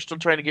least, we're still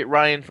trying to get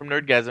Ryan from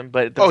Nerdgasm,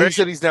 but He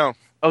said he's down.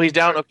 Oh, he's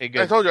down? Okay,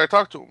 good. I told you, I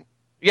talked to him.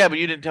 Yeah, but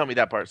you didn't tell me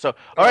that part. So,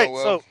 all right.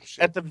 well, So,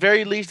 shit. at the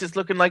very least, it's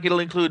looking like it'll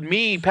include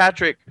me,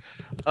 Patrick,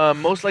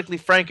 most likely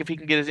Frank if he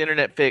can get his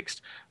internet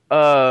fixed,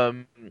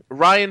 Ryan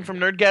from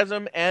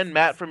Nerdgasm, and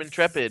Matt from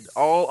Intrepid,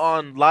 all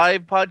on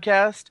live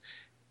podcast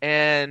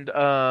and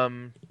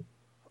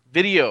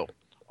video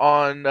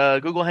on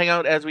Google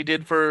Hangout as we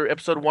did for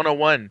episode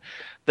 101.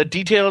 The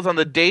details on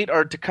the date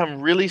are to come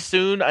really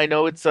soon. I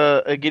know it's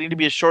getting to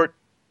be a short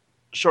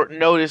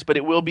notice, but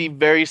it will be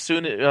very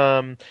soon.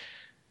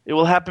 It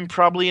will happen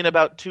probably in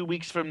about 2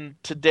 weeks from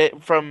today.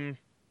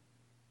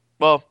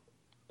 Well,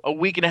 a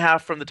week and a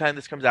half from the time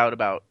this comes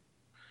out.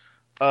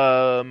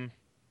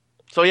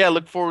 So yeah,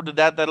 look forward to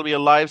that. That'll be a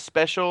live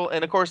special,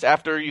 and of course,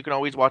 after you can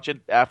always watch it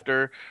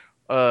after,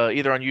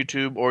 either on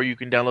YouTube or you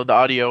can download the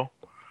audio.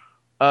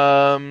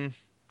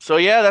 So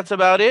yeah, that's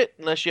about it.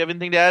 Unless you have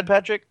anything to add,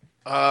 Patrick.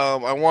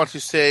 I want to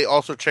say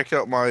also check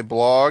out my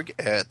blog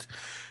at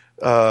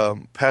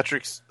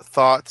Patrick's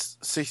Thoughts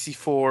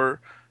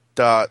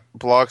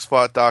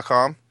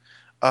 64.blogspot.com.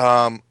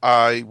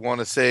 I want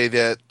to say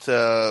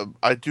that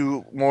I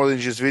do more than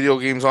just video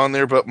games on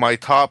there, but my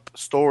top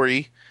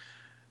story,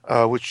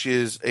 which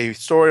is a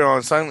story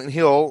on Silent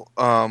Hill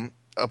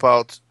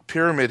about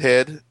Pyramid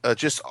Head,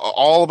 just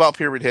all about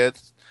Pyramid Head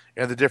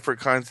and the different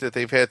kinds that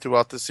they've had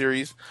throughout the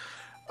series.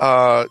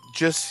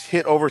 Just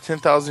hit over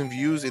 10,000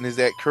 views and is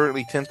at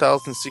currently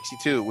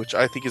 10,062, which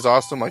I think is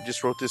awesome. I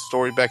just wrote this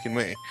story back in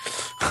May.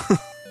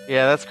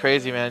 Yeah, that's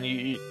crazy, man.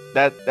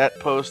 That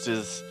post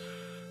is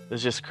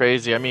just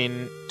crazy. I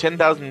mean,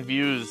 10,000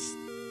 views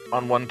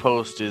on one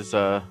post is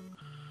a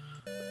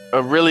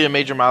really a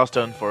major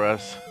milestone for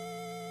us.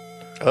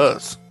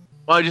 Us?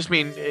 Well, I just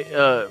mean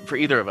for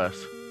either of us.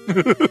 I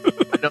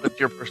know it's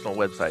your personal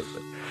website,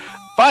 but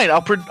fine.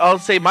 I'll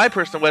say my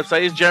personal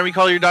website is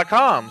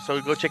jeremycollier.com. So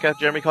go check out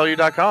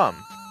jeremycollier.com.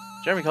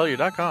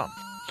 jeremycollier.com.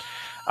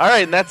 All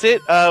right, and that's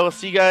it. We'll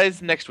see you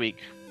guys next week.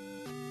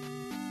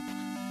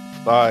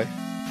 Bye.